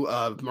do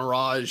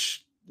Mirage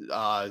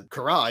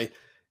Karai.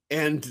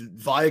 And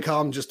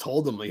Viacom just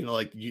told them, you know,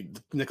 like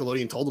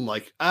Nickelodeon told them,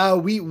 like,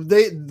 we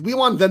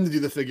want them to do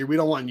the figure. We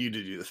don't want you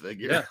to do the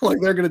figure. Yeah. Like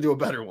they're going to do a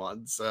better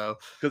one. So,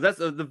 because that's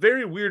the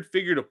very weird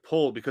figure to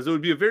pull because it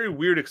would be a very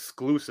weird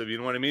exclusive. You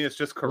know what I mean? It's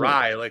just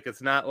Karai. Like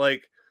it's not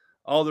like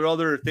all their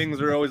other things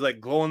are always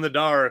like glow in the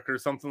dark or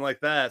something like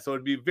that. So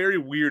it'd be very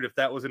weird if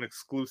that was an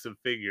exclusive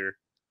figure.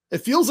 It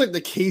feels like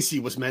the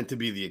Casey was meant to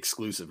be the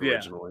exclusive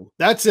originally.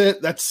 That's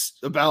it. That's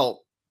about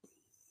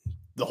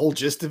the whole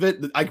gist of it.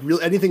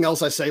 Anything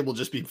else I say will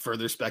just be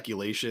further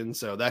speculation.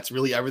 So that's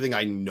really everything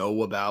I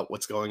know about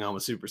what's going on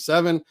with Super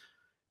 7.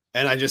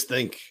 And I just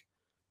think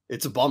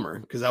it's a bummer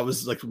because that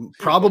was like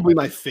probably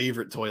my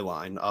favorite toy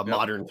line,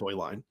 modern toy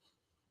line.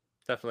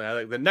 Definitely. I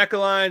like the NECA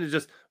line is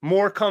just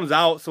more comes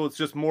out. So it's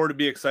just more to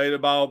be excited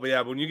about. But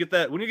yeah, when you get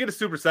a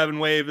Super 7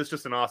 wave, it's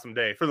just an awesome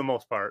day for the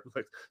most part.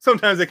 Like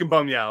sometimes they can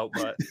bum you out,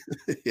 but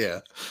yeah.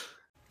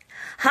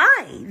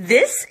 Hi,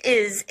 this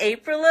is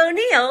April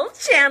O'Neil,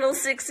 Channel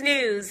 6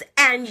 News,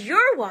 and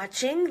you're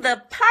watching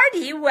the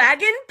Party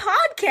Wagon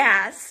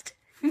podcast.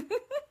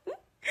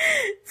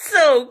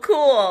 So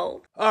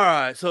cool. All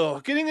right,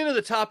 so getting into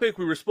the topic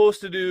we were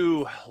supposed to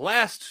do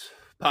last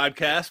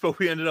podcast, but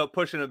we ended up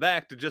pushing it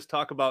back to just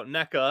talk about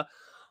NECA.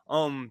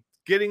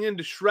 Getting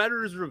into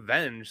Shredder's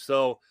Revenge.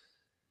 So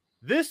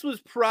this was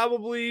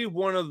probably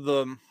one of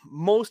the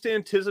most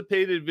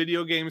anticipated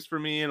video games for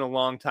me in a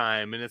long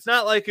time. And it's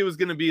not like it was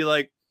going to be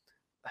like,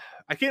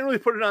 I can't really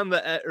put it on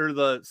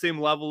the same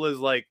level as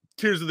like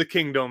Tears of the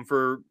Kingdom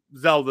for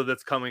Zelda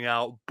that's coming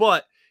out,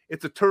 but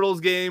it's a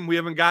Turtles game. We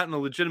haven't gotten a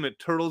legitimate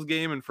Turtles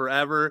game in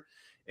forever.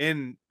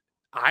 And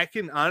I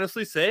can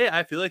honestly say,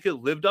 I feel like it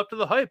lived up to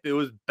the hype. It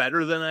was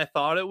better than I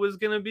thought it was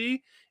going to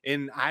be.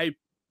 And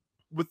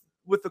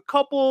with a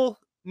couple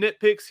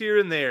nitpicks here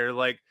and there,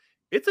 like,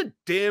 it's a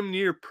damn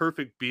near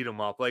perfect beat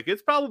 'em up. Like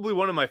it's probably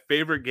one of my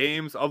favorite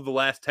games of the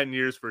last 10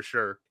 years for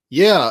sure.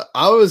 Yeah,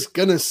 I was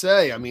gonna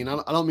say, I mean, I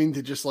don't mean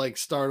to just like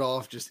start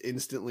off just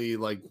instantly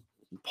like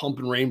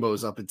pumping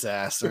rainbows up its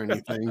ass or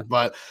anything,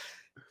 but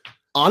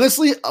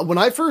honestly, when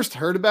I first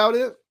heard about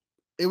it,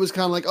 it was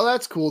kind of like, oh,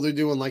 that's cool. They're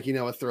doing like, you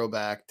know, a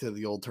throwback to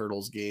the old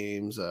Turtles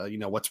games. You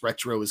know, what's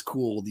retro is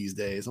cool these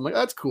days. I'm like,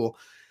 that's cool.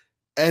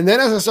 And then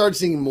as I started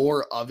seeing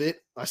more of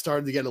it, I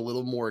started to get a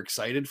little more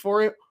excited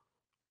for it.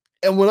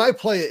 And when I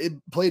played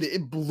it,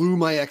 it blew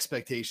my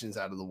expectations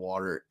out of the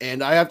water.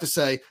 And I have to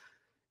say,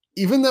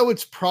 even though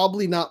it's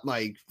probably not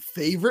my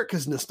favorite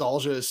because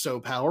nostalgia is so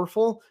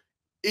powerful,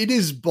 it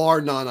is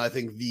bar none, I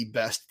think, the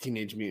best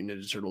Teenage Mutant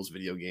Ninja Turtles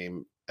video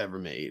game ever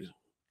made,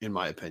 in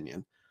my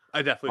opinion.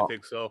 I definitely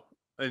think so.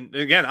 And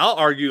again, I'll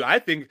argue, I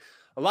think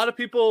a lot of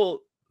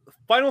people,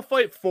 Final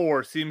Fight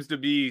 4 seems to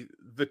be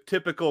the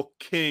typical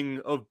king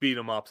of beat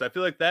 'em ups. I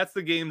feel like that's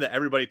the game that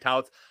everybody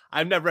touts.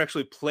 I've never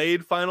actually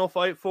played Final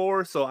Fight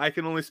 4, so I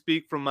can only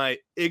speak from my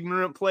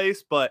ignorant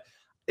place, but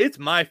it's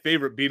my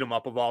favorite beat 'em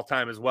up of all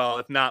time as well,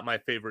 if not my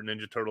favorite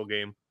Ninja Turtle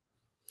game.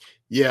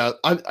 Yeah,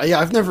 I've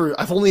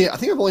only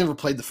ever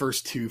played the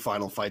first two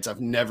Final Fights.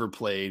 I've never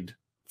played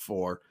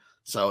 4.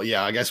 So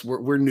yeah, I guess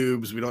we're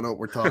noobs. We don't know what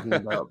we're talking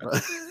about.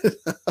 But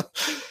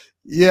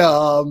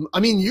yeah, I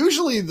mean,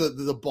 usually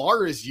the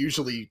bar is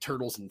usually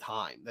Turtles in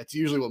Time. That's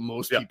usually what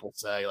most people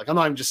say. Like, I'm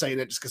not even just saying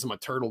it just because I'm a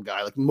turtle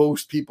guy. Like,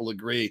 most people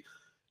agree.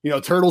 You know,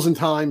 Turtles in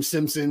Time,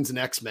 Simpsons, and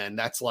X-Men.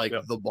 That's like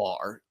the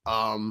bar.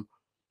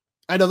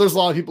 I know there's a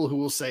lot of people who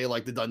will say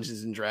like the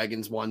Dungeons and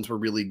Dragons ones were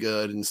really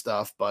good and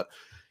stuff, but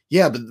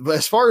yeah, but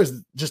as far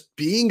as just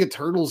being a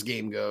Turtles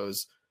game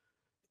goes,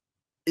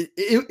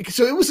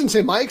 so it was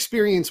insane. My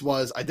experience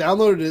was I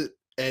downloaded it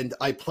and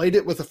I played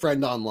it with a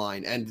friend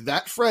online, and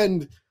that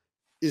friend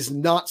is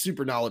not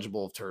super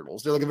knowledgeable of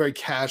Turtles. They're like a very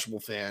casual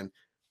fan.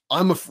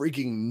 I'm a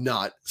freaking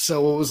nut.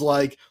 So it was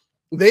like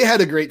they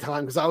had a great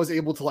time because I was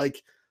able to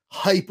like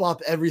hype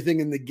up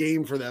everything in the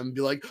game for them and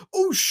be like,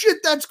 oh shit,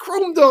 that's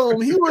Chrome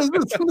Dome. He was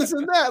this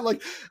and that.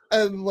 Like,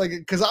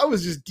 because I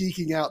was just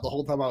geeking out the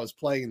whole time I was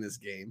playing this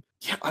game.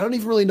 Yeah, I don't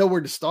even really know where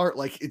to start.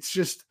 Like, it's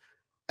just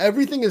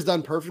everything is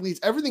done perfectly. It's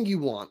everything you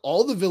want.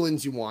 All the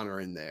villains you want are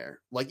in there.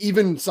 Like,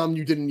 even some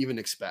you didn't even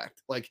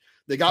expect. Like,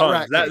 they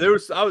got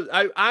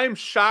I'm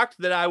shocked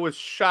that I was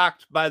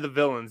shocked by the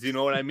villains. You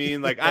know what I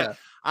mean? Like, yeah.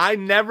 I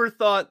never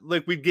thought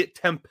like we'd get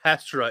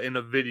Tempestra in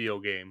a video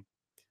game.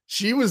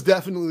 She was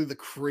definitely the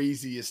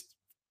craziest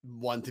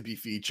one to be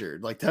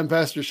featured. Like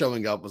Tempestra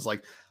showing up was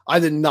like, I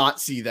did not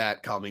see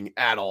that coming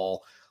at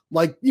all.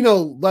 Like, you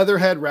know,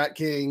 Leatherhead, Rat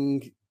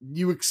King,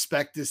 you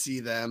expect to see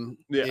them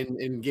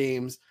in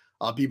games.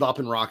 Bebop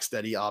and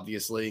Rocksteady,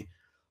 obviously.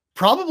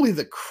 Probably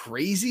the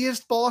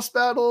craziest boss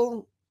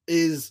battle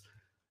is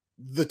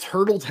the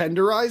Turtle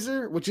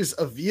Tenderizer, which is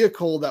a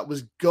vehicle that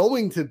was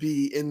going to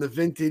be in the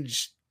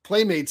vintage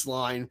Playmates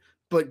line,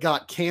 but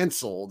got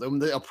canceled.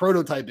 And a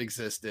prototype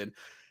existed.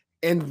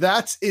 And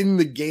that's in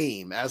the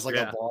game as like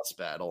a boss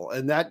battle.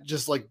 And that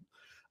just like,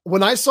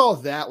 when I saw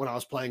that when I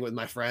was playing with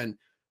my friend,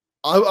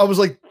 I was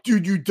like,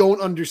 dude, you don't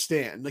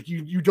understand. Like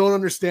you don't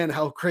understand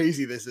how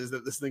crazy this is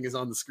that this thing is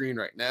on the screen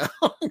right now.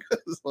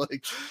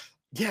 Like,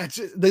 yeah,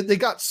 they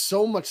got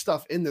so much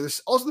stuff in there.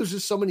 There's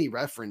just so many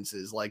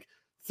references. Like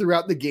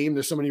throughout the game,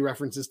 there's so many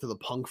references to the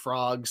Punk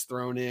Frogs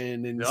thrown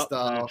in and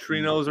stuff. The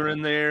neutrinos are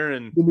in there,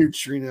 and the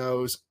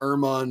neutrinos,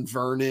 Irma and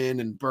Vernon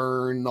and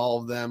Burn, all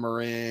of them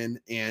are in.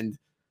 And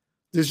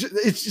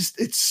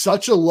it's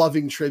such a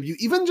loving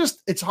tribute. Even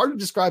just, it's hard to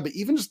describe, but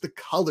even just the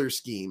color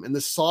scheme and the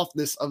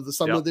softness of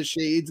some of the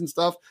shades and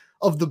stuff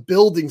of the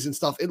buildings and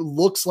stuff, it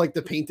looks like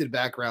the painted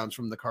backgrounds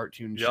from the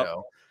cartoon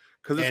show.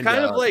 Because it's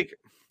kind of like,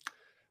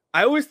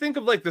 I always think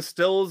of like the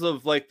stills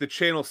of like the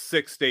Channel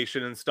 6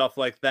 station and stuff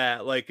like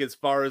that. Like as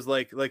far as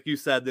like you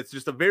said, it's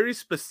just a very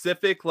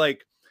specific,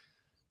 like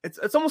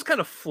it's almost kind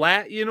of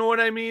flat. You know what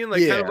I mean?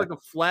 Like kind of like a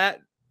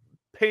flat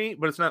paint,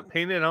 but it's not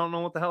painted. I don't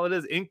know what the hell it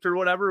is, inked or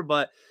whatever,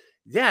 but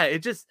yeah,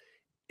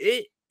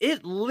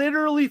 it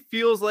literally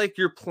feels like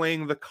you're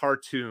playing the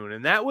cartoon.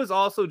 And that was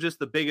also just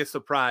the biggest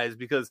surprise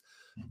because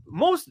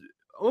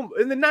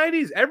in the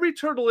 90s, every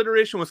Turtle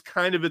iteration was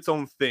kind of its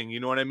own thing. You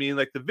know what I mean?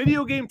 Like the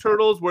video game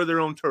Turtles were their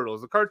own Turtles.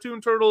 The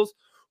cartoon Turtles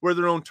were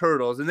their own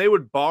Turtles. And they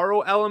would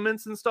borrow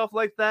elements and stuff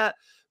like that.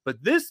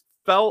 But this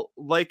felt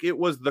like it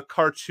was the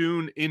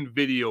cartoon in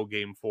video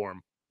game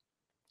form.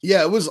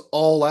 Yeah, it was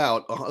all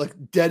out, like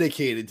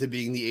dedicated to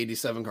being the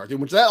 87 cartoon,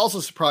 which that also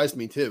surprised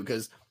me too,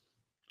 because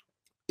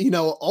you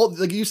know, all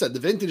like you said, the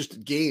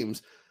vintage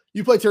games,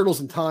 you play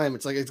Turtles in Time.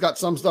 It's like it's got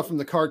some stuff from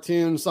the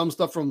cartoon, some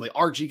stuff from the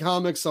Archie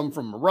comics, some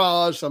from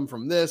Mirage, some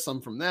from this,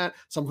 some from that,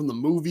 some from the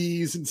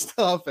movies and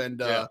stuff.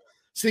 And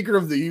Secret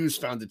of the Ooze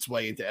found its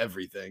way into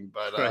everything.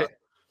 But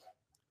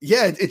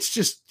yeah,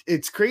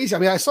 it's crazy. I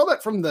mean, I saw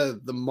that from the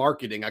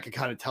marketing. I could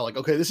kind of tell, like,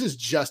 okay, this is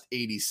just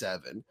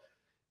 87.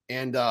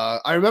 And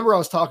I remember I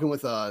was talking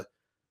with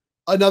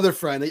another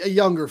friend, a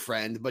younger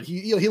friend, but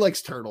he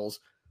likes Turtles.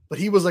 But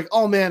he was like,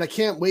 oh man, I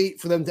can't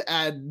wait for them to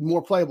add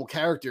more playable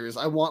characters.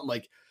 I want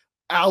like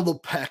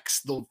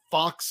Alopex, the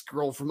Fox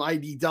girl from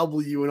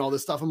IDW and all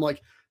this stuff. I'm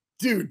like,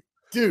 dude,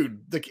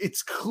 like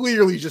it's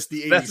clearly just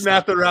the 80s. That's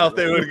not the route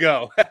they would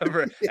go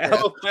ever.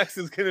 Alopex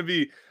is going to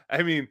be,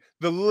 I mean,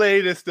 the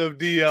latest of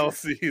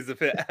DLCs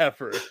if it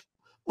ever.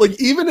 Like,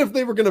 even if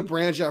they were going to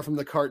branch out from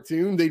the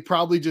cartoon, they'd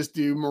probably just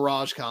do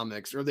Mirage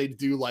Comics, or they'd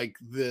do like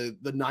the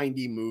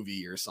 90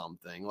 movie or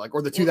something, like,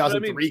 or the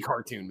 2003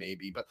 cartoon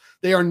maybe, but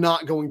they are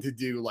not going to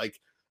do like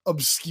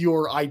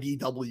obscure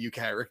IDW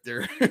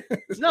character.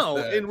 No,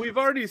 and we've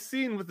already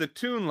seen with the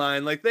Toon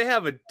line, like they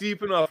have a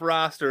deep enough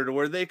roster to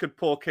where they could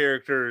pull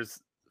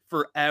characters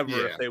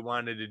forever if they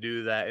wanted to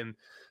do that. And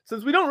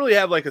since we don't really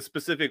have like a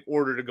specific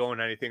order to go in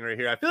anything right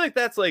here, I feel like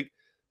that's like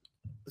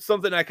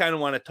something I kind of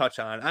want to touch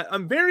on.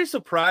 I'm very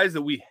surprised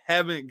that we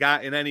haven't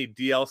gotten any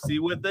DLC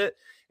with it,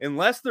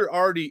 unless they're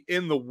already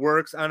in the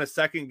works on a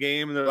second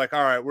game and they're like,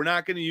 all right, we're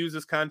not going to use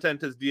this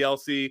content as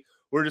DLC.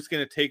 We're just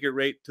going to take it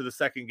right to the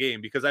second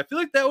game, because I feel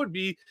like that would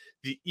be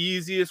the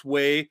easiest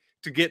way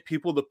to get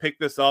people to pick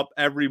this up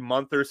every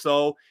month or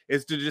so,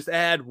 is to just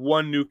add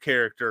one new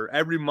character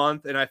every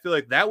month. And I feel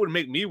like that would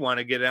make me want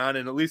to get on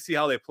and at least see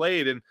how they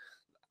played. And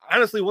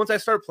honestly, once I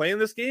start playing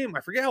this game,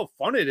 I forget how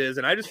fun it is.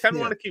 And I just kind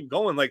of want to keep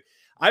going. Like,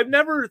 I've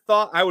never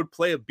thought I would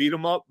play a beat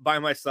 'em up by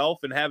myself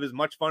and have as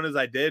much fun as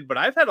I did, but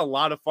I've had a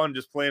lot of fun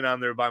just playing on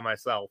there by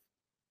myself.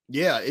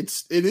 Yeah, it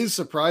is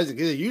surprising.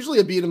 Usually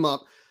a beat 'em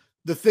up,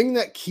 the thing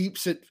that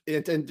keeps it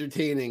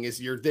entertaining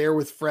is you're there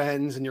with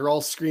friends and you're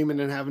all screaming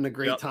and having a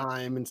great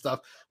time and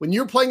stuff. When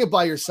you're playing it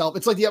by yourself,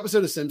 it's like the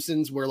episode of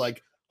Simpsons where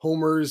like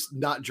Homer's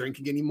not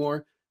drinking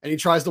anymore and he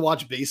tries to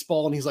watch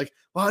baseball and he's like,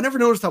 wow, I never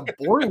noticed how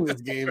boring this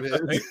game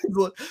is.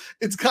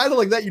 It's kind of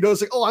like that. You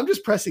notice like, oh, I'm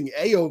just pressing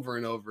A over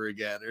and over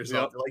again or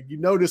something. Like you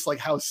notice like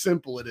how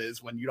simple it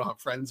is when you don't have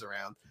friends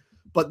around.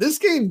 But this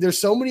game, there's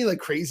so many like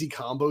crazy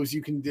combos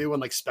you can do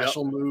and like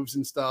special moves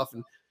and stuff,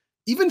 and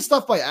even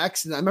stuff by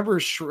accident. I remember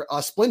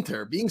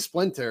Splinter being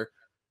Splinter.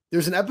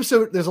 There's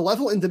a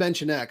level in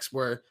Dimension X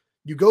where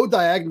you go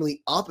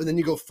diagonally up and then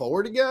you go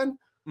forward again.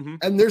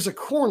 And there's a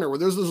corner where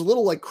there's those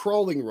little like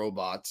crawling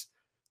robots.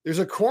 There's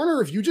a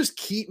corner if you just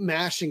keep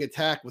mashing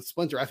attack with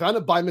Splinter. I found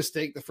it by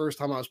mistake the first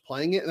time I was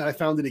playing it, and I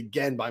found it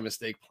again by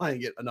mistake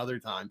playing it another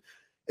time.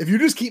 If you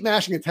just keep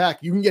mashing attack,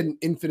 you can get an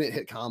infinite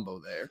hit combo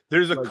there.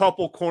 There's a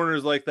couple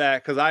corners like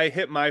that because I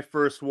hit my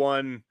first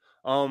one.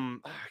 I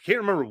can't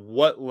remember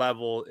what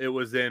level it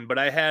was in, but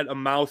I had a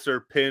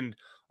mouser pinned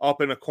up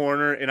in a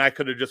corner, and I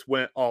could have just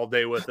went all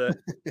day with it.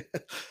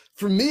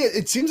 For me,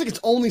 it seems like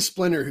it's only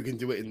Splinter who can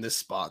do it in this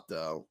spot,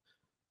 though.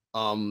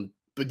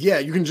 But yeah,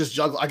 you can just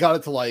juggle. I got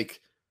it to like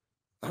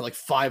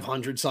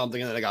 500 something,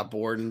 and then I got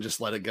bored and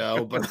just let it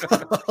go. But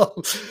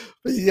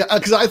yeah,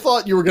 because I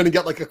thought you were going to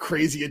get like a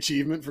crazy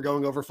achievement for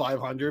going over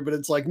 500, but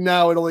it's like,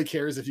 no, it only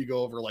cares if you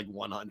go over like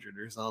 100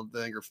 or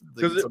something. Or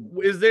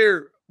is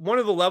there one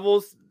of the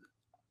levels?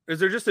 Is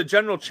there just a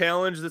general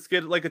challenge that's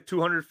get like a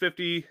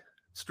 250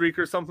 streak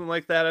or something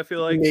like that? I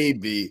feel like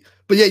maybe,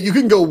 but yeah, you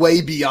can go way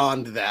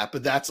beyond that.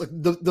 But that's like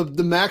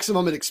the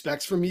maximum it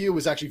expects from you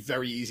is actually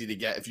very easy to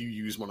get if you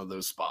use one of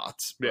those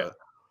spots.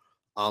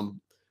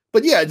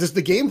 But yeah, just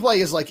the gameplay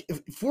is like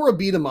for a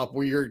beat 'em up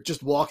where you're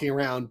just walking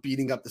around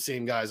beating up the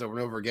same guys over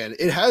and over again.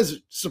 It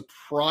has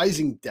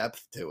surprising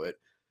depth to it,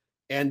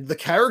 and the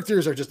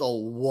characters are just a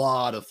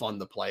lot of fun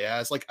to play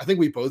as. Like I think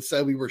we both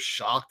said we were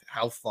shocked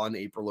how fun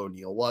April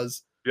O'Neil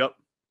was. Yep.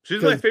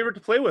 She's my favorite to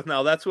play with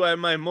now. That's why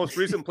my most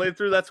recent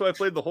playthrough, that's who I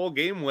played the whole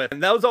game with.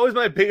 And that was always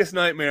my biggest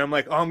nightmare. I'm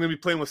like, oh, I'm going to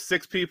be playing with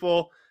 6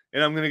 people,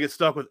 and I'm going to get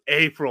stuck with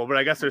April. But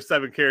I guess there's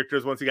 7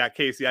 characters once you got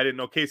Casey. I didn't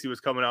know Casey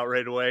was coming out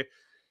right away.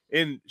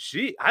 And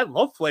I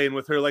love playing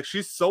with her. Like,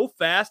 she's so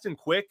fast and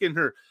quick in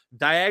her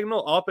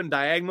diagonal up and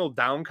diagonal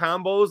down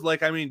combos.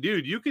 Like, I mean,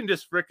 dude, you can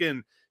just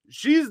freaking,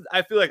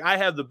 I feel like I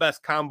have the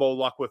best combo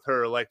luck with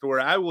her. Like, to where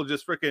I will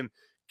just freaking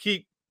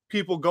keep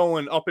people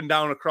going up and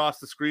down across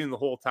the screen the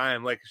whole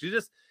time. Like, she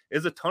just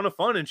is a ton of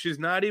fun, and she's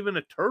not even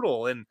a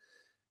turtle. And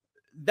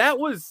that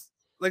was,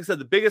 like I said,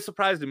 the biggest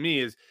surprise to me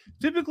is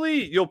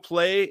typically you'll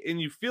play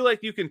and you feel like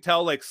you can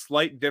tell like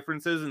slight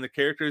differences in the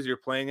characters you're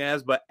playing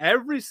as, but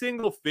every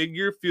single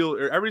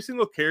every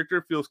single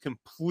character feels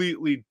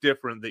completely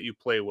different that you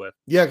play with.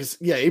 Yeah, because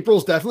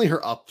April's definitely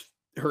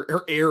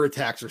her air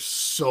attacks are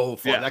so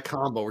fun. Yeah. That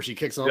combo where she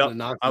kicks on and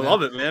knocks. I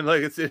love it, man.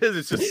 Like it's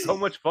just so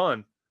much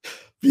fun.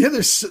 Yeah,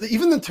 there's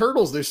even the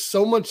turtles. There's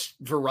so much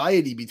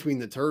variety between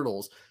the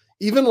turtles.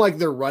 Even like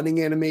their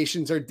running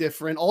animations are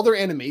different. All their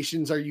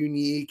animations are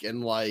unique,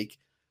 and like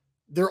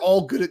they're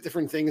all good at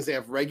different things. They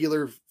have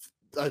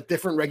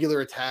different regular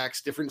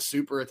attacks, different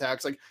super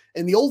attacks. Like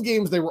in the old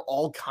games, they were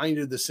all kind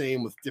of the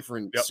same with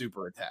different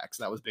super attacks.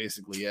 That was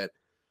basically it.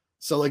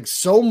 So like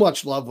so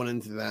much love went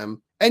into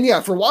them. And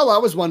yeah, for a while I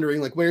was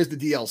wondering like, where's the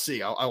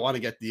DLC? I want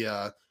to get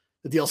the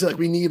DLC. Like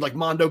we need like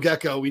Mondo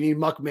Gecko, we need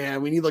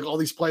Muckman, we need like all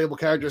these playable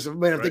characters.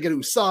 Man, if they get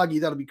Usagi,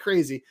 that'll be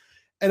crazy.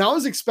 And I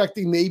was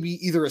expecting maybe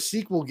either a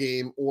sequel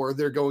game or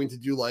they're going to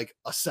do like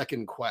a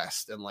second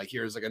quest. And like,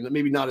 here's like,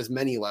 maybe not as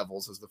many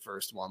levels as the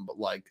first one, but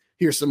like,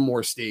 here's some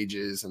more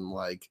stages. And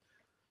like,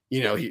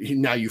 you know,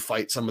 now you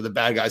fight some of the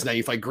bad guys. Now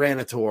you fight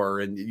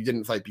Granitor and you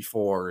didn't fight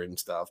before and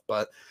stuff.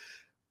 But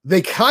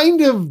they kind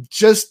of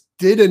just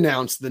did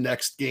announce the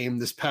next game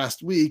this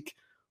past week,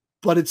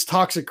 but it's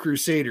Toxic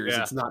Crusaders.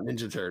 Yeah. It's not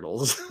Ninja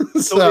Turtles.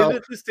 So is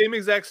it the same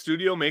exact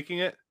studio making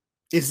it?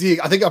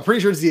 I'm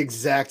pretty sure it's the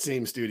exact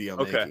same studio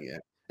making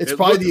it. It's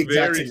probably the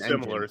exact same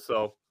similar engine.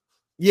 So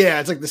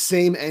yeah, it's like the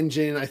same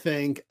engine, I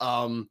think.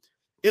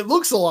 It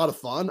looks a lot of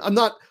fun.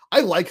 I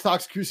like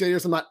Toxic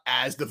Crusaders. I'm not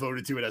as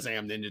devoted to it as I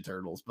am Ninja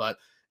Turtles, but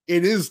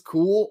it is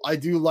cool. I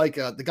do like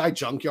the guy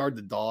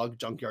Junkyard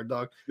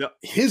Dog. Yeah.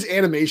 His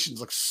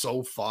animations look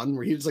so fun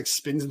where he just like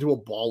spins into a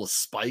ball of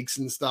spikes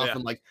and stuff. Yeah.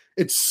 And like,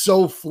 it's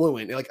so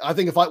fluent. Like, I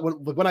think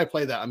when I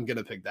play that, I'm going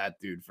to pick that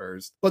dude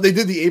first, but they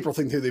did the April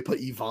thing too. They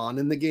put Yvonne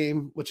in the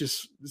game, which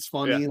is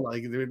funny. Yeah.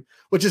 Like,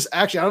 which is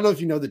actually, I don't know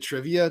if you know the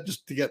trivia,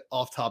 just to get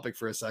off topic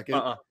for a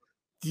second.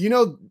 Do you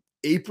know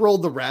April,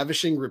 the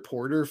ravishing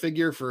reporter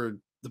figure for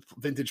the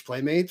Vintage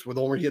Playmates, with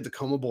the one where he had the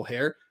combable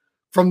hair?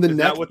 From the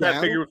neck down, that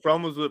figure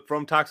was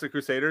from Toxic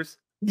Crusaders?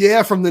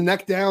 Yeah, from the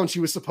neck down, she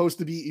was supposed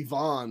to be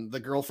Yvonne,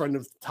 the girlfriend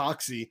of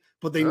Toxie,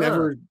 but they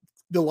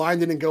the line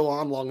didn't go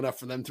on long enough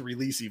for them to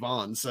release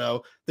Yvonne.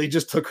 So they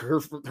just took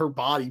her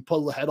body,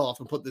 pulled the head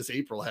off, and put this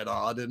April head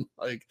on. And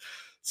like,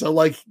 so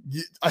like,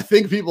 I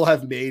think people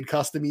have made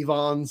custom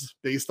Yvonnes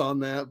based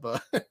on that,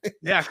 but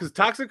yeah, because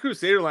Toxic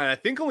Crusader line, I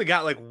think only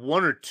got like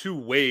 1 or 2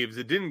 waves.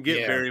 It didn't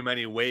get very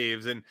many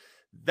waves. And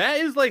that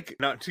is like,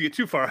 not to get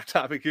too far off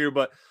topic here,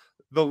 but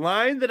the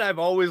line that I've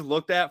always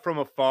looked at from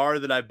afar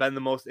that I've been the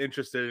most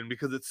interested in,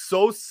 because it's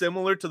so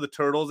similar to the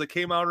Turtles. It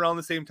came out around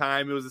the same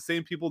time. It was the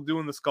same people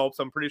doing the sculpts.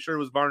 I'm pretty sure it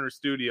was Varner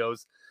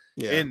Studios.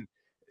 Yeah. And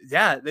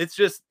yeah,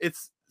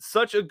 it's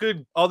such a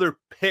good other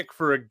pick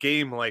for a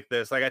game like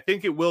this. Like, I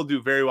think it will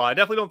do very well. I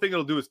definitely don't think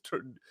it'll do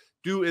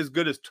do as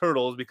good as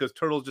Turtles because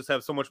Turtles just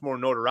have so much more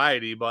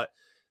notoriety. But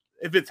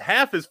if it's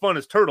half as fun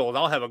as Turtles,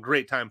 I'll have a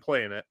great time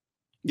playing it.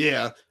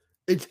 Yeah.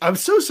 I'm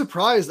so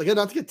surprised. Again,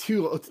 not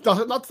to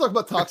talk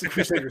about Toxic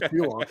Crusaders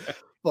too long,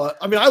 but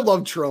I mean, I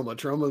love Trauma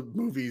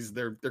movies.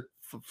 They're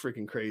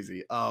freaking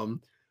crazy.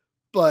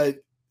 But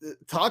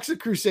Toxic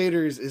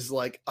Crusaders is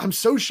like, I'm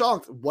so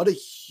shocked what a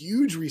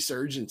huge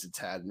resurgence it's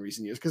had in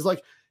recent years. Cause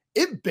like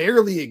it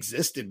barely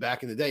existed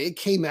back in the day. It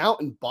came out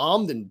and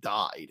bombed and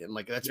died. And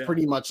like, that's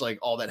pretty much like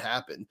all that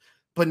happened.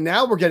 But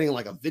now we're getting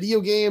like a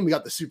video game. We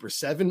got the Super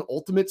 7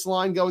 Ultimates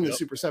line going, the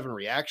Super 7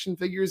 reaction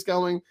figures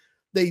going.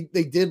 They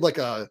did like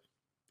a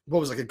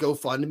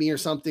GoFundMe or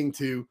something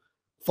to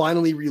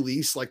finally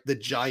release like the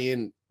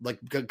giant like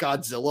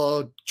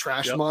Godzilla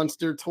trash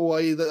monster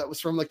toy that was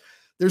from like,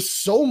 there's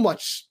so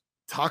much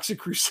Toxic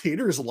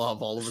Crusaders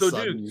love all of a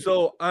sudden. Dude,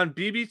 so on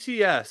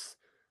BBTS,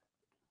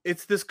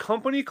 it's this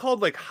company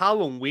called like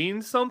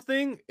Halloween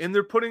something, and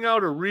they're putting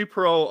out a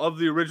repro of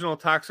the original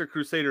Toxic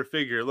Crusader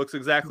figure. It looks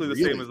exactly the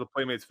same as the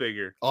Playmates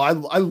figure. Oh,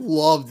 I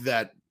loved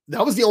that.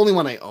 That was the only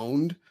one I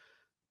owned.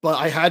 But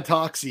I had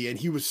Toxie, and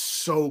he was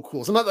so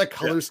cool. Some of that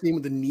color scheme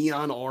with the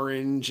neon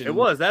orange. And... It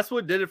was. That's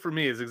what did it for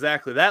me, is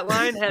exactly. That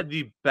line had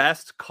the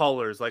best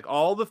colors. Like,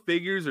 all the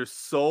figures are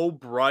so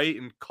bright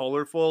and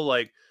colorful.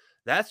 Like,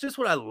 that's just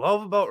what I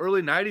love about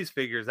early 90s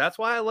figures. That's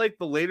why I like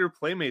the later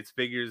Playmates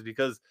figures,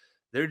 because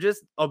they're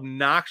just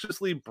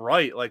obnoxiously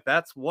bright. Like,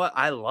 that's what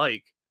I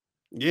like.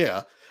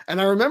 Yeah. And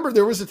I remember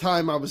there was a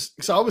time I was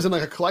in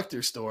like a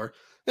collector store.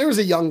 There was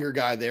a younger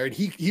guy there, and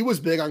he was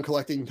big on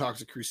collecting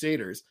Toxic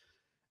Crusaders.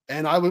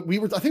 And I think we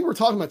were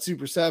talking about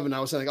Super 7. I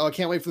was like, oh, I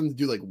can't wait for them to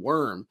do like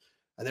Worm.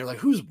 And they're like,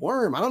 who's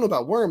Worm? I don't know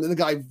about Worm. And the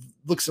guy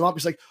looks him up.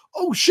 He's like,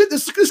 oh shit,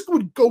 this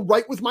would go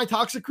right with my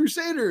Toxic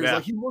Crusaders. Yeah.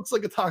 Like, he looks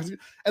like a Toxic.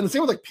 And the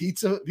same with like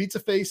Pizza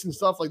Face and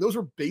stuff. Like, those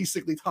were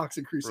basically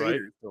Toxic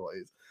Crusaders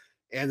toys.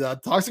 And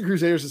Toxic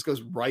Crusaders just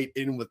goes right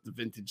in with the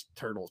vintage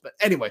Turtles. But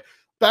anyway,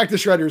 back to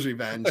Shredder's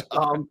Revenge.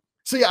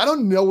 So yeah, I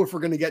don't know if we're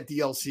going to get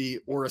DLC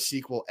or a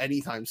sequel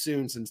anytime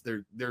soon, since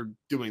they're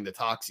doing the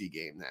Toxie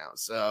game now.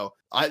 So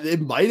it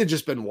might have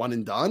just been one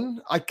and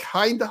done. I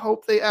kind of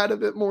hope they add a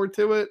bit more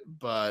to it,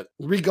 but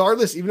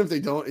regardless, even if they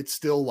don't, it's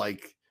still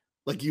like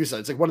you said,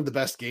 it's like one of the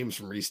best games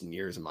from recent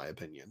years, in my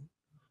opinion.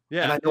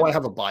 Yeah, and I know I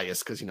have a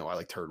bias because I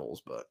like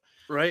Turtles, but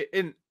right.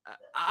 And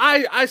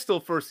I still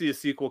foresee a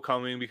sequel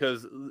coming,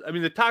 because I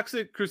mean, the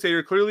Toxic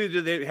Crusader, clearly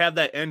they have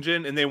that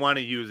engine and they want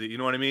to use it. You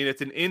know what I mean?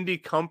 It's an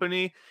indie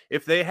company.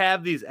 If they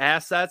have these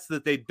assets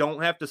that they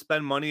don't have to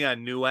spend money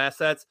on new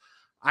assets,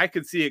 I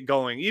could see it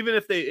going, even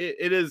if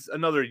it is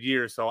another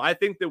year or so. I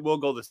think that we'll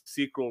go the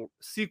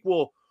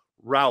sequel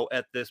route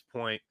at this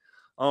point.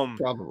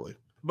 Probably.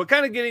 But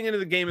kind of getting into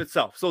the game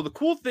itself. So the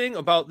cool thing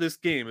about this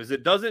game is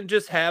it doesn't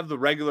just have the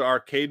regular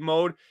arcade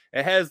mode.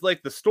 It has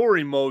like the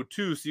story mode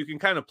too. So you can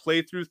kind of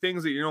play through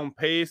things at your own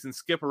pace and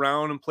skip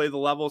around and play the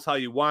levels how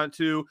you want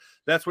to.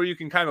 That's where you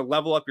can kind of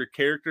level up your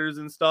characters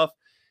and stuff.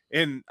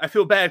 And I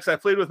feel bad because I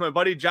played with my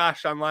buddy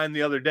Josh online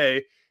the other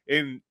day,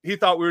 and he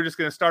thought we were just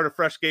going to start a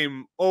fresh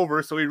game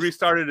over. So he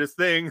restarted his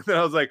thing. And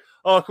I was like,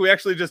 oh, can we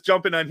actually just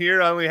jump in on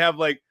here? I only have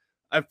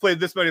I've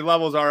played this many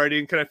levels already.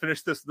 And can I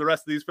finish the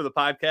rest of these for the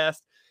podcast?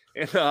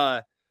 And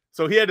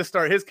so he had to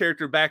start his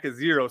character back at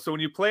 0. So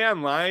when you play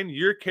online,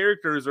 your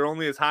characters are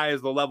only as high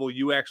as the level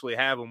you actually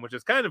have them, which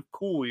is kind of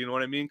cool. You know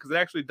what I mean? Because it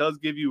actually does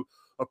give you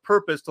a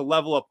purpose to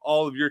level up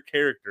all of your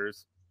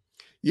characters.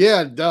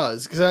 Yeah, it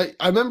does. Because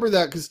I remember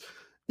that because,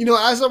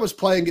 as I was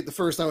playing it the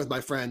first time with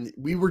my friend,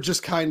 we were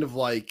just kind of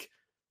like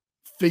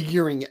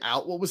figuring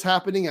out what was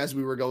happening as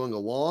we were going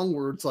along,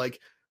 where it's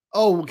like,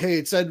 oh, okay,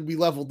 it said we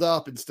leveled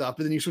up and stuff,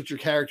 but then you switch your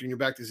character and you're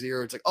back to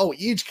 0. It's like, oh,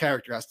 each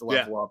character has to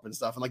level up and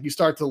stuff. And like you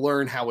start to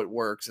learn how it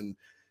works. And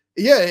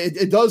yeah,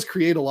 it does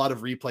create a lot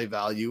of replay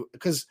value,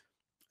 because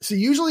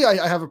usually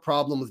I have a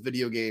problem with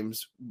video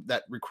games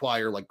that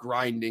require like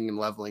grinding and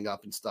leveling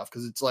up and stuff.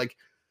 Cause it's like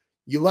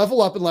you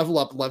level up and level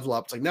up and level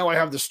up. It's like, now I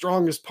have the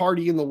strongest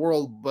party in the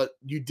world, but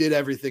you did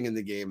everything in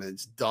the game and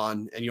it's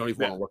done. And you don't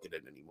even want to look at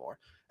it anymore.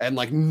 And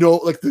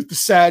the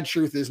sad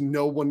truth is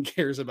no one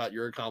cares about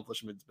your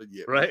accomplishments but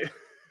you. Right.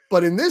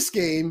 But in this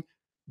game,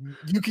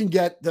 you can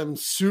get them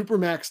super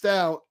maxed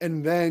out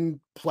and then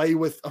play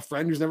with a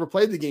friend who's never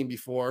played the game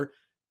before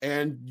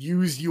and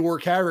use your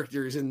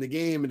characters in the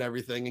game and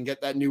everything and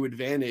get that new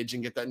advantage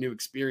and get that new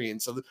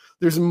experience. So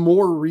there's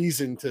more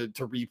reason to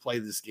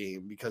replay this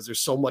game, because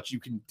there's so much you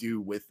can do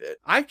with it.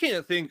 I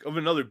can't think of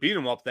another beat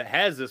 'em up that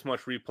has this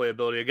much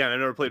replayability. Again, I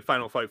never played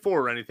Final Fight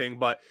 4 or anything,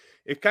 but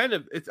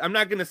I'm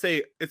not going to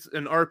say it's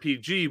an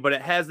RPG, but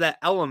it has that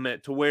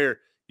element to where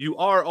you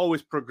are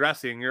always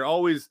progressing. You're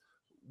always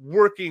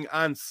working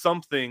on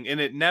something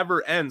and it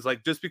never ends.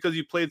 Like, just because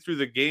you played through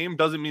the game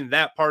doesn't mean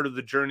that part of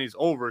the journey's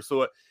over.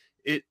 So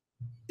it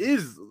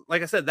is,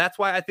 like I said, that's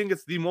why I think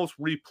it's the most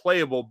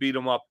replayable beat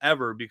 'em up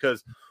ever,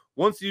 because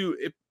once you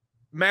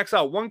max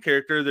out one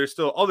character, there's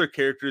still other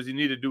characters you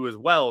need to do as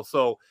well.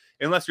 So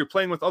unless you're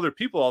playing with other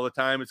people all the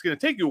time, it's going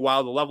to take you a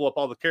while to level up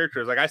all the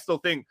characters. Like, I still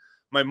think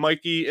My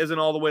Mikey isn't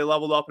all the way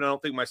leveled up, and I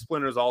don't think my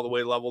Splinter is all the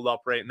way leveled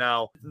up right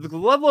now. The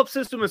level up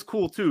system is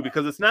cool too,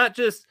 because it's not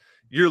just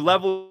you're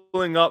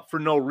leveling up for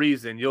no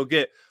reason. You'll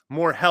get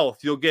more health.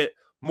 You'll get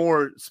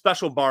more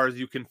special bars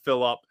you can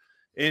fill up.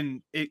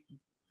 And it,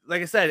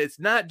 like I said, it's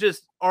not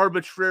just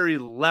arbitrary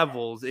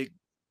levels. It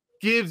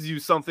gives you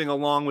something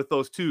along with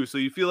those too. So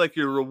you feel like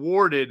you're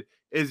rewarded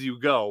as you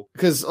go.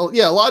 Because,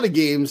 yeah, a lot of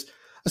games,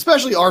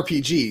 especially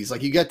RPGs,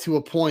 like you get to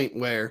a point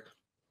where,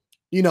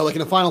 you know, like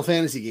in a Final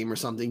Fantasy game or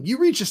something, you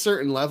reach a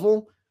certain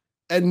level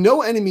and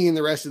no enemy in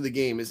the rest of the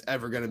game is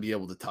ever going to be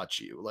able to touch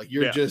you. Like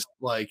you're just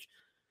like,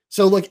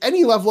 so like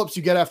any level ups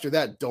you get after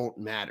that don't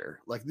matter.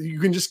 Like you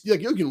can just,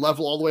 like, you can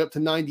level all the way up to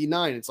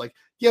 99. It's like,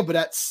 yeah, but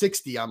at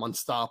 60, I'm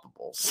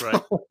unstoppable. So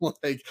right.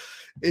 Like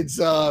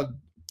it's,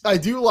 I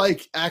do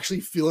like actually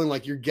feeling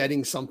like you're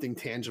getting something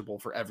tangible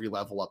for every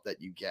level up that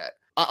you get.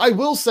 I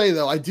will say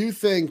though, I do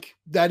think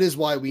that is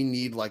why we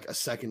need like a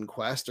second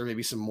quest or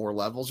maybe some more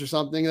levels or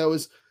something.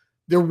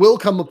 There will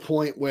come a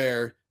point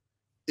where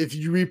if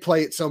you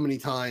replay it so many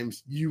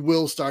times, you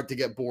will start to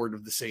get bored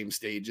of the same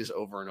stages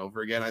over and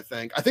over again. I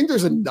think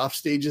there's enough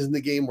stages in the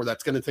game where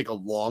that's going to take a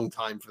long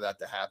time for that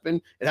to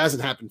happen. It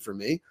hasn't happened for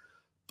me,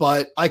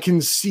 but I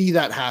can see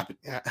that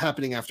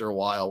happening after a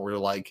while where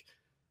like,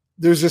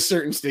 there's just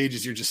certain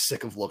stages you're just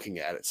sick of looking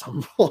at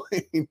some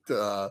point.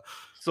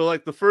 So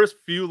like the first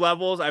few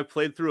levels I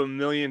played through a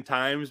million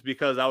times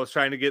because I was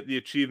trying to get the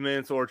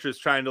achievements or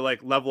just trying to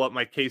like level up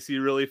my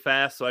KC really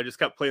fast. So I just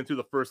kept playing through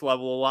the first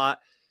level a lot.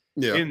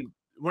 Yeah. And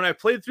when I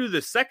played through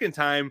the second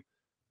time,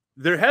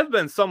 there have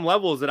been some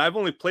levels that I've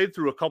only played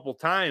through a couple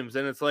times.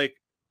 And it's like,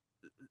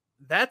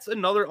 that's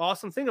another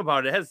awesome thing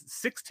about it. It has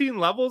 16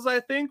 levels,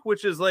 I think,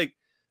 which is like,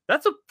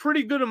 that's a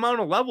pretty good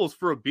amount of levels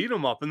for a beat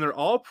 'em up. And they're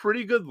all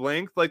pretty good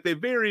length. Like they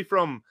vary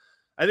from,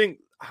 I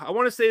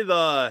want to say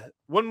the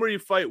one where you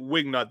fight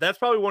Wignut. That's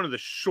probably one of the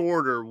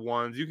shorter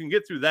ones. You can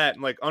get through that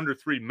in like under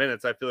 3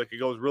 minutes. I feel like it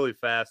goes really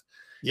fast.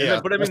 Yeah.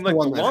 But I mean, like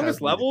the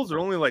longest levels are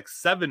only like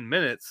 7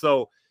 minutes.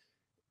 So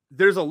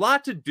there's a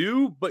lot to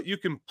do, but you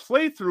can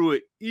play through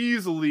it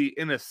easily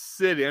in a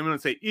sitting. I'm going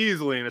to say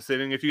easily in a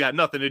sitting. If you got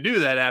nothing to do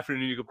that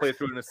afternoon, you can play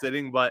through it in a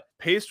sitting, but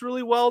paced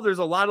really well. There's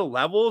a lot of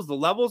levels. The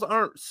levels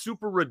aren't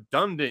super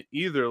redundant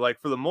either.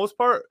 Like for the most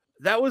part,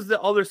 that was the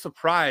other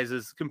surprise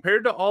is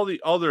compared to all the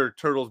other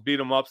Turtles beat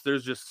 'em ups,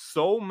 there's just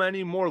so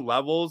many more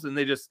levels and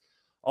they just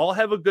all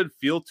have a good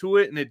feel to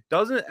it. And it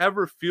doesn't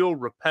ever feel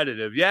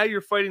repetitive. Yeah,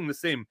 you're fighting the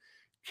same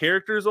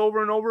characters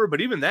over and over, but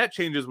even that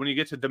changes when you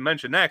get to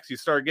Dimension X. You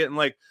start getting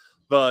like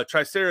the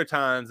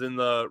Triceratons and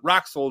the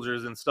Rock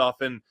Soldiers and stuff.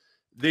 And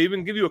they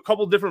even give you a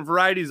couple different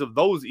varieties of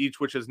those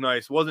each, which is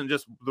nice. It wasn't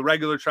just the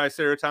regular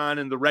Triceraton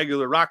and the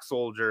regular Rock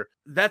Soldier.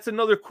 That's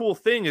another cool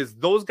thing is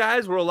those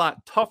guys were a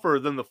lot tougher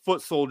than the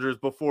Foot Soldiers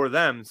before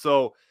them.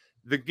 So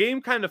the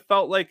game kind of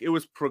felt like it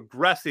was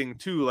progressing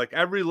too. Like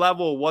every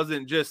level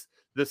wasn't just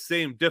the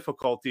same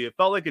difficulty. It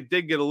felt like it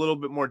did get a little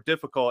bit more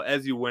difficult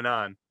as you went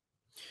on.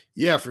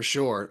 Yeah, for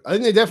sure. I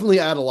think they definitely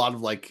add a lot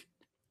of like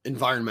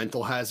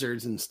environmental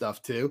hazards and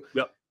stuff too.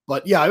 Yep.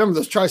 But yeah, I remember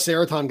those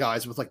Triceraton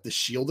guys with like the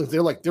shield.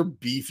 They're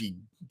beefy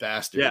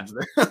bastards.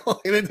 Yeah.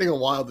 They take a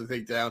while to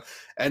take down.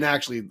 And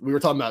actually, we were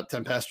talking about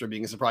Tempestra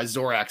being a surprise.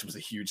 Zorax was a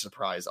huge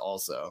surprise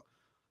also.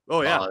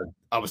 Oh yeah.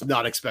 I was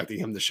not expecting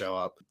him to show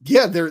up.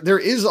 Yeah, there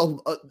is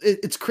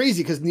it's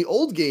crazy because in the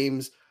old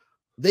games,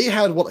 they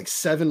had like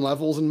 7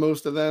 levels in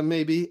most of them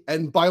maybe.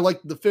 And by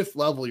like the 5th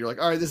level, you're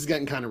like, all right, this is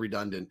getting kind of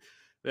redundant.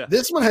 Yeah.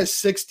 This one has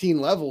 16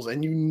 levels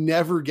and you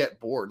never get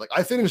bored. Like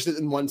I finished it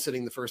in one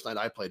sitting the first night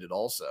I played it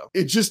also.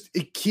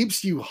 It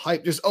keeps you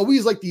hyped. There's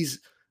always like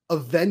these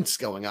events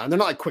going on. They're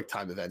not like quick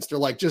time events. They're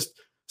like just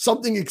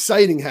something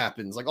exciting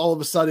happens. Like all of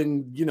a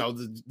sudden, you know,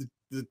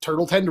 the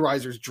turtle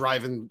tenderizer's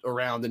driving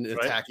around and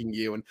attacking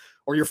you,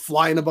 or you're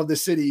flying above the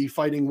city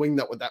fighting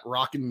Wingnut with that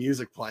rockin'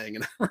 music playing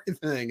and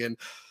everything. And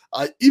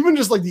even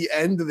just like the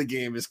end of the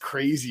game is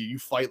crazy. You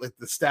fight like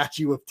the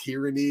Statue of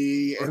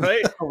Tyranny and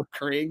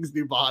Krang's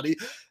new body.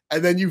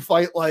 And then you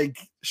fight like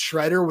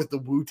Shredder with the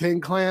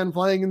Wu-Tang Clan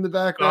playing in the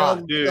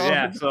background. Oh, dude,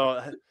 yeah.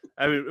 So,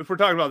 I mean, if we're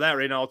talking about that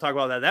right now, I'll talk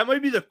about that. That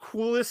might be the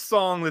coolest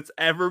song that's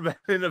ever been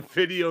in a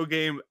video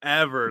game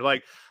ever.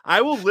 Like,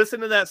 I will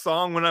listen to that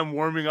song when I'm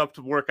warming up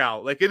to work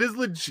out. Like, it is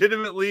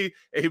legitimately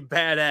a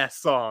badass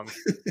song.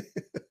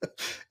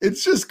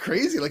 It's just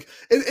crazy. Like,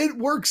 it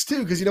works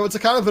too, because, you know, it's a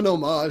kind of an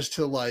homage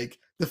to like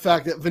the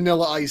fact that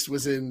Vanilla Ice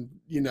was in,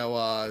 you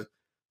know,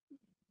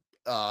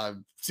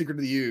 Secret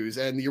of the Ooze,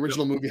 and the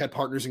original movie had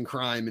partners in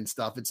crime and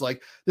stuff. It's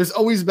like there's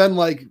always been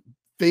like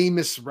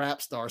famous rap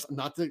stars.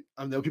 Not that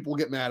I know people will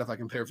get mad if I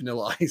compare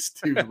Vanilla Ice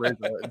to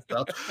Rizzo and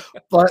stuff,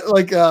 but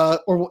like,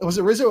 or was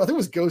it Rizzo? I think it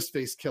was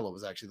Ghostface Killah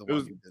was actually the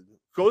one who did it.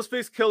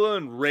 Ghostface Killah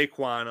and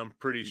Raekwon, I'm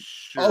pretty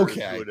sure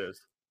who it is.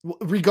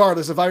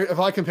 Regardless, if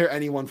I compare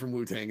anyone from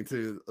Wu-Tang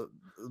to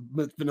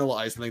Vanilla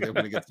Ice, I think they're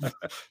going to get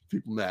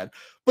people mad.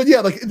 But yeah,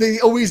 like they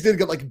always did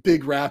get like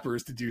big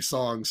rappers to do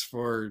songs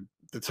for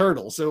the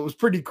turtle. So it was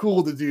pretty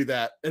cool to do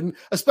that. And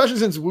especially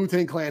since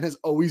Wu-Tang Clan has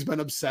always been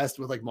obsessed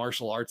with like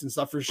martial arts and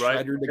stuff, for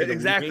Shredder to get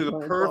exactly the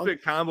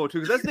perfect combo too.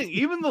 Because that's the thing,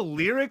 even the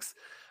lyrics,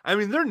 I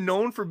mean, they're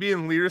known for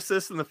being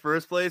lyricists in the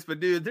first place, but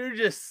dude, they're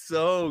just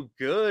so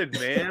good,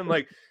 man.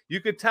 Like you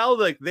could tell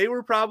like they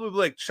were probably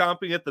like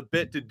chomping at the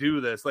bit to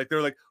do this. Like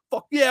they're like,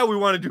 fuck yeah, we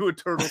want to do a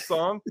turtle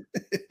song.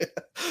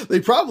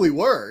 They probably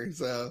were.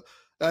 So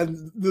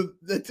and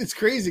it's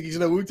crazy because, you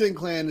know, Wu-Tang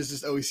Clan is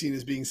just always seen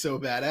as being so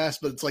badass,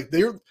 but it's like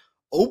they're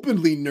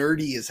openly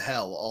nerdy as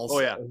hell also. Oh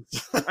yeah.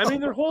 I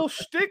mean, their whole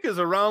shtick is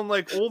around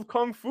like old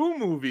kung fu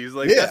movies.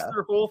 Like that's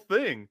their whole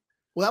thing.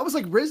 Well, that was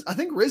like I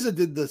think RZA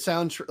did the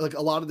soundtrack, like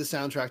a lot of the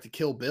soundtrack to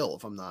Kill Bill,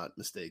 if I'm not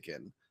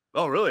mistaken.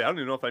 Oh, really? I don't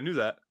even know if I knew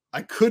that.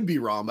 I could be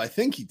wrong, but I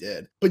think he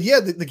did. But yeah,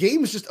 the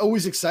game is just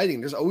always exciting.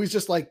 There's always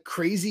just like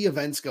crazy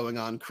events going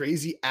on,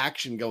 crazy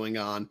action going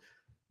on.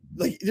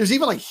 Like there's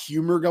even like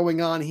humor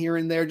going on here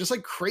and there, just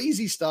like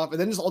crazy stuff. And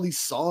then there's all these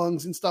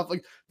songs and stuff.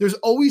 Like there's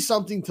always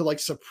something to like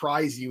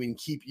surprise you and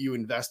keep you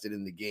invested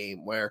in the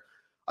game, where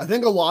I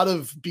think a lot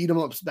of beat 'em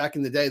ups back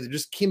in the day, there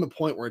just came a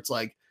point where it's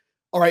like,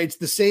 all right, it's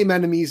the same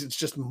enemies, it's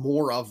just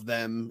more of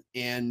them.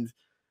 And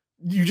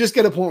you just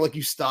get a point where like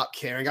you stop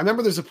caring. I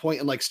remember there's a point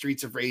in like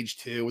Streets of Rage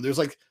 2 where there's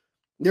like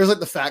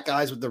the fat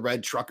guys with the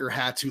red trucker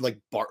hats who like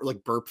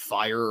burp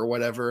fire or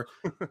whatever.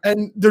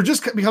 And there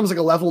just becomes like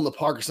a level in the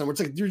park or somewhere.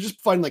 It's like, you're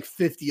just fighting like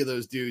 50 of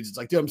those dudes. It's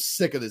like, dude, I'm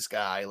sick of this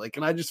guy. Like,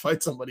 can I just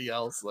fight somebody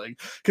else?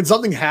 Like, can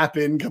something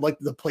happen? Can like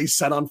the place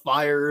set on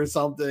fire or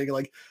something?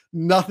 Like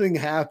nothing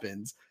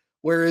happens.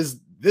 Whereas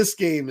this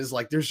game is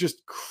like, there's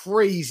just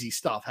crazy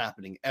stuff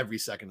happening every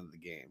second of the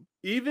game.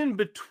 Even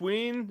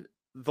between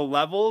the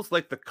levels,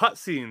 like the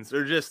cutscenes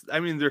are just,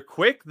 I mean, they're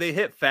quick, they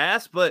hit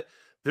fast, but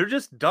they're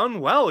just done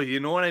well. You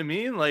know what I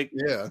mean? Like,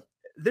 yeah,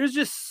 there's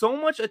just so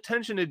much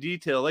attention to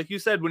detail. Like you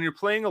said, when you're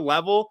playing a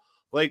level,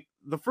 like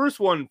the first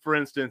one, for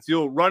instance,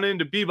 you'll run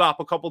into Bebop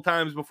a couple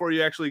times before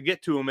you actually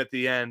get to him at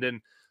the end.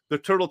 And the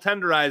turtle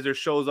tenderizer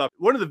shows up.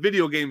 One of the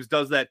video games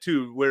does that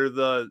too, where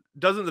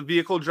doesn't the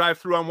vehicle drive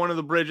through on one of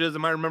the bridges?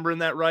 Am I remembering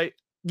that right?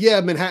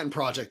 Yeah, Manhattan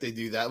Project, they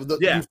do that.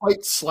 You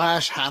fight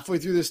Slash halfway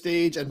through the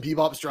stage, and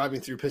Bebop's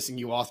driving through, pissing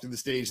you off through the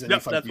stage. Then you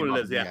fight that's Bebop what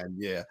it is.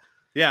 Yeah.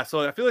 Yeah, so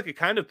I feel like it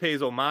kind of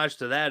pays homage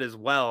to that as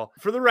well.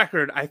 For the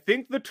record, I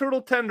think the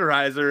turtle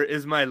tenderizer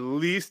is my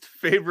least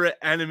favorite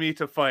enemy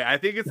to fight. I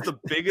think it's the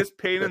biggest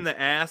pain in the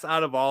ass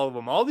out of all of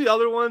them. All the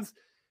other ones,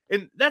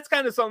 and that's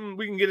kind of something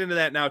we can get into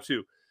that now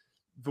too.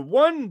 The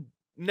one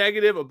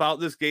negative about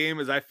this game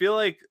is I feel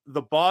like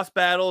the boss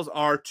battles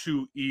are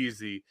too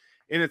easy.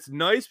 And it's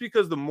nice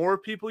because the more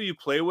people you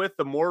play with,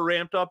 the more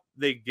ramped up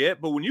they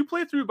get. But when you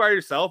play through by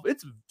yourself,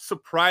 it's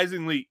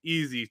surprisingly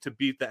easy to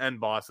beat the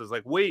end bosses,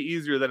 like way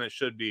easier than it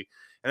should be.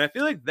 And I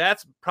feel like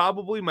that's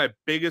probably my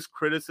biggest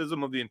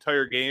criticism of the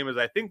entire game, is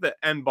I think the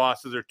end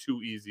bosses are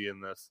too easy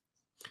in this.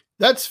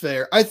 That's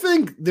fair. I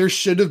think there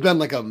should have been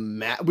like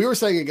we were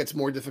saying it gets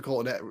more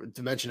difficult in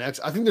Dimension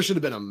X. I think there should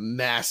have been a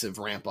massive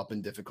ramp up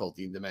in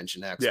difficulty in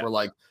Dimension X, where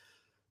like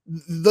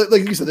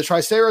you said, the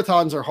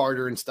Triceratons are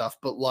harder and stuff,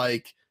 but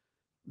like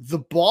the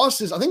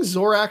bosses, I think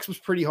Zorax was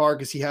pretty hard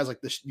because he has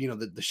like the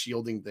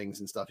shielding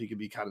things and stuff. He could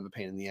be kind of a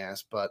pain in the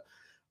ass, but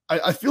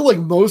I feel like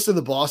most of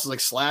the bosses,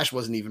 like Slash,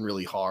 wasn't even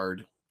really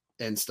hard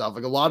and stuff.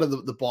 Like a lot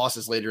of the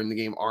bosses later in the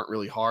game aren't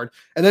really hard.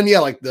 And then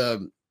like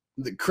the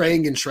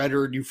Krang and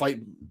Shredder, you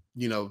fight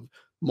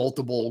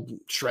multiple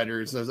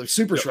Shredders. There's like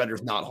Super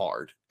Shredder's not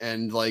hard,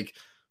 and like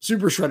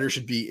Super Shredder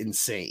should be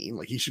insane.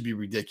 Like he should be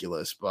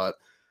ridiculous. But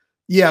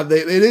yeah,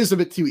 it is a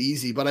bit too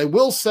easy. But I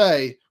will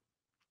say,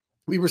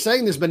 we were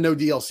saying there's been no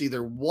DLC.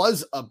 There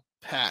was a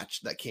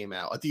patch that came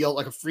out,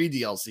 like a free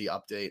DLC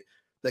update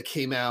that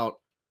came out,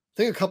 I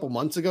think a couple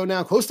months ago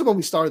now, close to when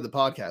we started the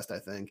podcast, I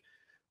think,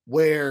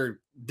 where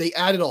they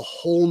added a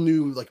whole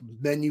new like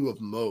menu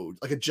of mode,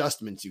 like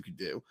adjustments you could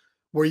do,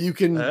 where you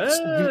can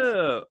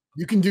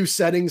you can do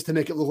settings to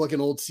make it look like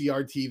an old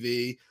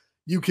CRTV.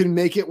 You can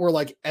make it where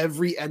like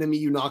every enemy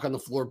you knock on the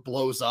floor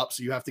blows up,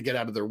 so you have to get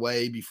out of their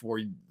way before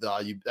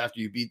after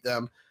you beat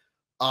them.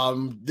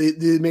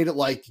 They made it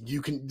like you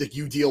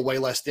deal way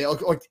less damage.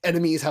 Like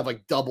enemies have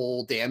like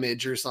double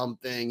damage or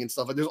something and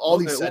stuff. Like there's all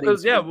these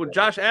settings.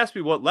 Josh asked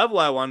me what level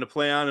I wanted to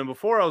play on, and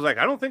before I was like,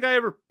 I don't think I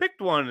ever picked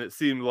one. It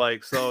seemed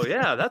like so.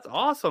 Yeah, that's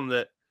awesome.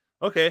 That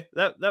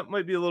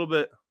might be a little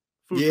bit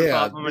food for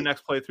thought on my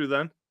next playthrough.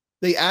 Then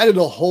they added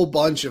a whole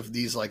bunch of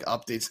these like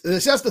updates. And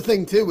that's the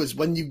thing too, is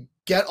when you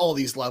get all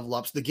these level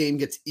ups, the game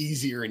gets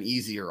easier and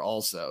easier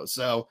also.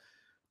 So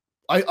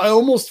I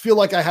almost feel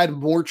like I had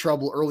more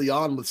trouble early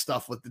on with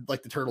stuff with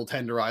the turtle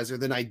tenderizer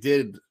than I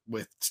did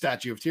with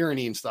Statue of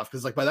Tyranny and stuff.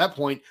 Cause like by that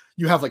point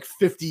you have like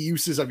 50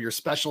 uses of your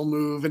special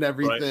move and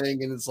everything.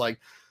 Right. And it's like,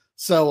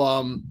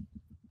 so,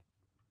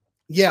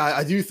 yeah,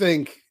 I do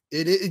think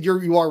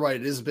you are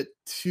right. It is a bit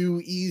too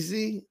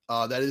easy.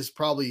 That is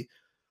probably,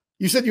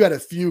 you said you had a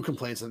few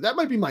complaints. That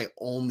might be my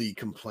only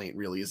complaint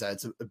really, is that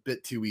it's a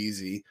bit too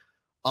easy.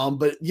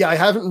 But yeah, I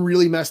haven't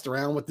really messed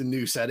around with the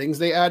new settings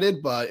they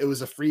added, but it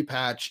was a free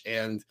patch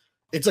and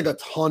it's like a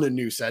ton of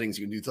new settings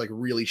you can do to like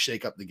really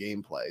shake up the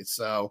gameplay.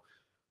 So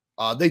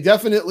They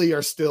definitely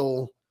are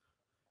still.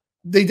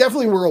 They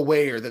definitely were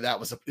aware that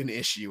was an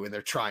issue, and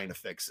they're trying to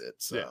fix it.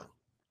 So,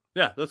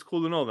 yeah, that's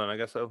cool to know. Then I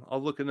guess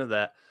I'll look into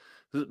that.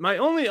 My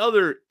only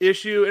other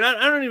issue, and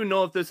I don't even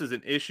know if this is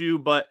an issue,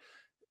 but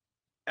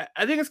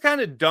I think it's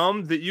kind of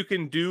dumb that you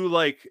can do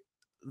like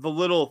the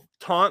little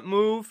taunt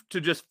move to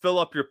just fill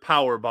up your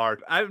power bar.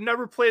 I've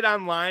never played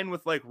online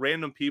with like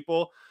random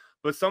people,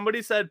 but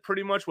somebody said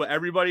pretty much what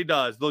everybody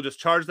does. They'll just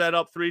charge that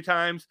up 3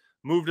 times,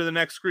 move to the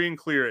next screen,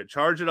 clear it.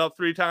 Charge it up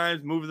 3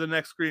 times, move to the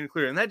next screen,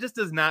 clear it. And that just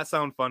does not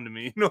sound fun to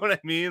me. You know what I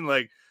mean?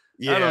 Like,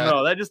 I don't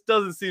know. That just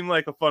doesn't seem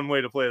like a fun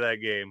way to play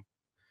that game.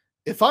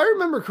 If I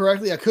remember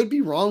correctly, I could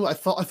be wrong. I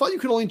thought you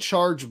could only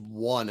charge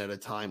 1 at a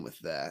time with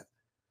that.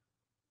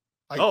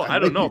 I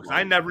don't know, because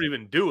I never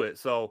even do it.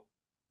 So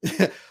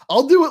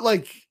I'll do it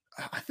like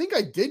I think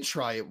I did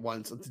try it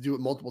once to do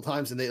it multiple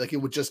times, and it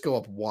would just go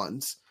up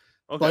once.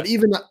 Okay. But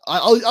even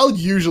I'll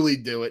usually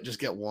do it, just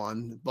get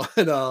 1. But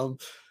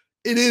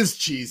it is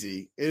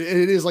cheesy.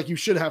 It is like you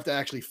should have to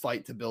actually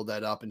fight to build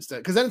that up instead,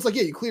 because then it's like,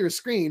 yeah, you clear a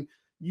screen,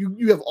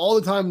 you have all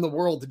the time in the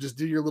world to just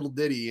do your little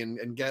ditty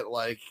and get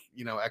like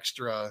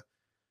extra.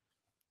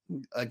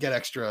 Get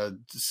extra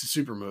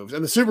super moves,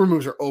 and the super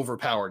moves are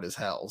overpowered as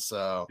hell.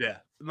 So yeah,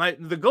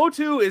 the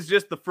go-to is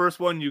just the first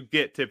one you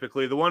get,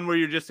 typically the one where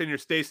you're just in your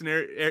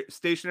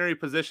stationary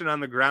position on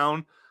the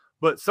ground.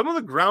 But some of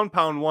the ground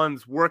pound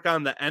ones work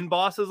on the end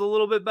bosses a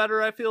little bit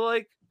better, I feel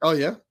like. Oh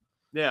yeah,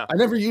 yeah. I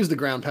never use the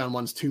ground pound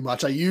ones too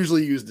much. I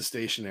usually use the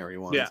stationary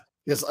ones. Yeah,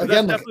 because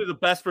again, that's definitely the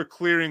best for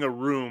clearing a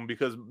room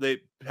because they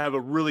have a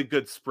really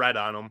good spread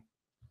on them.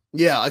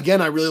 Yeah,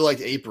 again, I really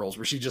liked April's,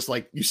 where she just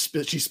like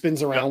she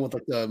spins around with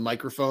like the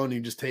microphone. And you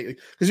just take,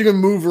 because you can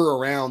move her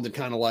around and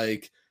kind of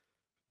like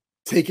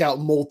take out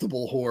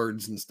multiple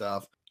hordes and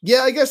stuff.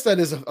 Yeah, I guess that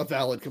is a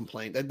valid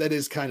complaint. That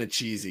is kind of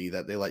cheesy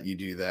that they let you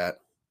do that.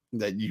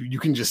 That you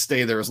can just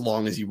stay there as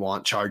long as you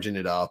want, charging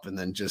it up, and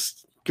then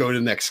just go to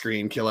the next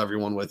screen, kill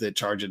everyone with it,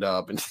 charge it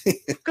up. And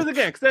because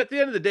at the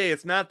end of the day,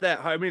 it's not that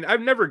hard. I mean, I've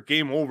never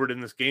game overed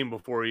in this game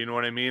before. You know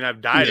what I mean?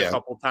 I've died a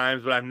couple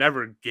times, but I've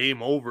never game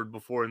overed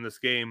before in this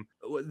game.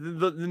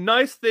 The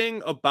nice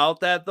thing about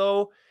that,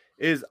 though,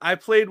 is I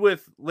played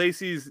with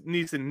Lacey's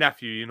niece and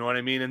nephew. You know what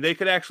I mean? And they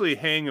could actually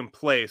hang and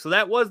play. So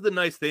that was the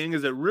nice thing,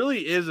 is it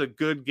really is a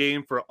good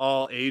game for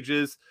all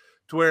ages.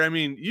 To where, I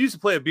mean, you used to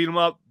play a beat 'em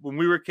up when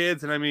we were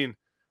kids, and I mean,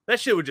 that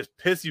shit would just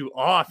piss you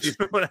off. You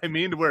know what I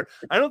mean? To where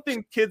I don't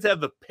think kids have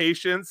the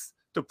patience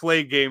to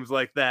play games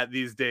like that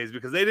these days,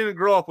 because they didn't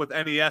grow up with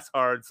NES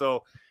hard.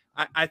 So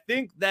I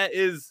think that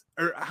is,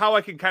 or how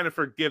I can kind of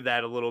forgive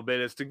that a little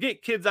bit, is to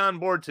get kids on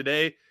board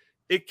today.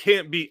 It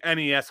can't be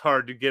NES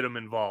hard to get them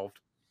involved.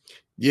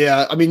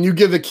 Yeah, I mean, you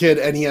give a kid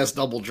NES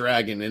Double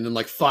Dragon, and in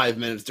like 5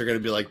 minutes, they're going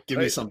to be like, give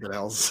me something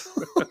else.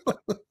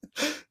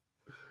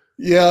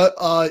 Yeah,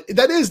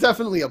 that is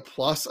definitely a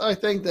plus. I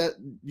think that,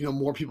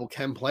 more people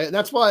can play it. And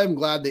that's why I'm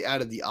glad they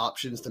added the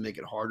options to make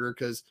it harder,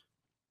 because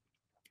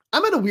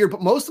I'm at a weird,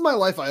 but most of my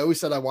life, I always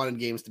said I wanted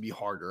games to be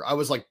harder. I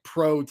was like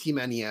pro Team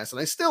NES, and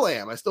I still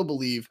am. I still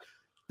believe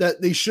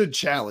that they should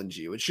challenge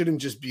you. It shouldn't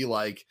just be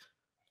like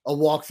a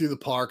walk through the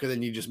park and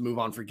then you just move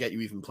on, forget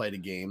you even played a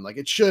game. Like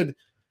it should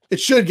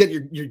get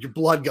your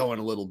blood going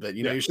a little bit.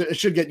 It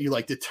should get you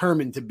like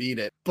determined to beat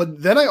it.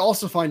 But then I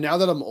also find, now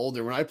that I'm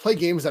older, when I play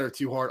games that are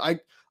too hard,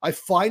 I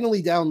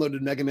finally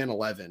downloaded Mega Man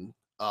 11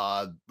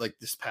 like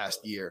this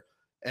past year,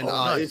 and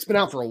nice. It's been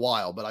out for a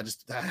while, but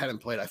I hadn't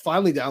played. I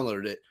finally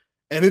downloaded it,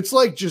 and it's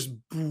like just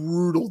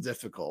brutal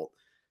difficult.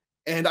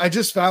 And I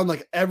just found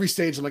like every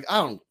stage, I'm like, I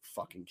don't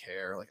fucking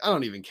care. Like I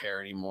don't even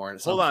care anymore.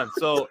 Hold on,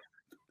 so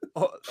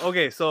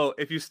okay, so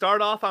if you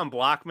start off on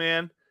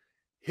Blockman,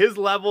 his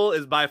level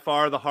is by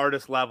far the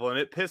hardest level, and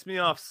it pissed me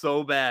off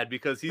so bad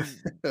because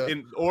he's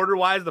in order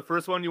wise the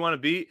first one you want to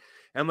beat.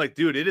 And I'm like,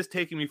 dude, it is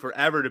taking me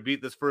forever to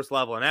beat this first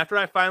level. And after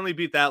I finally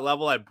beat that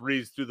level, I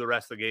breezed through the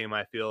rest of the game,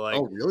 I feel like.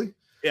 Oh, really?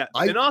 Yeah.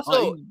 And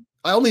also,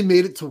 I only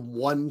made it to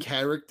one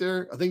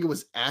character. I think it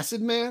was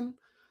Acid Man.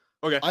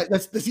 Okay.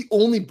 That's the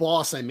only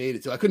boss I made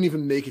it to. I couldn't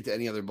even make it to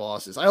any other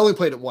bosses. I only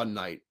played it one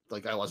night.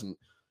 Like I wasn't,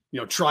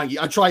 trying.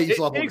 I try each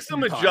level. It takes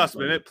some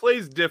adjustment. It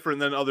plays different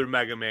than other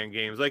Mega Man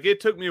games. Like it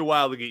took me a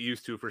while to get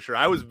used to, for sure.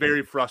 I was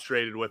very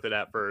frustrated with it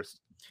at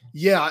first.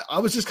 Yeah, I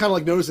was just kind of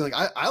like noticing,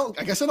 like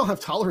I guess I don't have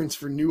tolerance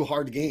for new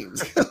hard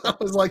games. I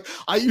was like,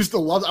 I used to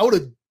love. I would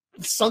have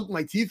sunk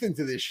my teeth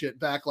into this shit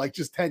back like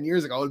just 10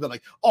 years ago. I would have been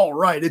like, all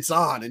right, it's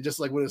on, and just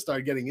like would have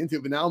started getting into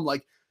it. But now I'm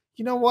like,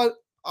 you know what?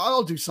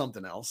 I'll do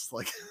something else.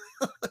 Like,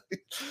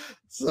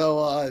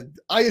 so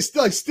I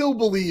still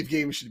believe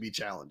games should be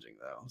challenging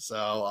though.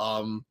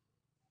 So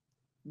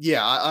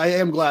yeah, I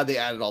am glad they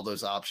added all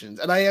those options,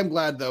 and I am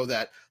glad though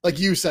that, like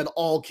you said,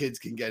 all kids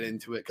can get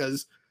into it,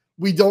 because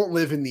we don't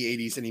live in the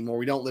 80s anymore.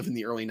 We don't live in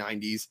the early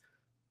 90s.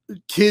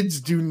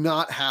 Kids do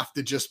not have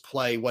to just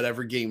play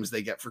whatever games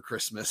they get for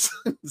Christmas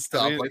and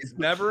stuff. I mean, it's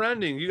never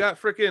ending. You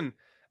got freaking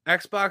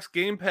Xbox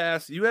Game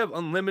Pass. You have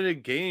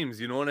unlimited games.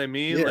 You know what I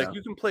mean? Yeah. Like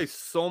you can play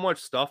so much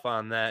stuff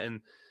on that,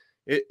 and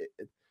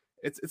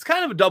it's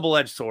kind of a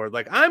double-edged sword.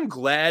 Like I'm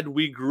glad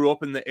we grew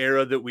up in the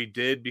era that we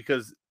did,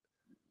 because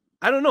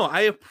I don't know.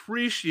 I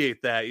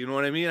appreciate that. You know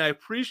what I mean? I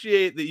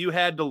appreciate that you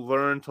had to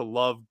learn to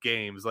love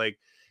games. Like,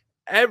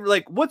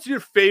 what's your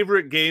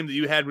favorite game that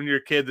you had when you were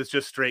a kid that's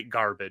just straight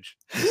garbage?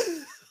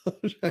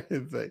 I'm trying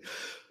to think.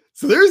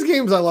 So there's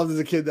games I loved as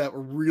a kid that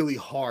were really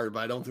hard,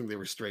 but I don't think they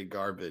were straight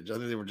garbage. I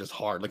think they were just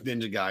hard, like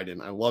Ninja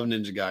Gaiden. I love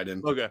Ninja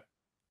Gaiden. Okay.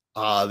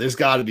 There's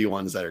got to be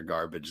ones that are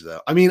garbage,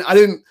 though. I mean, I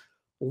didn't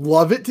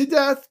love it to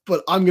death,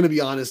 but I'm gonna be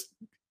honest.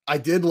 I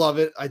did love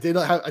it. I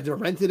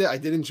rented it. I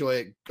did enjoy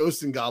it.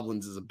 Ghosts and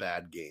Goblins is a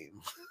bad game.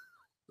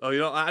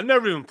 Oh, I've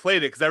never even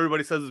played it because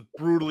everybody says it's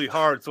brutally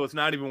hard, so it's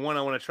not even one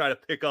I want to try to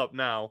pick up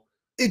now.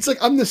 It's like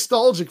I'm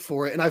nostalgic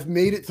for it, and I've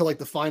made it to like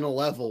the final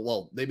level.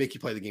 Well, they make you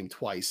play the game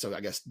twice, so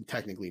I guess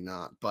technically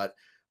not, but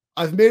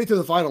I've made it to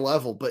the final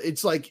level. But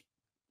it's like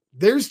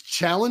there's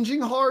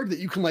challenging hard that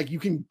you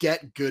can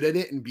get good at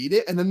it and beat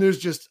it, and then there's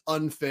just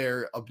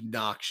unfair,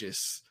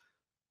 obnoxious,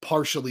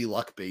 partially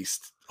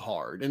luck-based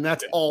hard, and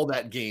that's all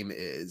that game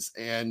is.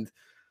 And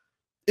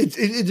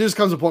it just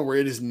comes to a point where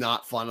it is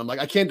not fun. I'm like,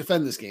 I can't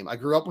defend this game. I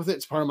grew up with it.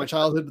 It's part of my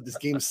childhood, but this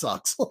game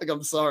sucks. Like,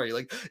 I'm sorry.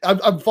 Like,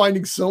 I'm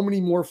finding so many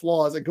more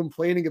flaws and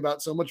complaining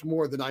about so much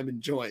more than I'm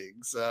enjoying.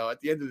 So at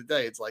the end of the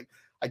day, it's like,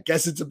 I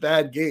guess it's a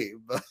bad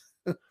game.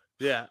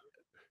 Yeah.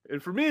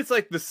 And for me, it's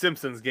like the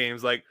Simpsons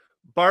games, like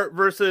Bart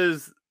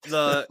versus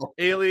the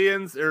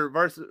aliens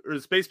or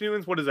space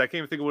mutants. What is that? I can't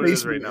even think of what it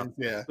is right now.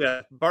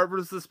 Yeah. Bart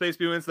versus the space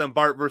mutants, then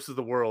Bart versus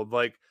the world.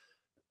 Like,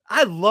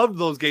 I loved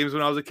those games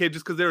when I was a kid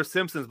just because they were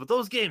Simpsons, but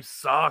those games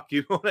suck.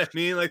 You know what I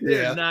mean? Like,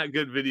 they're not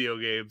good video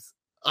games.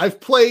 I've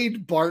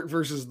played Bart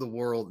versus the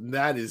world, and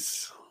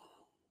that's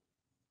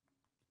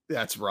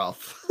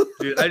rough.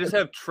 Dude, I just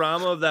have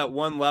trauma of that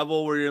one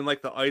level where you're in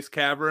like the ice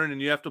cavern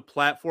and you have to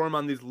platform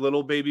on these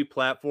little baby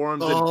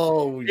platforms.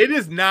 And it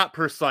is not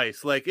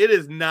precise. Like, it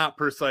is not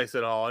precise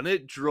at all. And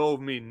it drove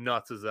me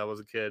nuts as I was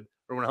a kid,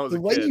 or when I was a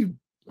kid.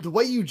 The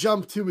way you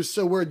jump too is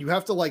so weird. You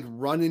have to like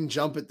run and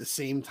jump at the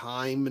same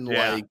time, and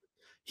like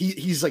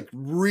he's like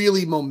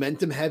really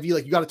momentum heavy.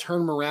 Like, you got to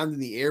turn him around in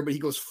the air, but he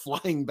goes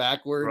flying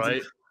backwards.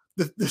 Right.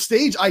 The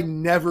stage I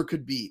never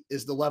could beat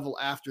is the level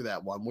after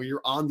that one where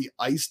you're on the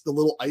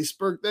little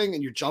iceberg thing,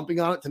 and you're jumping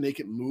on it to make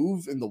it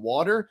move in the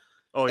water.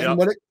 Oh yeah.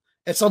 And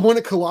at some point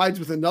it collides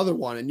with another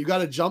one, and you got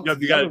to jump.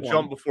 You got to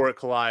jump before it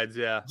collides.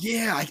 Yeah.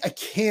 Yeah, I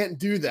can't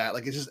do that.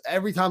 Like, it's just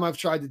every time I've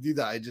tried to do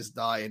that, I just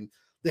die. And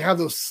they have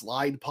those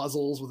slide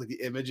puzzles with like the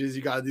images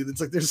you got to do.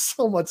 It's like there's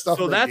so much stuff.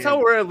 So that's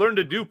how I learned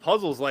to do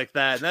puzzles like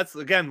that. And that's,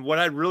 again, what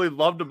I really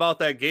loved about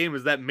that game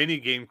is that mini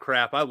game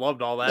crap. I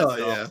loved all that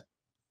stuff.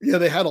 Yeah,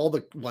 they had all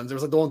the ones. There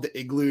was like the one with the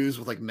igloos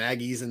with like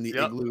Maggie's in the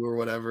igloo or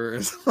whatever.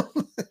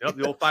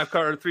 The old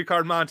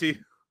 3-card Monty.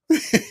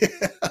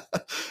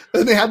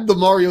 And they had the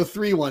Mario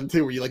 3 one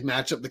too, where you like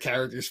match up the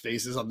characters'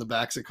 faces on the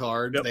backs of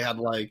cards. They had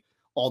like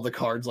all the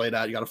cards laid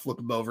out. You got to flip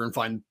them over and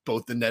find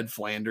both the Ned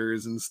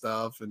Flanders and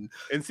stuff.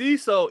 And see,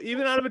 so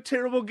even out of a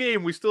terrible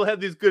game, we still have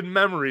these good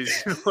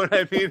memories. You know what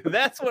I mean?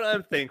 That's what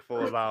I'm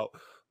thankful about.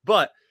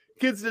 But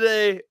kids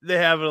today, they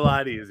have it a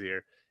lot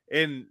easier.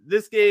 And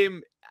this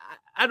game,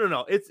 I don't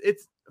know.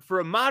 It's for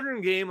a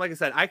modern game. Like I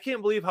said, I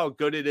can't believe how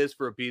good it is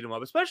for a beat 'em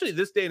up, especially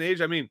this day and age.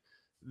 I mean,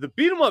 the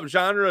beat 'em up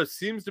genre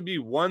seems to be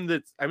one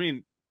that's, I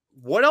mean,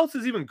 what else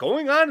is even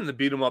going on in the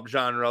beat 'em up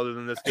genre other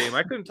than this game?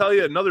 I couldn't tell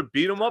you another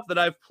beat 'em up that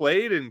I've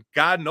played in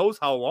God knows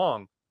how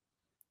long.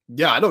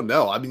 Yeah, I don't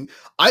know. I mean,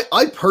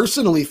 I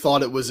personally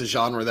thought it was a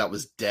genre that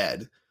was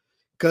dead,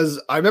 because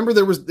I remember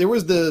there was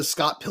the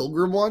Scott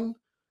Pilgrim one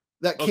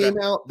that came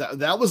out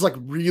that was like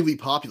really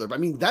popular. But I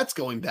mean, that's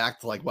going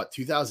back to like what,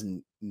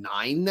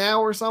 2009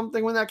 now or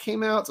something when that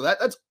came out. So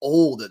that's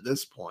old at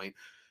this point.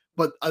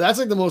 But that's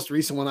like the most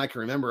recent one I can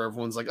remember.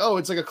 Everyone's like, oh,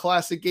 it's like a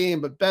classic game,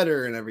 but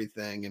better and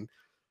everything. And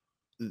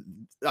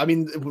I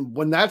mean,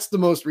 when that's the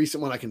most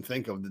recent one I can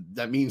think of,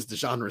 that means the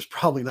genre is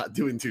probably not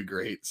doing too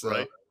great.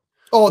 So,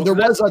 there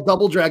was a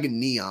Double Dragon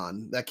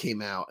Neon that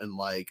came out in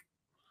like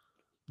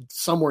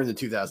somewhere in the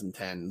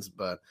 2010s,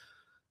 but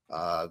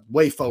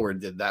Way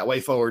Forward did that.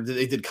 Way Forward,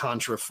 they did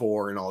Contra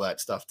 4 and all that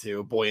stuff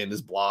too. Boy and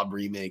His Blob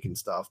remake and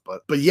stuff.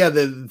 But yeah,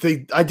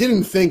 I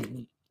didn't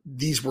think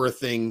these were a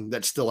thing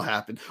that still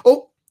happened.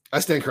 Oh,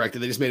 I stand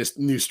corrected. They just made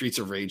a new Streets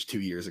of Rage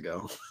 2 years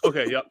ago.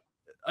 Okay, yep.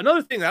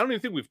 Another thing I don't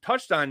even think we've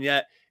touched on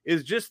yet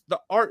is just the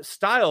art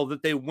style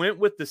that they went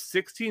with the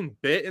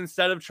 16-bit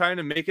instead of trying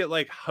to make it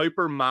like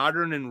hyper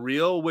modern and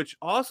real, which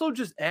also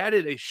just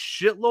added a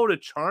shitload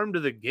of charm to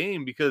the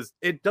game because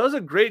it does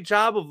a great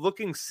job of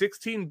looking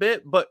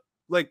 16-bit, but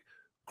like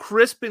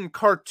crisp and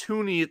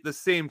cartoony at the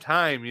same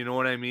time. You know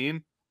what I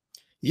mean?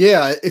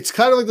 Yeah, it's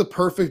kind of like the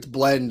perfect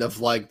blend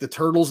of like the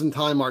Turtles in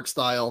Time art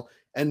style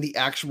and the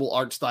actual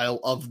art style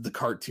of the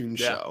cartoon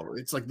show.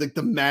 It's like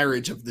the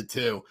marriage of the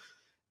two.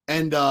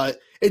 And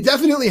it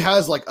definitely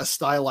has like a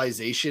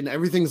stylization.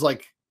 Everything's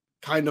like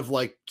kind of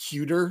like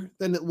cuter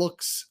than it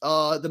looks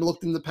than it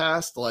looked in the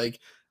past. Like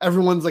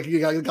everyone's like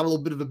got a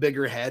little bit of a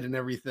bigger head and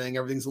everything.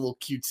 Everything's a little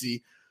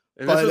cutesy.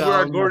 And this is where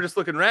our gorgeous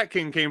looking Rat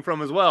King came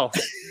from as well.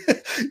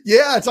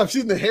 Yeah, I've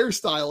seen the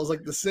hairstyle is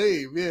like the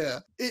same. Yeah,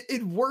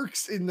 it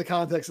works in the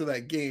context of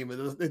that game.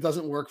 It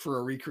doesn't work for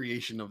a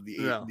recreation of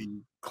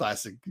the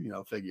classic,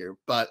 figure.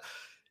 But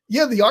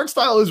yeah, the art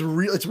style is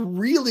real. It's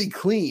really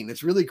clean.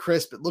 It's really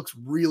crisp. It looks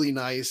really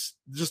nice.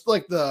 Just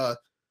like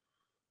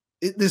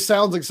this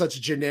sounds like such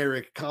a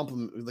generic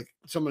compliment, like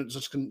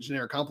such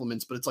generic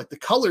compliments, but it's like the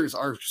colors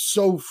are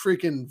so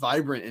freaking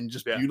vibrant and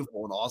just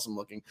beautiful and awesome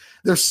looking.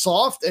 They're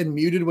soft and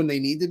muted when they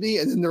need to be,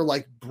 and then they're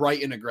like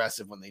bright and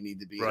aggressive when they need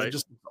to be. Right. They're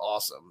just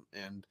awesome.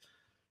 And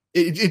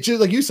it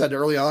just, like you said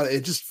early on,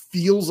 it just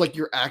feels like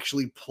you're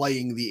actually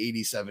playing the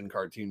 87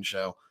 cartoon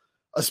show,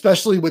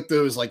 especially with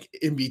those like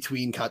in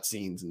between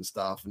cutscenes and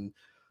stuff. And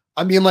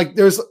I mean, like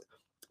there's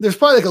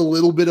probably like a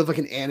little bit of like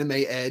an anime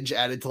edge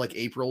added to like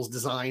April's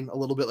design, a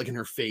little bit like in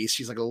her face.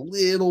 She's like a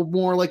little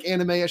more like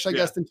anime-ish, I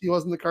guess, than she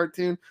was in the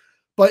cartoon.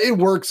 But it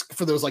works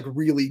for those like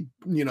really,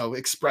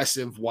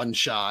 expressive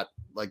one-shot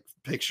like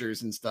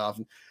pictures and stuff.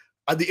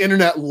 And the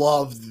internet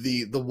loved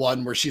the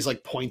one where she's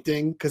like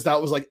pointing, because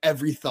that was like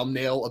every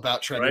thumbnail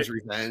about Shredder's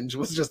Revenge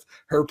was just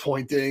her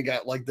pointing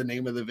at like the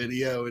name of the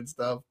video and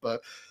stuff. But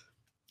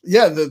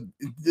yeah,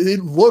 it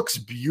looks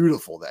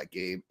beautiful, that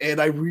game. And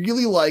I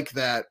really like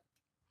that.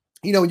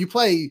 When you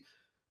play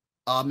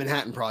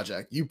Manhattan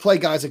Project, you play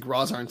guys like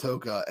Razar and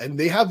Toka, and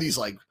they have these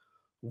like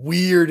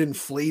weird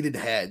inflated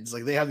heads.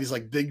 Like they have these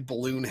like big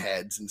balloon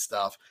heads and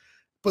stuff,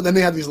 but then they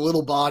have these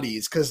little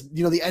bodies because,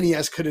 the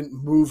NES couldn't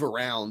move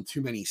around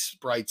too many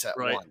sprites at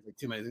once, like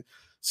too many.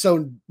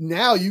 So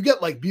now you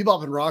get like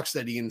Bebop and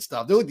Rocksteady and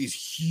stuff. They're like these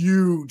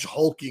huge,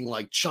 hulking,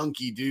 like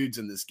chunky dudes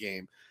in this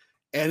game.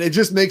 And it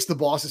just makes the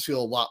bosses feel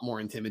a lot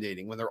more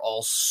intimidating when they're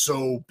all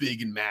so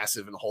big and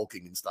massive and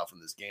hulking and stuff in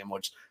this game,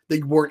 which they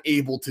weren't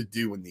able to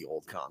do in the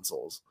old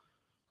consoles.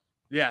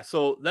 Yeah,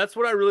 so that's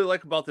what I really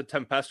like about the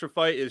Tempestra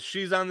fight is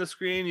she's on the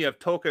screen, you have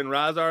Toka and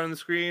Razar on the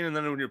screen, and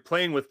then when you're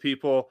playing with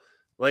people,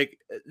 like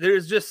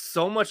there's just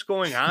so much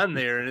going on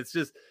there, and it's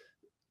just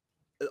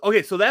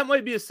okay. So that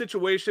might be a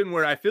situation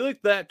where I feel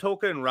like that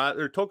Toka and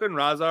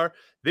Razar,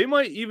 they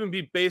might even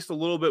be based a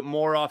little bit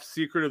more off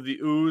Secret of the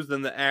Ooze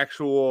than the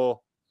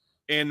actual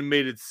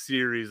animated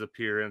series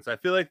appearance. I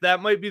feel like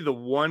that might be the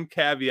one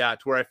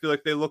caveat to where I feel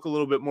like they look a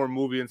little bit more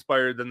movie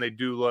inspired than they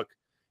do look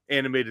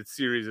animated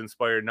series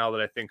inspired, now that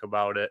I think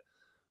about it.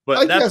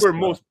 But that's where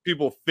most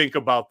people think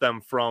about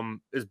them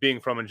from, as being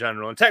from in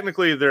general. And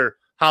technically they're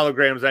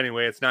holograms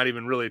anyway. It's not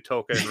even really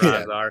Toka and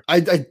Razar.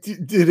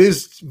 It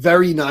is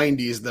very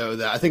 90s though,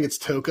 that I think it's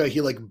Toka.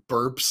 He like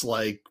burps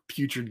like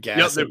putrid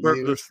gas. Yep, they burp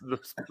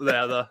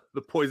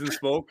the poison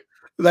smoke.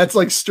 That's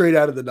like straight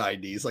out of the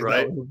 90s. Like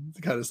that was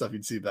the kind of stuff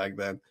you'd see back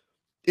then.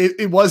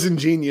 It was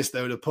ingenious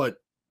though to put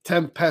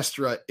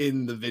Tempestra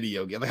in the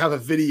video game. Like have a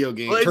video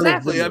game. Well,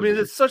 exactly. I mean,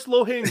 it's such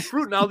low-hanging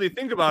fruit now that you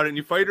think about it, and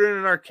you fight her in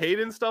an arcade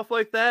and stuff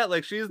like that.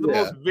 Like she's the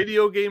most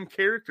video game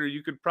character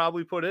you could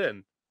probably put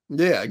in.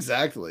 Yeah,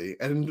 exactly.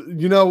 And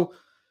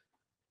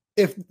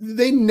if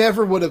they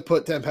never would have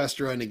put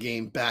Tempestra in a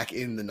game back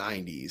in the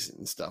 90s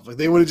and stuff, like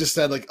they would have just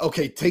said like,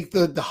 okay, take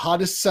the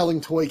hottest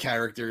selling toy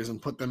characters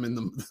and put them in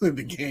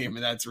the game,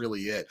 and that's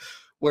really it.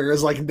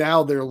 Whereas like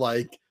now they're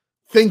like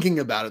thinking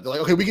about it. They're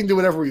like, okay, we can do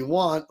whatever we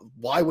want.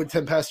 Why would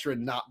Tempestra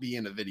not be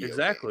in a video game?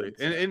 Exactly.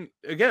 And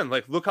again,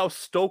 like look how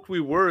stoked we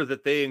were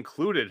that they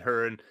included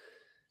her. And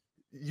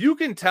you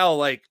can tell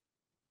like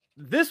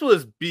this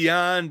was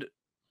beyond,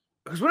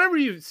 because whenever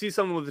you see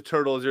someone with the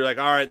Turtles, you're like,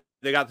 all right,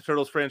 they got the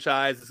Turtles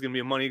franchise. It's going to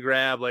be a money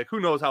grab. Like, who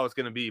knows how it's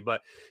going to be?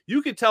 But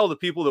you could tell the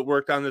people that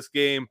worked on this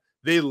game,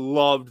 they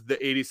loved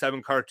the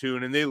 87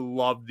 cartoon and they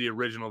loved the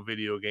original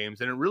video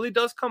games. And it really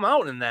does come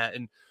out in that.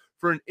 And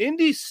for an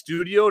indie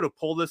studio to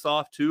pull this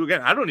off too,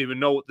 again, I don't even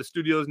know what the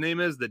studio's name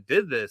is that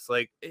did this.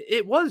 Like,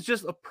 it was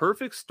just a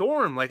perfect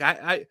storm. Like,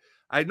 I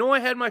know I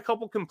had my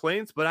couple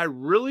complaints, but I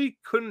really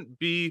couldn't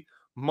be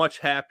much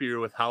happier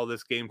with how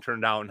this game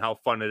turned out and how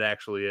fun it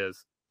actually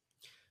is.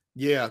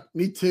 Yeah,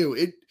 me too.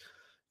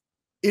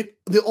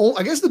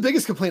 I guess the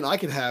biggest complaint I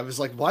could have is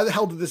like, why the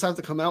hell did this have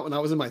to come out when I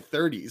was in my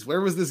 30s?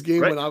 Where was this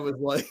game when I was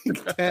like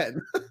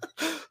 10?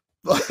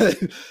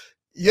 But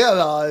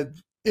yeah,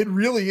 it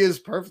really is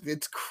perfect.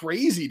 It's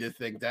crazy to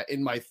think that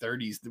in my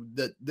 30s,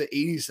 the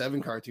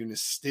 87 cartoon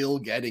is still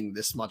getting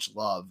this much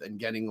love and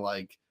getting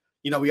like,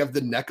 we have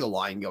the NECA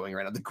line going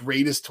right now, the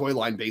greatest toy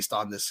line based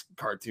on this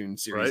cartoon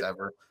series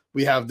ever.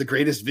 We have the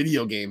greatest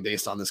video game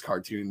based on this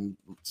cartoon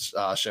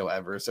show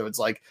ever. So it's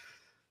like,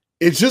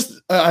 it's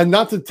just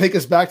not to take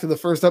us back to the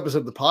first episode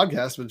of the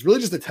podcast, but it's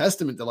really just a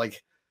testament to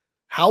like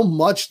how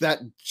much that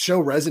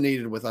show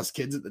resonated with us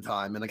kids at the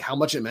time, and like how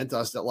much it meant to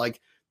us that like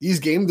these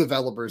game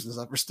developers and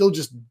stuff are still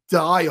just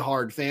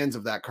die-hard fans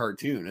of that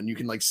cartoon. And you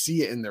can like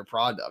see it in their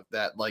product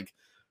that like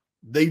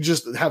they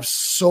just have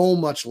so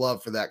much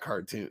love for that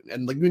cartoon.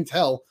 And like you can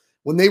tell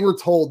when they were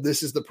told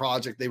this is the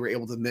project they were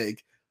able to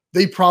make,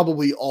 they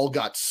probably all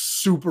got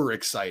super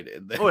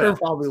excited. They were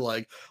probably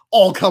like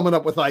all coming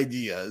up with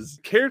ideas.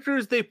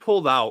 Characters they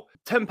pulled out.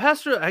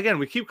 Tempestra, again,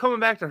 we keep coming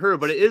back to her,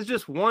 but it is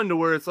just one to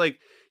where it's like,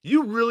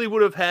 you really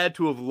would have had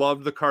to have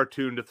loved the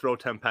cartoon to throw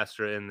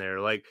Tempestra in there.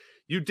 Like,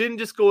 you didn't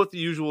just go with the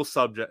usual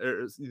subject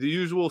or the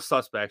usual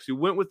suspects. You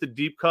went with the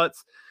deep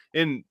cuts,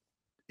 and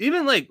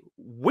even like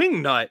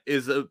Wingnut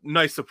is a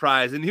nice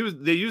surprise. And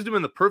they used him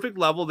in the perfect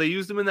level. They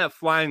used him in that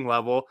flying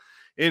level.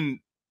 And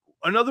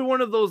another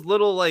one of those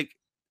little like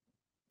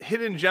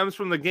hidden gems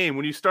from the game.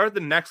 When you start the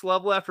next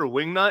level after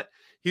Wingnut,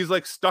 he's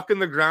like stuck in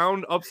the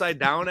ground upside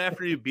down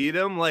after you beat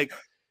him. Like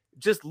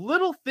just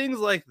little things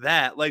like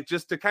that, like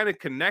just to kind of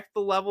connect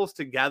the levels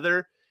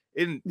together.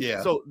 And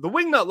so the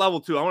Wingnut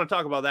level 2, I want to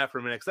talk about that for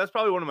a minute, because that's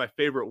probably one of my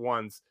favorite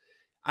ones.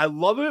 I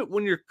love it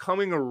when you're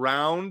coming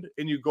around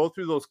and you go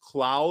through those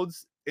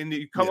clouds and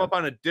you come up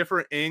on a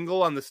different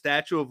angle on the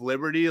Statue of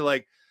Liberty.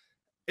 Like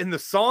in the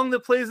song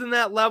that plays in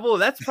that level,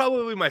 that's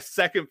probably my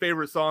second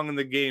favorite song in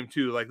the game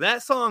too. Like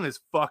that song is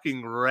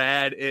fucking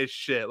rad as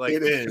shit. Like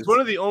it's one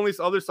of the only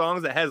other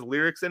songs that has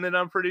lyrics in it,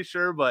 I'm pretty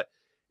sure, but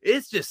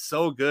it's just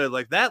so good.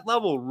 Like that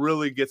level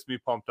really gets me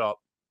pumped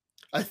up.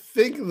 I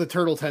think the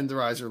Turtle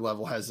Tenderizer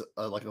level has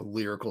like a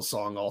lyrical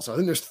song also. I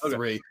think there's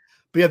 3.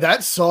 But yeah,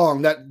 that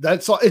song,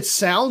 that song, it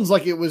sounds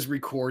like it was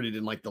recorded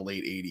in like the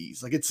late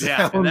 80s. Like it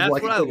sounds and that's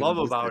like what I love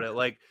about it.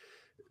 Like,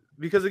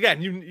 because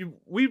again,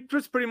 we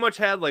just pretty much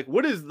had like,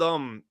 what is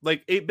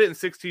like 8-bit and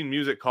 16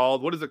 music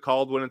called? What is it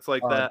called when it's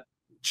like that?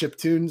 Chip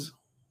tunes.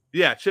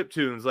 Yeah, chip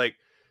tunes. Like,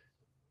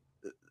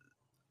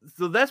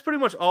 so that's pretty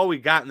much all we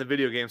got in the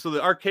video game. So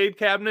the arcade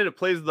cabinet, it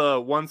plays the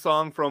one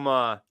song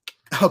from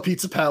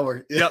Pizza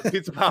Power. Yep,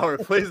 Pizza Power.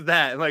 It plays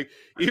that. And like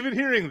even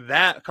hearing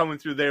that coming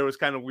through there was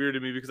kind of weird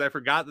to me, because I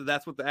forgot that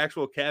that's what the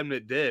actual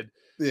cabinet did.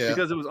 Yeah.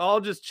 Because it was all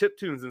just chip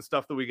tunes and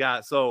stuff that we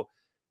got. So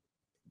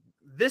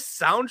this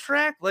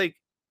soundtrack, like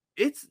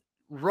it's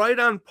right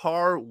on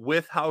par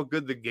with how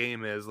good the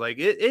game is. Like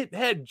it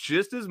had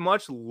just as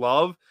much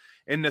love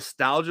and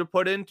nostalgia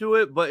put into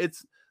it, but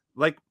it's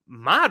like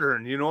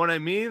modern, you know what I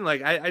mean?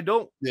 Like I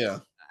don't,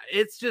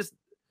 it's just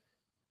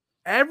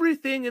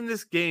everything in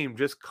this game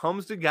just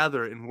comes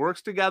together and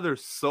works together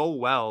so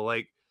well.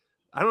 Like,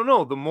 I don't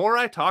know, the more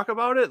I talk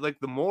about it, like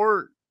the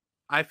more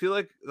I feel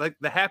like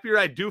the happier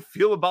I do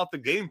feel about the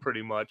game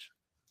pretty much.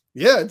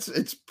 Yeah,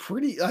 it's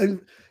pretty,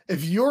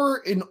 if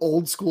you're an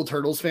old school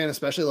Turtles fan,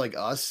 especially like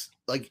us,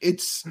 like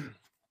it's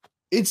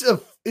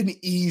an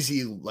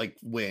easy like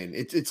win.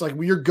 It's like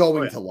you're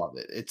going to love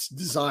it. It's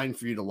designed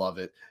for you to love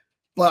it.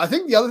 But I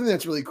think the other thing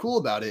that's really cool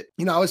about it,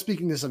 I was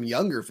speaking to some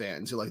younger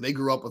fans who like they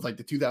grew up with like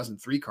the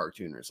 2003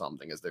 cartoon or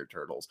something as their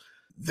Turtles.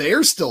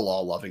 They're still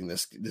all loving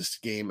this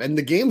game, and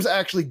the game's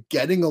actually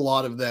getting a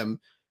lot of them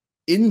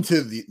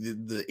into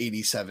the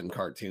 87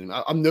 cartoon.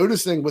 I'm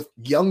noticing with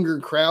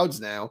younger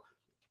crowds now,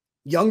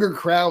 younger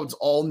crowds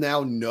all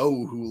now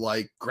know who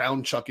like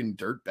Ground Chuck and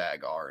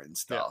Dirtbag are and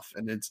stuff.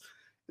 And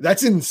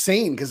that's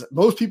insane, because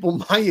most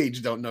people my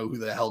age don't know who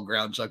the hell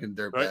Ground Chuck and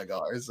Dirtbag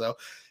are. So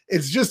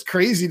it's just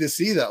crazy to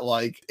see that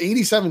like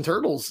 87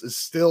 Turtles is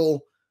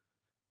still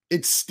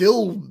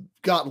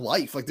got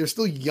life. Like there's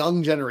still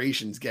young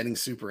generations getting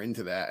super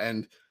into that,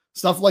 and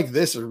stuff like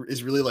this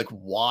is really like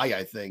why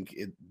I think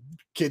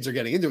kids are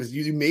getting into it.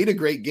 You made a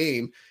great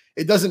game.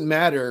 It doesn't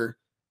matter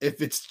if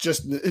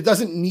it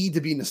doesn't need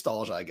to be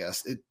nostalgia, I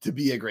guess, to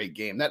be a great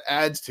game. That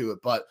adds to it,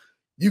 but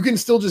you can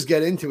still just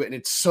get into it, and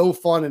it's so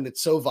fun and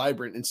it's so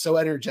vibrant and so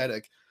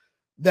energetic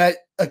that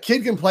a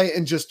kid can play it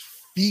and just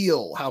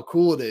feel how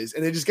cool it is,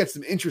 and it just gets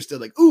them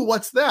interested, like, ooh,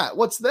 what's that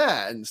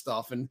and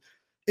stuff, and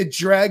it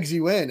drags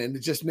you in, and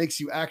it just makes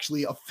you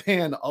actually a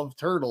fan of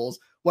Turtles,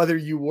 whether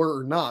you were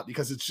or not,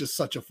 because it's just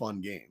such a fun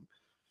game.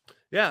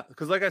 Yeah,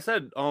 because like I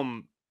said,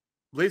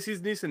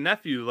 Lacey's niece and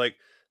nephew, like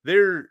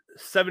they're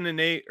 7 and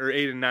 8 or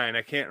 8 and 9,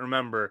 I can't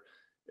remember,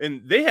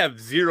 and they have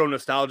zero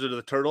nostalgia to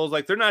the Turtles.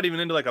 Like they're not even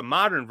into like a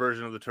modern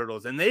version of the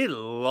Turtles, and they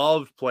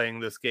loved playing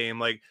this game.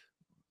 Like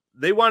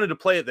they wanted to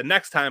play it the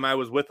next time I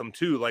was with them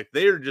too. Like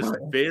they're just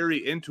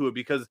very into it,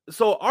 because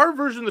so our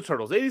version of the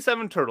Turtles,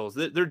 87 Turtles,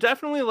 they're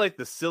definitely like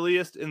the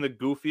silliest and the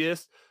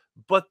goofiest,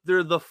 but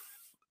they're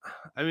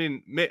I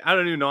don't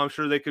even know. I'm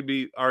sure they could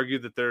be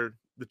argued that they're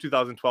the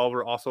 2012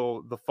 are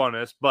also the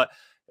funnest, but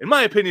in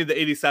my opinion, the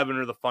 87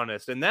 are the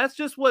funnest. And that's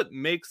just what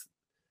makes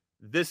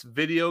this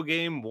video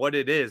game what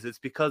it is. It's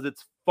because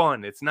it's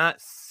fun. It's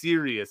not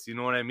serious. You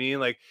know what I mean?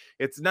 Like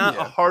it's not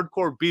a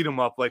hardcore beat 'em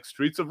up like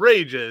Streets of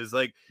Rage is.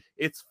 Like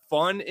it's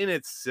fun and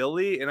it's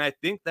silly, and I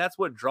think that's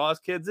what draws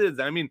kids is.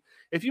 I mean,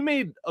 if you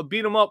made a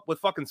beat 'em up with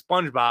fucking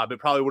SpongeBob, it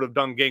probably would have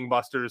done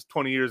gangbusters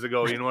 20 years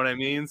ago. You know what I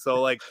mean?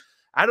 So like,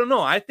 I don't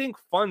know. I think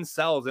fun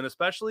sells, and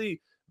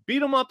especially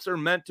beat 'em ups are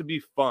meant to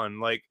be fun.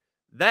 Like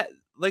that,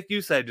 like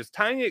you said, just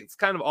tying it's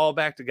kind of all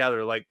back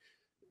together. Like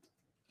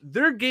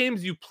they're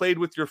games you played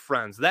with your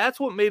friends. That's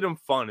what made them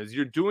fun, is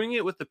you're doing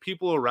it with the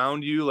people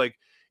around you. Like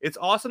it's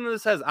awesome that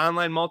this has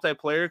online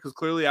multiplayer, because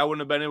clearly I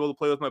wouldn't have been able to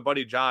play with my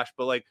buddy Josh,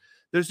 but like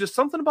there's just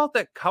something about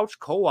that couch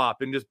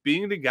co-op and just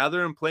being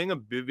together and playing a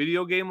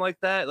video game like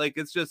that. Like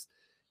it's just,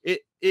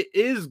 it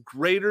is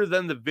greater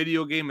than the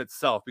video game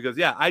itself, because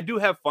I do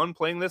have fun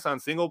playing this on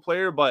single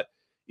player, but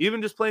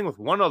even just playing with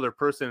one other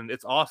person,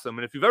 it's awesome.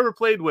 And if you've ever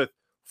played with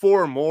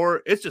 4 or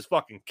more, it's just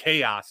fucking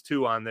chaos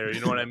too on there.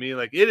 You know what I mean?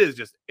 Like it is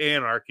just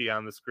anarchy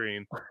on the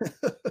screen.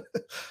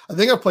 I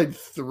think I played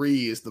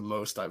 3 is the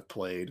most I've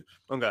played.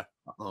 Okay.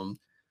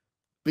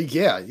 But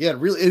yeah,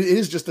 really, it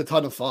is just a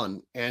ton of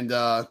fun. And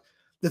the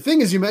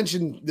thing is, you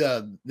mentioned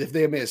if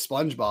they made a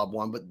SpongeBob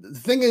one, but the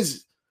thing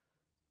is,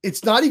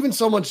 it's not even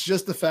so much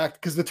just the fact,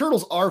 because the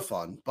turtles are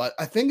fun, but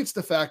I think it's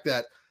the fact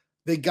that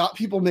they got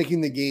people making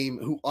the game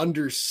who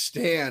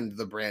understand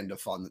the brand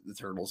of fun that the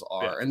turtles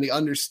are, and they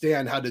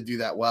understand how to do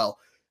that well.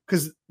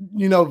 Because,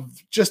 you know,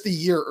 just a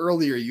year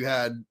earlier, you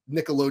had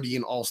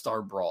Nickelodeon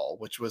All-Star Brawl,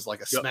 which was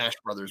like a Smash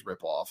Brothers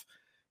ripoff.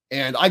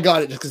 And I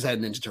got it just because it had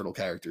Ninja Turtle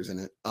characters in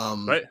it.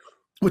 Right.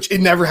 Which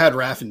it never had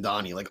Raph and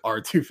Donnie, like our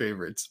 2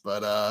 favorites.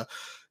 But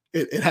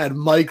it had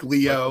Mike,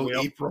 Leo,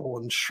 April,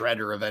 and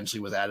Shredder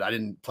eventually was added. I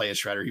didn't play as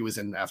Shredder. He was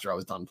in after I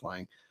was done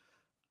playing.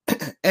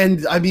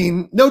 And I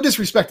mean, no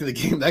disrespect to the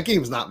game. That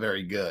game's not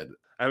very good.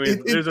 I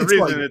mean, there's a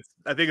reason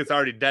I think it's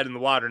already dead in the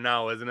water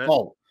now, isn't it?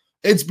 Oh,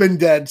 it's been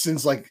dead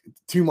since like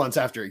 2 months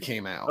after it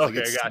came out.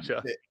 Okay, like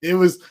gotcha. It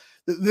was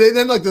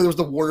then like there was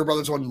the Warner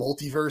Brothers one,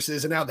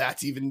 Multiverses, and now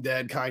that's even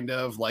dead, kind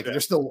of. Like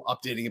they're still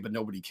updating it, but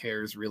nobody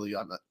cares really.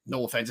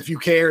 No offense, if you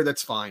care,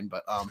 that's fine.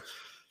 But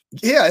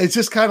yeah, it's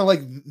just kind of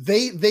like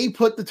they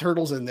put the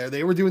turtles in there.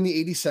 They were doing the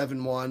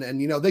 87 one, and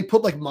you know, they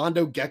put like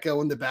Mondo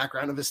Gecko in the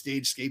background of a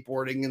stage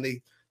skateboarding, and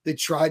they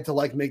tried to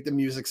like make the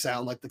music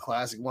sound like the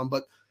classic one,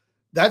 but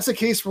that's a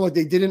case where like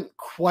they didn't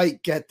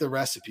quite get the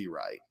recipe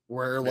right,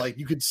 where like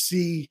you could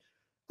see,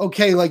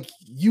 okay, like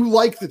you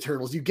like the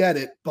turtles, you get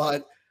it,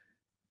 but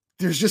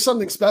there's just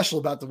something special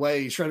about the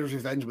way Shredder's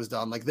Revenge was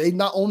done. Like they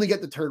not only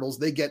get the turtles,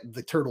 they get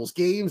the turtles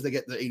games, they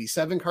get the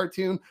 87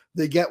 cartoon,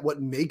 they get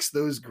what makes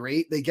those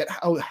great. They get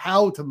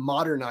how to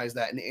modernize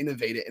that and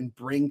innovate it and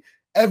bring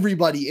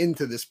everybody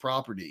into this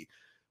property.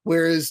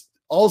 Whereas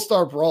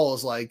All-Star Brawl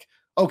is like,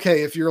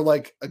 okay, if you're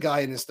like a guy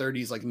in his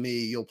 30s like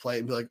me, you'll play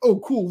and be like, oh,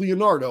 cool,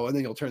 Leonardo, and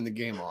then you'll turn the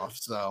game off.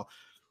 So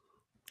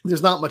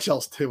there's not much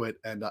else to it.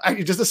 And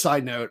actually, just a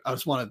side note, I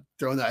just want to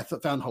throw in that I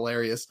found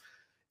hilarious.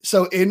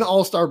 So in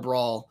All-Star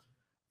Brawl,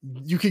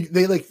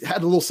 they like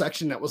had a little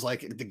section that was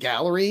like the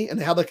gallery, and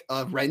they had like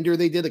a render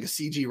they did, like a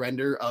CG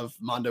render of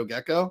Mondo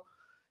Gecko.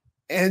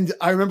 And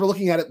I remember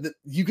looking at it, that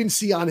you can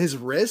see on his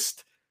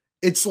wrist,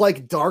 it's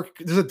like dark,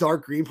 there's a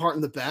dark green part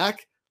in the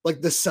back. Like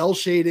the cell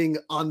shading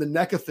on the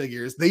NECA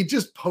figures, they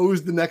just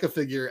posed the NECA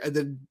figure and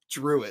then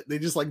drew it. They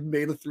just like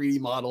made a 3D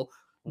model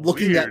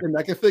looking at the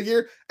NECA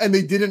figure, and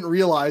they didn't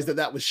realize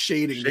that was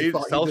shading.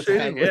 Cell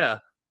shading, yeah.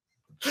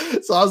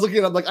 So I was looking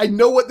at them like, I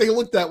know what they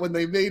looked at when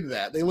they made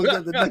that. They looked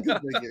at the NECA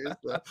figures.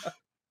 So.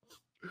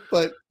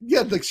 But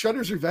yeah, like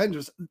Shredder's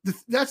Revenge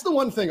that's the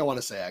one thing I want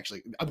to say,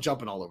 actually. I'm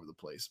jumping all over the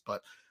place,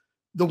 but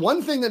the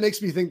one thing that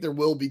makes me think there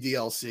will be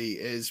DLC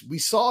is we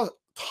saw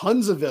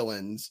tons of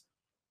villains.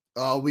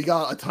 We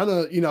got a ton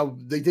of, you know,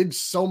 they did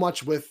so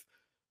much with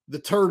the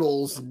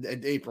turtles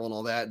and April and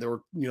all that. They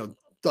were, you know,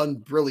 done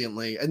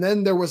brilliantly. And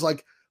then there was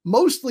like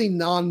mostly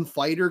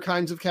non-fighter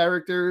kinds of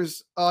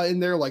characters in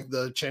there, like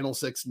the Channel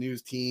 6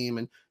 news team.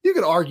 And you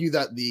could argue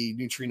that the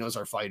Neutrinos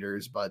are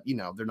fighters, but you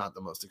know, they're not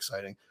the most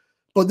exciting.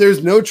 But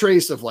there's no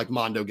trace of like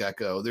Mondo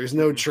Gecko. There's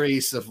no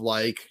trace of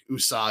like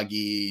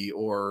Usagi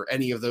or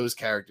any of those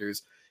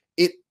characters.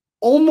 It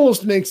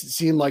almost makes it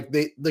seem like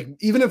they, like,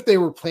 even if they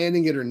were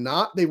planning it or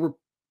not, they were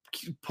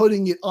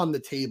putting it on the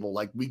table.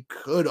 Like we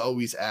could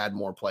always add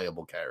more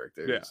playable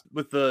characters. Yeah,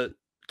 with the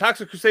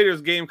Toxic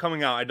Crusaders game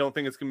coming out, I don't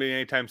think it's gonna be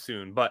anytime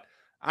soon, but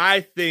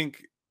I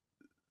think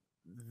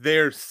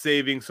they're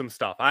saving some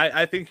stuff.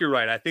 I think you're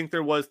right. I think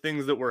there was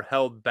things that were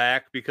held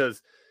back,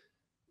 because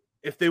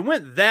if they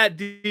went that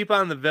deep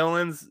on the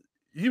villains,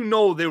 you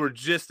know, they were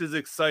just as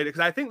excited, because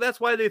I think that's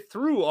why they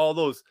threw all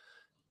those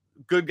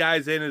good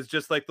guys in as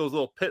just like those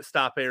little pit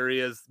stop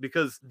areas,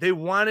 because they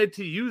wanted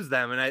to use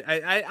them. And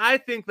I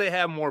think they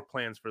have more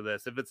plans for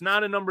this. If it's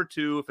not a number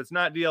 2, if it's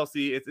not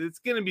DLC, it's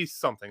going to be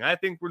something. I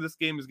think where this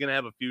game is going to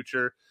have a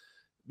future,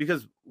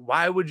 because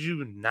why would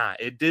you not?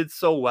 It did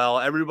so well.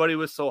 Everybody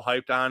was so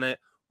hyped on it.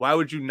 Why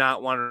would you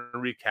not want to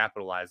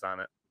recapitalize on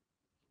it?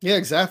 Yeah,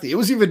 exactly. It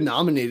was even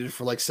nominated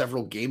for like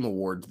several game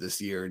awards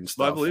this year and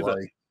stuff. I believe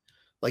it.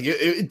 Like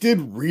it did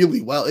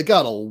really well. It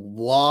got a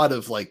lot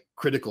of like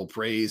critical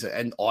praise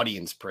and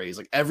audience praise.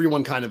 Like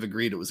everyone kind of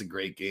agreed it was a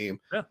great game.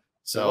 Yeah.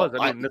 So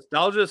I mean,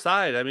 nostalgia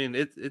aside, I mean,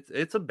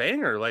 it's a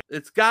banger. Like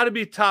it's got to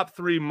be top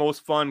 3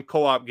 most fun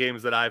co-op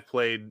games that I've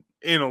played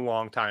in a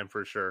long time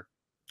for sure.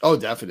 Oh,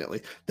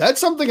 definitely. That's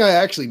something I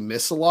actually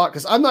miss a lot,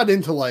 because I'm not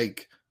into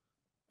like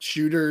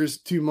shooters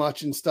too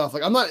much and stuff.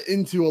 Like I'm not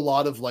into a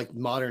lot of like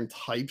modern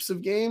types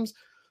of games.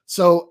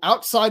 So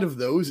outside of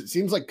those, it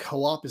seems like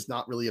co-op is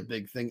not really a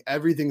big thing.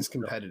 Everything's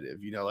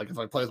competitive. You know, like if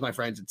I play with my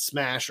friends, it's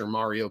Smash or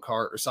Mario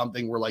Kart or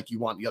something where like you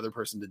want the other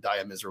person to die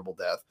a miserable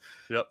death.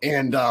 Yep.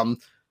 And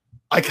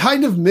I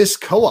kind of miss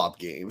co-op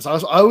games. I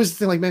always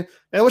think like, man,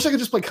 I wish I could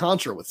just play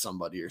Contra with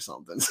somebody or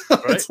something. So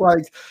right? It's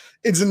like,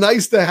 it's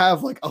nice to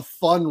have like a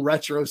fun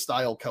retro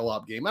style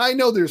co-op game. And I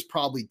know there's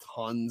probably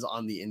tons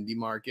on the indie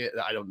market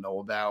that I don't know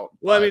about.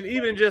 Well, I mean,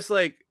 even just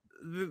like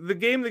the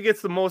game that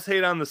gets the most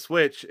hate on the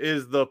Switch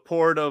is the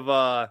port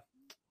of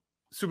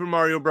Super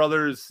Mario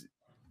Brothers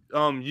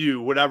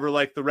whatever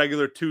like the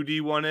regular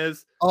 2D one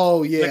is. Oh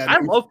Like, yeah, I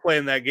love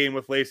playing that game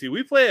with Lacey.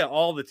 We play it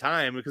all the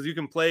time because you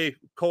can play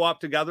co-op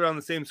together on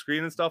the same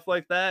screen and stuff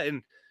like that.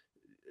 And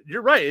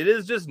you're right, it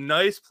is just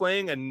nice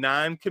playing a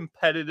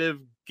non-competitive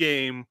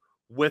game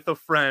with a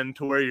friend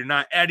to where you're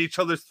not at each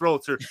other's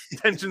throats or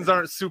tensions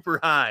aren't super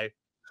high.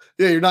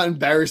 Yeah, you're not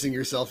embarrassing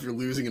yourself if you're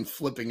losing and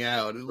flipping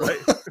out. Right.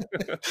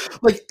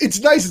 Like, it's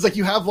nice. It's like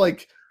you have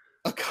like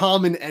a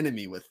common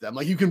enemy with them.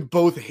 Like, you can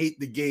both hate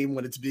the game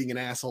when it's being an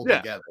asshole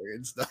together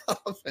and stuff.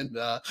 And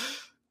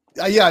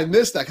yeah, I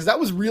missed that because that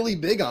was really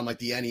big on like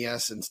the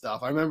NES and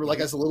stuff. I remember like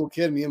as a little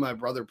kid, me and my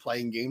brother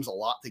playing games a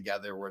lot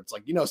together where it's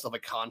like, you know, stuff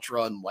like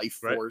Contra and Life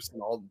Force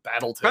and all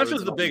Battletoads.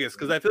 Contra's the biggest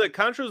because I feel like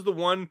Contra's the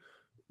one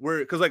where,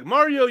 because like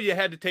Mario, you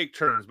had to take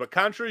turns, but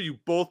Contra, you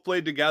both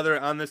played together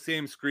on the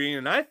same screen.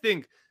 And I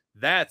think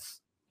that's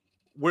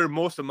where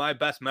most of my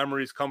best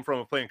memories come from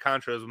of playing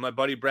Contra, is with my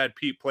buddy Brad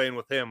Pete playing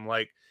with him.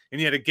 Like, and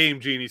he had a Game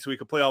Genie so we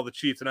could play all the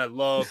cheats, and I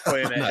love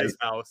playing at his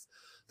house.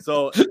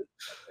 So,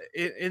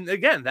 and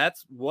again,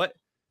 that's what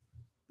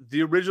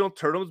the original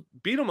Turtles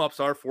beat 'em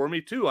ups are for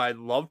me too. I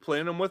love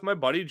playing them with my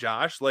buddy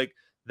Josh. Like,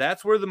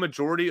 that's where the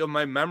majority of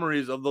my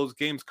memories of those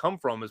games come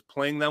from, is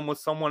playing them with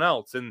someone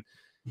else. And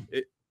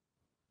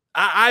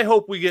I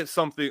hope we get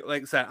something,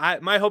 like I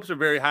said, my hopes are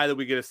very high that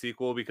we get a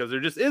sequel, because there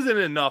just isn't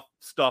enough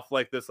stuff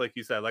like this, like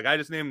you said. Like, I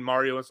just named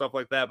Mario and stuff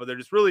like that, but there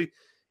just really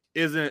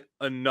isn't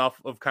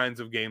enough of kinds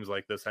of games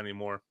like this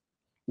anymore.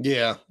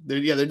 Yeah,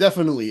 there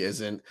definitely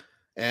isn't.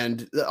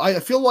 And I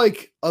feel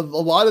like a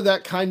lot of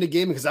that kind of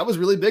game, because that was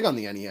really big on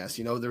the NES.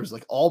 You know, there was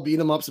like all beat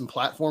 'em ups and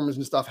platformers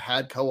and stuff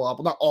had co-op.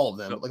 Well, not all of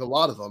them, but like a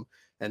lot of them,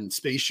 and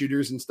space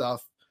shooters and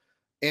stuff.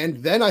 And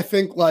then I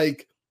think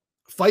like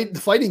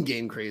the fighting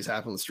game craze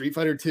happened with Street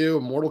Fighter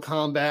 2, Mortal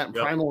Kombat, and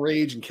Primal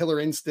Rage, and Killer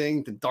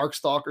Instinct, and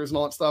Darkstalkers, and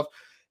all that stuff.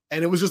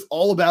 And it was just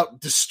all about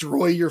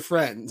destroy your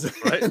friends.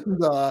 Right.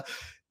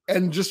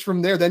 And just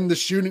from there, then the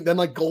shooting, then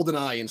like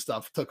GoldenEye and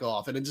stuff took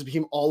off, and it just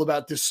became all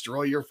about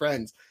destroy your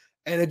friends.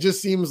 And it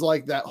just seems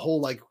like that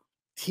whole like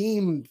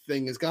team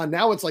thing is gone.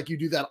 Now it's like you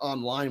do that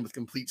online with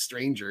complete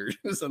strangers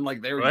and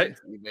like they're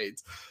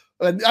teammates.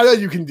 And I know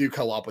you can do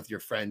co-op with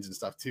your friends and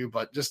stuff too,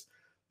 but just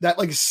that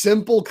like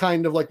simple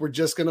kind of like, we're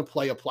just going to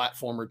play a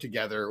platformer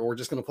together, or we're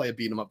just going to play a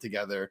beat 'em up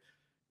together.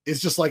 It's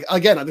just like,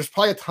 again, there's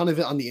probably a ton of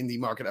it on the indie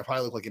market. I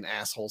probably look like an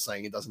asshole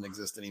saying it doesn't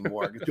exist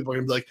anymore. People are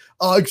gonna be like,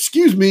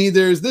 excuse me,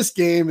 there's this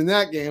game and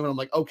that game. And I'm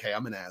like, okay,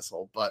 I'm an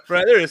asshole. But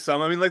there is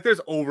some. I mean, like,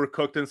 there's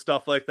Overcooked and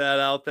stuff like that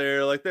out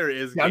there. Like, there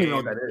is. I don't even know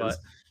what that is.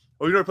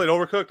 Oh, you never played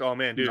Overcooked? Oh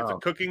man, dude, It's a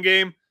cooking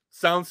game.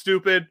 Sounds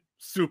stupid,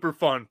 super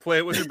fun. Play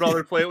it with your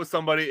brother, play it with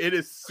somebody. It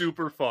is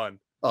super fun.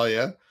 Oh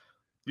yeah.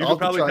 You can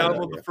probably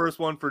download the first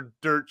one for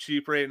dirt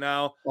cheap right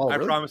now. I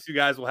promise you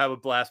guys will have a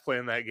blast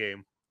playing that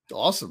game.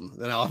 Awesome.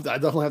 Then I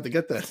definitely have to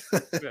get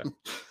that.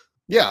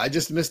 Yeah, I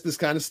just missed this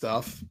kind of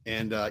stuff.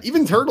 And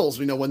even Turtles,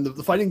 you know, when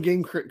the fighting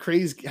game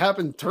craze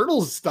happened,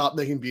 Turtles stopped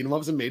making beat 'em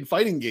ups and made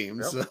fighting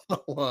games.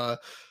 So,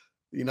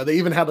 you know, they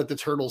even had like the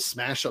Turtles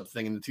smash up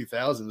thing in the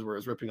 2000s where it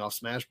was ripping off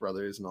Smash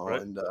Brothers and all.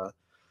 And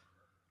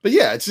but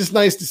yeah, it's just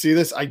nice to see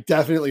this. I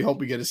definitely hope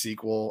we get a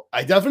sequel.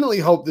 I definitely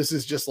hope this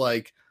is just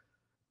like,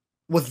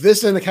 with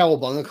this and the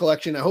Cowabunga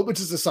collection, I hope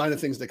it's just a sign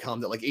of things to come,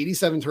 that like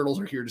 87 Turtles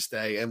are here to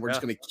stay, and we're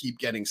just going to keep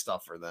getting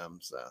stuff for them.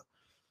 So,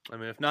 I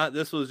mean, if not,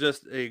 this was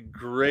just a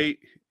great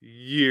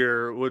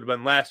year. It would have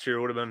been last year.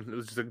 It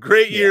was just a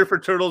great year for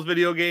Turtles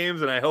video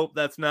games, and I hope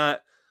that's not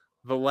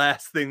the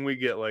last thing we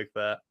get like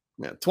that.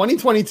 Yeah,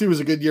 2022 was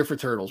a good year for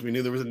Turtles. We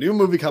knew there was a new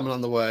movie coming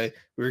on the way.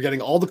 We were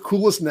getting all the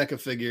coolest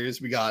NECA figures.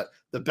 We got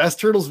the best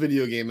Turtles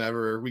video game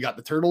ever. We got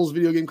the Turtles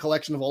video game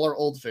collection of all our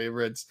old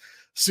favorites.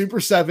 Super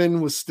 7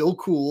 was still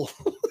cool.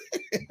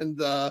 And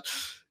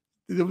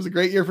it was a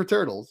great year for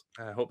Turtles.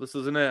 I hope this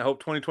isn't it. I hope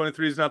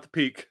 2023 is not the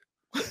peak.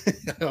 I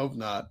hope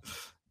not.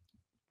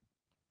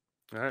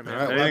 All right, man.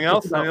 All right, anything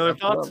else? Any other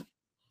thoughts?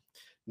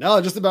 No,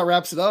 it just about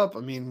wraps it up. I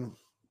mean,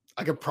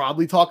 I could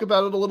probably talk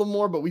about it a little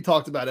more, but we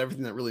talked about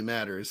everything that really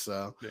matters.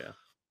 So yeah.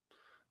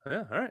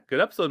 All right.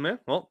 Good episode, man.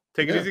 Well,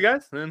 take it easy,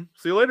 guys, and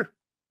see you later.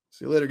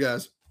 See you later,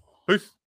 guys. Peace.